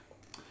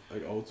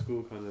 like old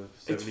school kind of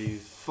It's 70s.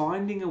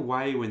 finding a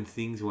way when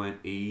things weren't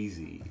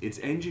easy. It's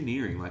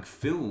engineering. Like,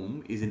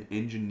 film is an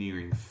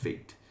engineering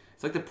feat.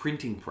 It's like the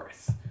printing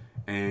press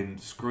and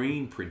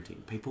screen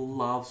printing. People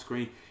love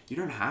screen. You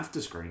don't have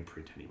to screen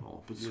print anymore,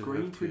 but You don't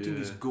screen have to, printing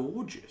yeah. is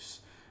gorgeous.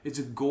 It's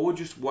a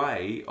gorgeous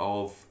way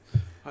of...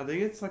 I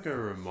think it's like a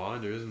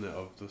reminder, isn't it,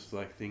 of just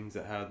like things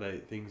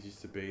things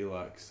used to be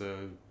like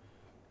so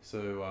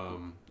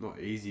not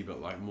easy,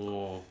 but like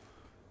more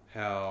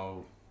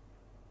how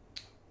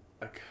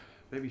like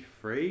maybe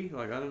free.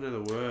 Like I don't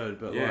know the word,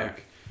 but Yeah.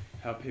 like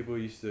how people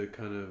used to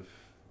kind of.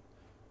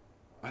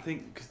 I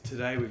think because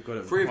today we've got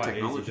it Free of quite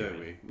technology, easy, don't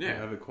we? yeah. We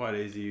have it quite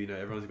easy. You know,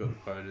 everyone's got the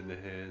phone in their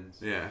hands.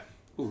 Yeah.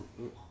 Ooh,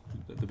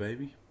 is that the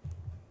baby?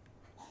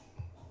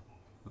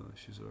 Oh,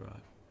 she's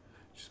alright.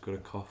 She's got a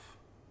cough.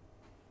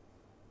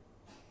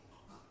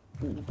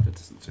 Ooh, that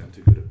doesn't sound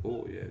too good at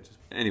all. Yeah.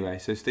 Anyway,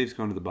 so Steve's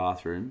gone to the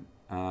bathroom.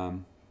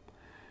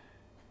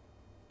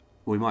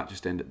 We might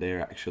just end it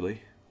there,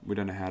 actually. We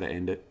don't know how to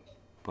end it,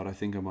 but I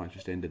think I might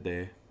just end it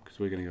there because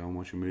we're going to go and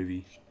watch a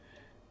movie.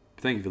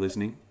 Thank you for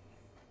listening.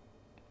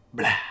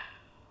 Blah.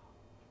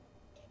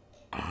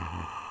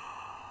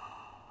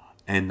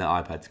 And the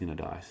iPad's going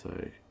to die,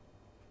 so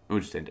we'll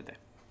just end it there.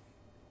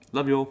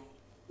 Love you all.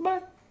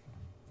 Bye.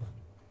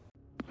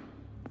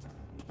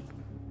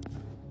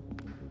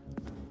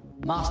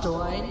 Master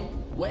Wayne,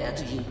 where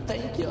do you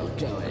think you're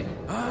going?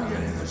 I'm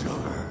getting the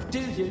Joker. Do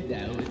you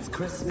know it's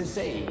Christmas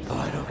Eve?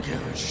 I don't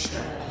give a shit.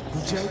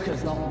 The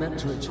Joker's not meant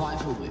to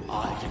trifle with.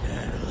 I can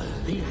handle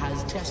it. He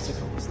has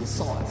testicles the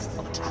size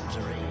of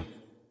tangerine.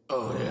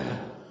 Oh yeah?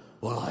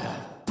 Well, I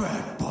have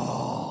bad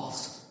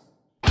balls.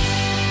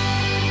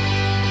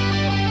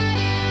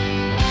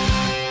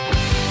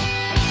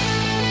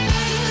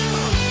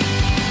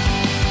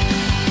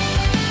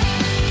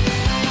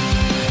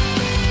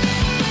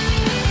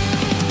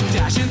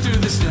 Dashing through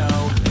the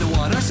snow, the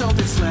one-horse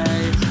open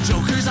sleigh.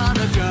 Joker's on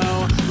the go,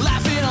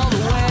 laughing all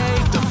the way.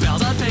 The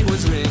bells on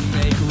Penguin's ring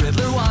make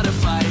Riddler want to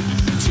fight.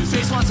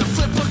 Two-Face wants to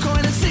flip a coin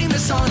and sing the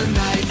song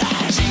tonight.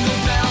 Jingle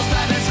bells,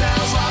 Batman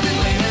smells, Robin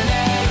laid an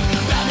egg.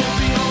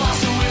 Batmobile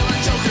lost a wheel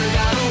and Joker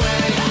got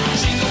away.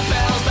 Jingle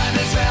bells,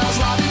 Batman smells,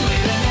 Robin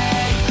laid an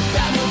egg.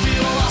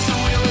 Batmobile lost a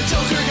wheel and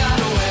Joker got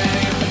away.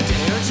 A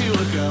day or two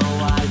ago,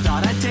 I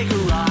thought I'd take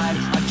a ride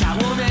on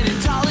Catwoman and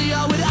Talia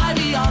with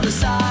Ivy on the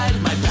side.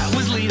 My bat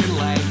was leading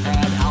late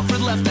and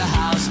Alfred left the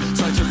house,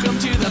 so I took him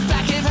to the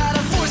Batcave, had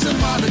to force him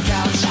on the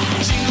couch.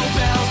 Jingle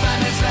bells,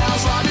 Batman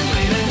smells, Robin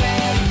laid an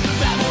egg.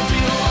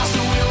 Batmobile lost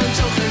a wheel and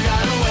Joker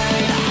got away.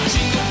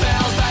 Jingle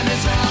bells, Batman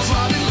smells,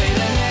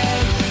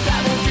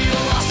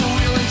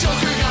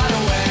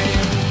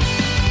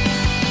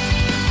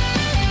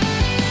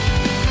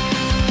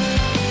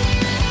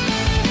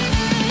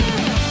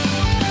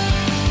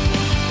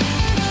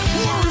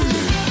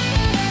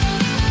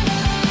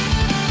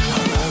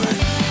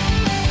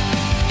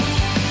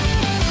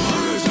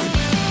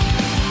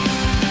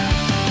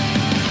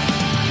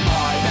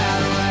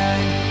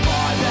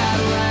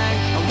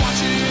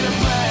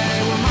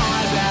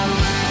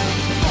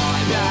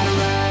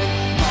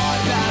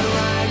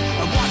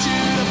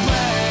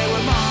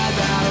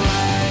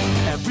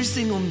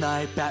 single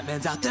night,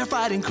 Batman's out there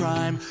fighting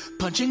crime,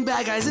 punching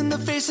bad guys in the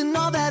face and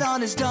all that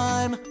on his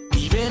dime.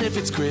 Even if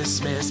it's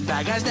Christmas,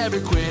 bad guys never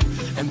quit,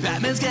 and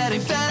Batman's getting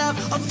fed up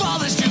of all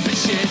this stupid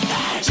shit.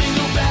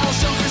 Jingle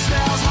bells, Joker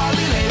smells,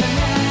 Harley laid a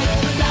hand.